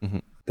that. Mm-hmm.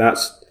 That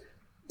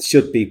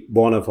should be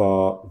one of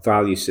our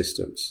value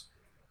systems.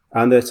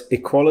 And that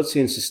equality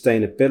and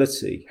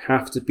sustainability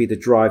have to be the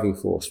driving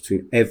force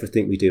between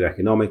everything we do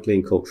economically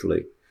and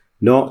culturally,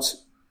 not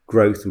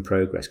growth and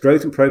progress.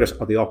 Growth and progress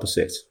are the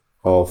opposite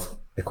of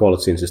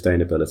equality and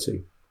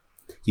sustainability.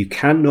 You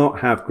cannot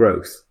have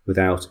growth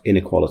without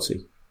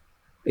inequality.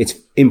 It's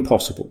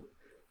impossible,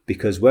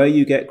 because where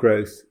you get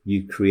growth,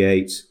 you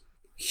create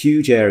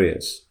huge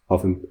areas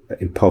of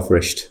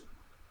impoverished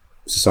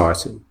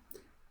society.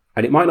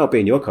 And it might not be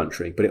in your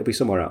country, but it'll be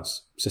somewhere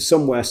else. So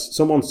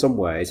someone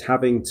somewhere is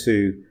having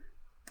to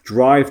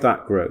drive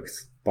that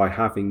growth by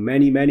having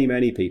many, many,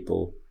 many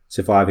people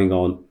surviving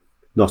on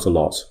not a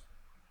lot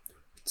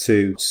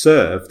to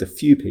serve the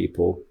few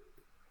people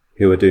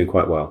who are doing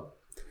quite well.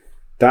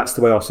 That's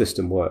the way our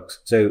system works.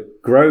 So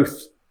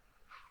growth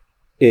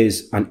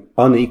is an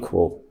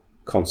unequal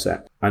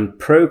concept, and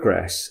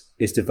progress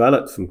is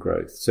developed from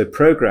growth. So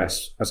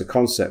progress as a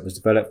concept was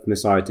developed from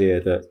this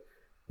idea that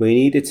we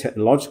needed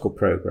technological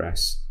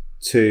progress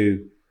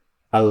to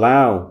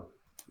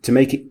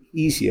make it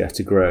easier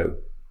to grow.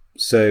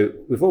 So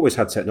we've always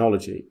had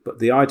technology, but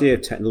the idea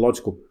of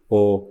technological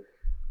or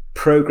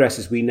progress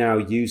as we now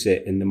use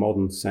it in the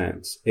modern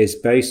sense is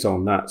based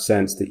on that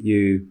sense that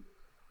you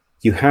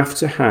have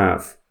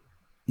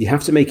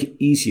to make it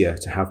easier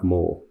to have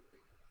more.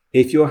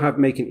 If you're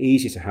making it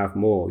easier to have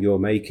more, you're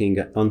making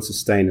an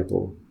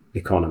unsustainable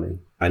economy,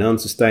 an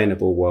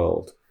unsustainable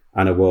world,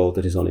 and a world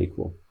that is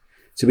unequal.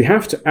 So we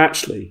have to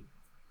actually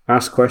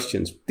ask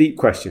questions, deep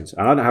questions.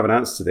 And I don't have an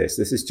answer to this.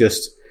 This is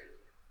just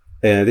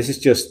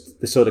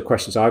the sort of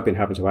questions I've been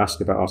having to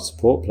ask about our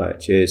support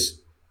pledge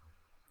is,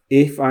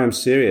 if I am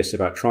serious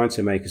about trying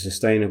to make a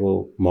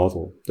sustainable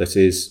model that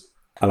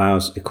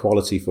allows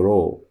equality for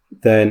all,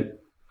 then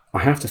I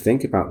have to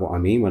think about what I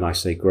mean when I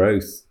say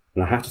growth.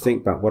 And I have to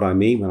think about what I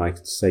mean when I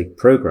say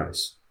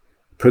progress.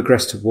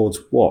 Progress towards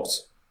what?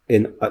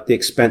 At the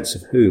expense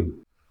of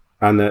whom?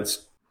 And that,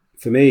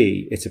 for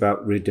me, it's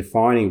about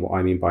redefining what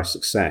I mean by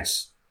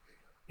success.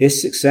 If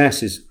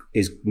success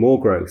is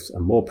more growth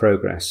and more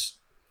progress,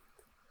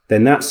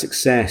 then that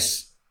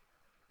success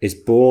is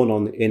born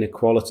on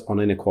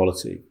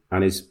inequality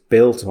and is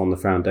built on the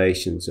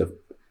foundations of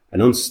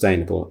an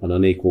unsustainable and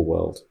unequal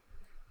world.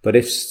 But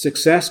if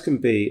success can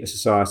be a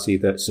society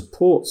that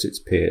supports its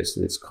peers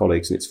and its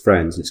colleagues and its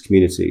friends and its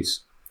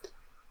communities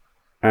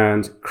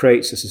and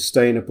creates a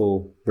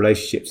sustainable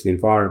relationship to the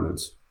environment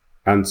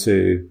and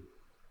to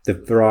the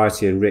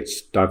variety and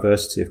rich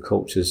diversity of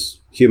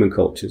cultures, human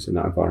cultures in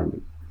that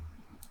environment,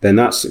 then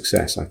that's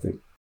success, I think.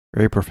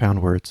 Very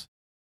profound words.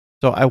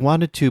 So I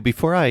wanted to,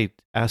 before I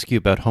ask you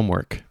about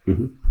homework,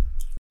 mm-hmm.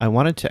 I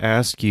wanted to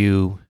ask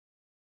you,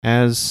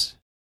 as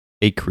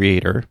a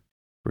creator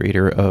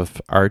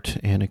of art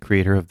and a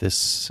creator of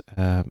this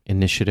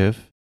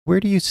initiative, where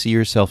do you see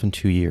yourself in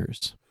 2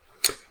 years?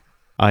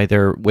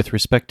 Either with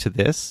respect to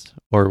this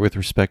or with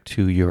respect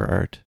to your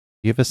art.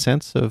 Do you have a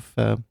sense of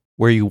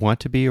where you want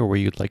to be or where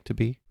you'd like to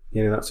be?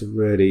 That's a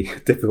really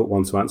difficult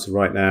one to answer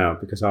right now,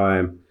 because I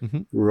am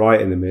right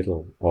in the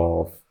middle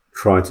of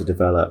trying to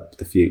develop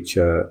the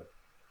future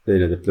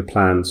the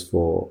plans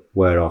for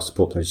where our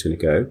support pledge is going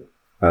to go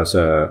as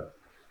an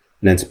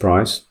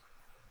enterprise,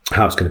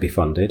 how it's going to be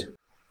funded,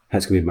 how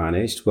it's going to be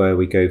managed, where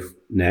we go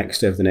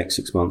next over the next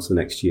 6 months, the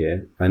next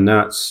year. And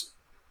that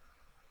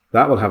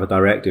will have a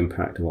direct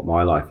impact on what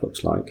my life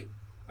looks like.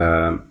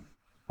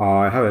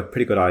 I have a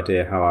pretty good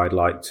idea how I'd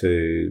like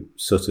to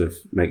sort of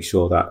make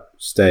sure that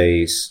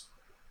stays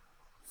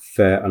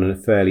fair on a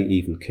fairly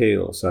even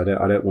keel. So I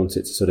don't want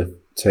it to sort of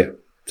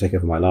take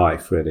over my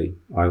life, really.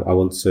 I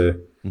want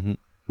to,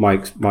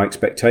 my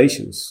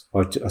expectations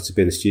are to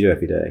be in the studio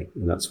every day.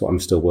 And that's what I'm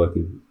still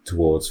working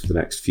towards for the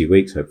next few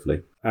weeks,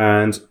 hopefully.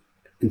 And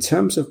in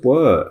terms of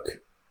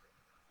work,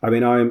 I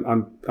mean,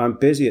 I'm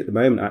busy at the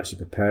moment actually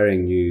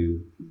preparing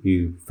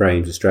new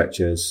frames and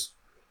stretchers,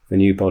 a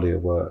new body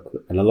of work.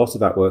 And a lot of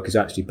that work is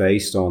actually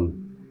based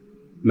on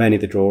many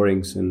of the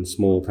drawings and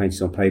small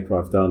paintings on paper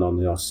I've done on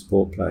the Artist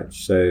Support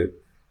Pledge. So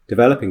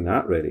developing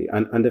that really,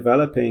 and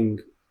developing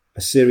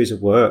a series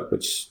of work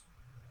which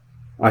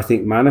I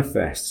think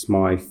manifests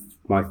my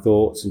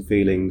thoughts and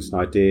feelings and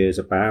ideas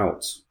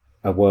about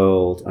a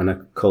world and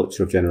a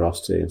culture of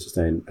generosity and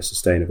a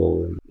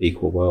sustainable and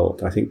equal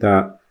world. I think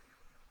that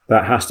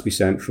has to be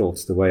central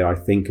to the way I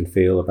think and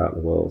feel about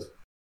the world.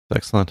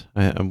 Excellent.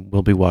 I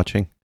will be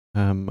watching.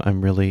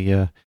 I'm really,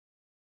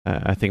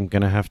 I think I'm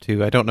going to have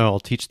to, I don't know, I'll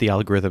teach the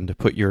algorithm to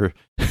put your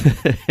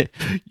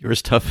your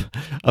stuff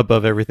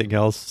above everything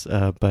else.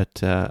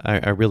 But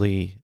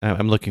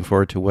I'm looking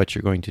forward to what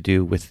you're going to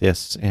do with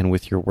this and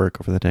with your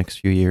work over the next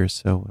few years.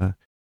 So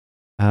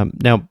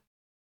now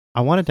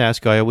I wanted to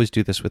ask you, I always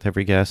do this with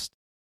every guest.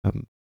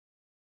 Do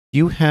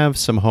you have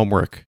some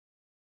homework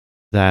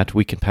that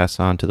we can pass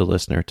on to the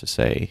listener to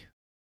say,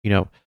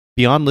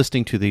 beyond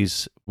listening to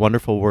these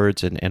wonderful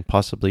words and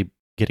possibly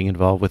getting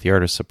involved with the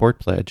Artist Support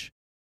Pledge,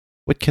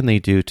 what can they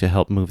do to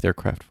help move their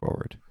craft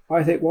forward?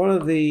 I think one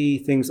of the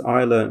things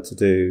I learned to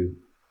do,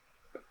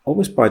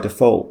 almost by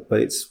default, but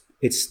it's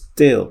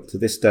still to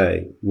this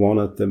day one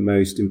of the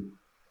most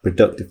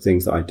productive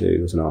things that I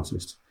do as an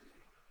artist,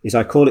 is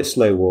I call it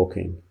slow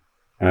walking.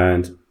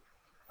 And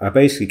I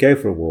basically go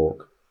for a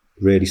walk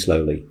really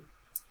slowly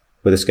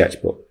with a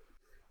sketchbook.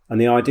 And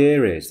the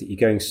idea is that you're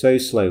going so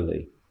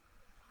slowly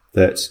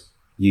that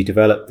you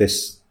develop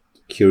this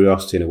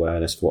curiosity and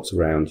awareness for what's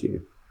around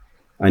you,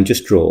 and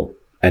just draw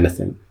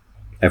anything,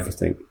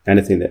 everything,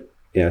 anything that,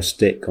 a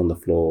stick on the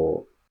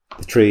floor,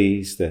 the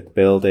trees, the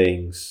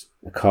buildings,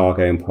 a car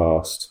going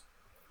past,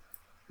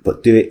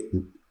 but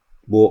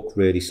walk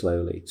really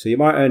slowly. So you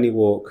might only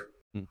walk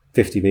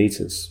 50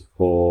 meters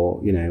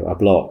or, a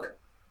block.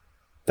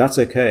 That's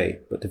okay,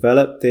 but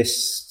develop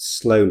this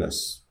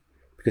slowness,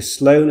 because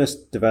slowness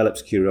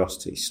develops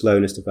curiosity,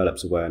 slowness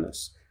develops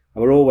awareness.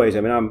 And we're always,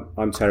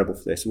 I'm terrible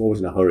for this. I'm always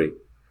in a hurry.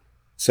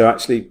 So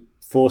actually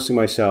forcing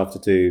myself to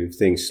do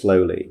things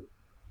slowly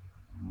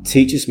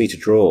teaches me to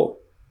draw,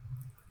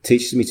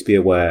 teaches me to be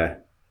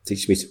aware,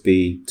 teaches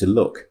me to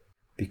look.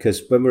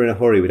 Because when we're in a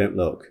hurry, we don't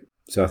look.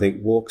 So I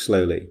think walk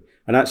slowly.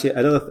 And actually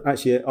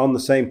on the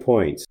same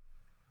point,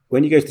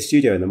 when you go to the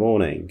studio in the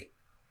morning,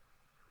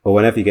 or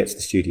whenever you get to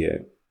the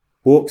studio,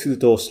 walk through the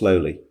door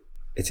slowly.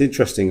 It's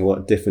interesting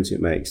what difference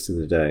it makes to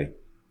the day.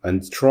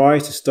 And try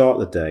to start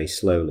the day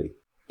slowly.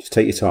 Just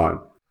take your time.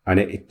 And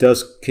it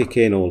does kick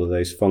in all of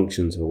those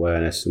functions of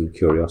awareness and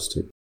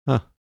curiosity.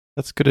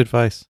 That's good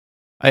advice.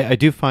 I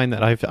do find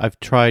that I've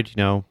tried,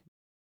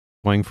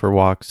 going for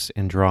walks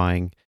and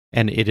drawing,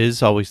 and it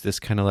is always this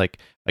kind of like,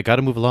 I got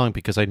to move along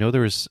because I know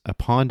there's a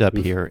pond up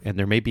here and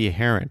there may be a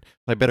heron.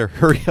 I better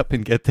hurry up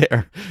and get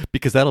there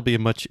because that'll be a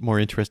much more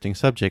interesting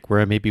subject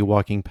where I may be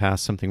walking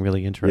past something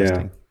really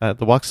interesting. Yeah.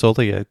 The walk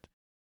slowly, I'm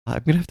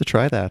going to have to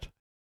try that.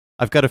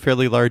 I've got a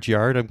fairly large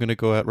yard. I'm going to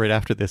go out right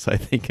after this, I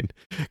think, and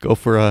go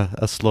for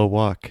a slow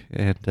walk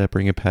and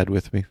bring a pad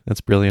with me.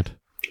 That's brilliant.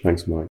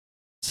 Thanks, Mike.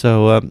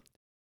 So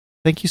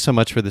thank you so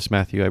much for this,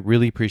 Matthew. I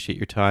really appreciate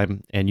your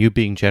time and you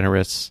being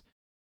generous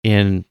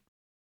in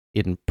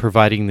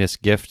providing this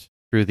gift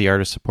through the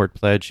Artist Support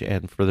Pledge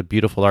and for the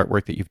beautiful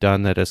artwork that you've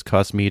done that has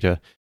caused me to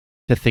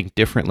think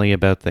differently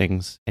about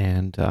things.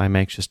 And I'm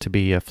anxious to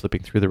be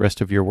flipping through the rest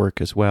of your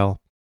work as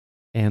well.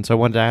 And so I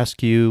wanted to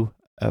ask you,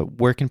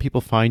 where can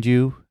people find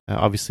you?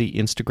 Obviously,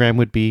 Instagram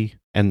would be,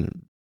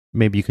 and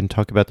maybe you can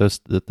talk about those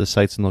the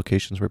sites and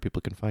locations where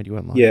people can find you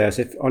online. Yes,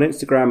 on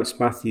Instagram it's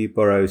Matthew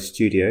Burrows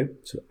Studio,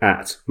 so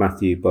at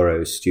Matthew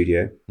Burrows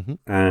Studio,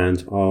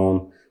 and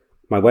on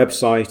my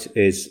website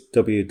is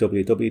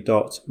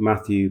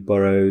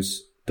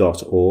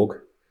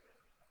www.matthewburrows.org,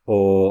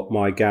 or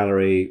my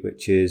gallery,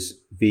 which is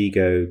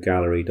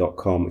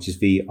vigogallery.com, which is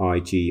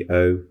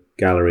VIGO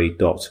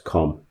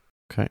gallery.com.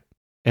 Okay.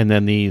 And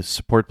then the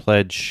Support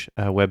Pledge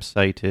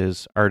website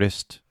is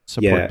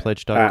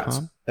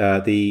artistsupportpledge.com?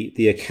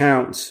 The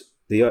account,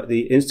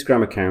 the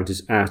Instagram account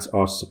is at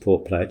Artist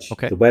Support Pledge.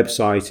 Okay. The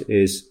website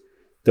is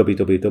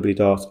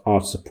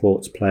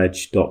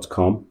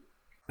www.artistsupportpledge.com.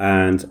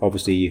 And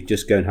obviously you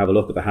just go and have a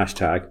look at the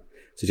hashtag.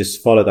 So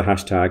just follow the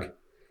hashtag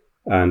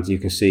and you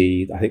can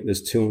see, I think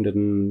there's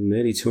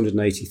nearly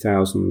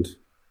 280,000.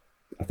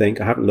 I think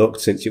I haven't looked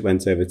since it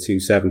went over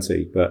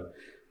 270, but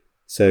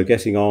So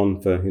getting on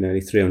for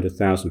nearly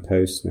 300,000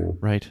 posts now.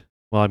 Right.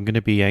 Well, I'm going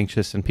to be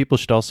anxious. And people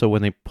should also,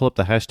 when they pull up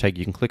the hashtag,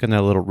 you can click on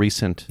that little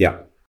recent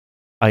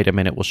item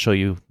and it will show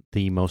you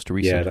the most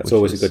recent. Yeah, that's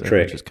always a good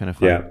trick. Which is kind of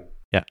fun.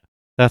 Yeah.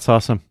 That's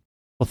awesome.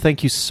 Well,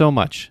 thank you so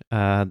much.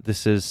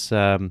 This is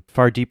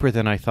far deeper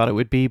than I thought it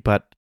would be,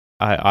 but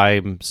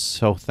I'm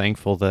so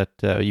thankful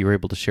that you were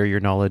able to share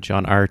your knowledge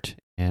on art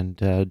and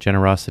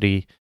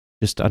generosity,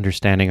 just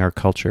understanding our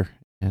culture.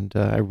 And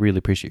I really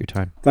appreciate your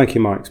time. Thank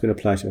you, Mike. It's been a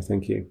pleasure.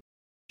 Thank you.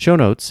 Show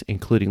notes,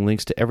 including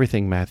links to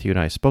everything Matthew and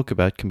I spoke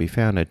about, can be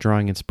found at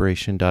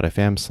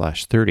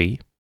drawinginspiration.fm/30.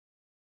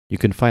 You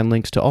can find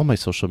links to all my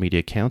social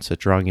media accounts at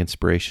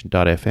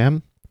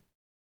drawinginspiration.fm,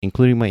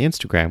 including my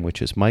Instagram, which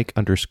is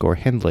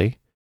Mike_Hendley,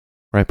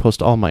 where I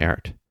post all my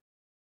art.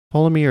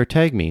 Follow me or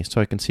tag me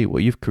so I can see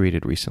what you've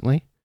created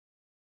recently.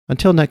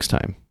 Until next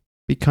time,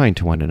 be kind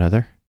to one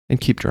another and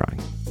keep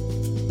drawing.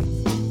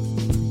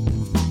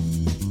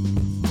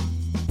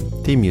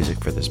 Theme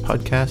music for this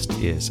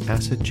podcast is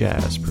Acid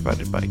Jazz,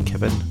 provided by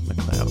Kevin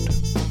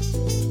MacLeod.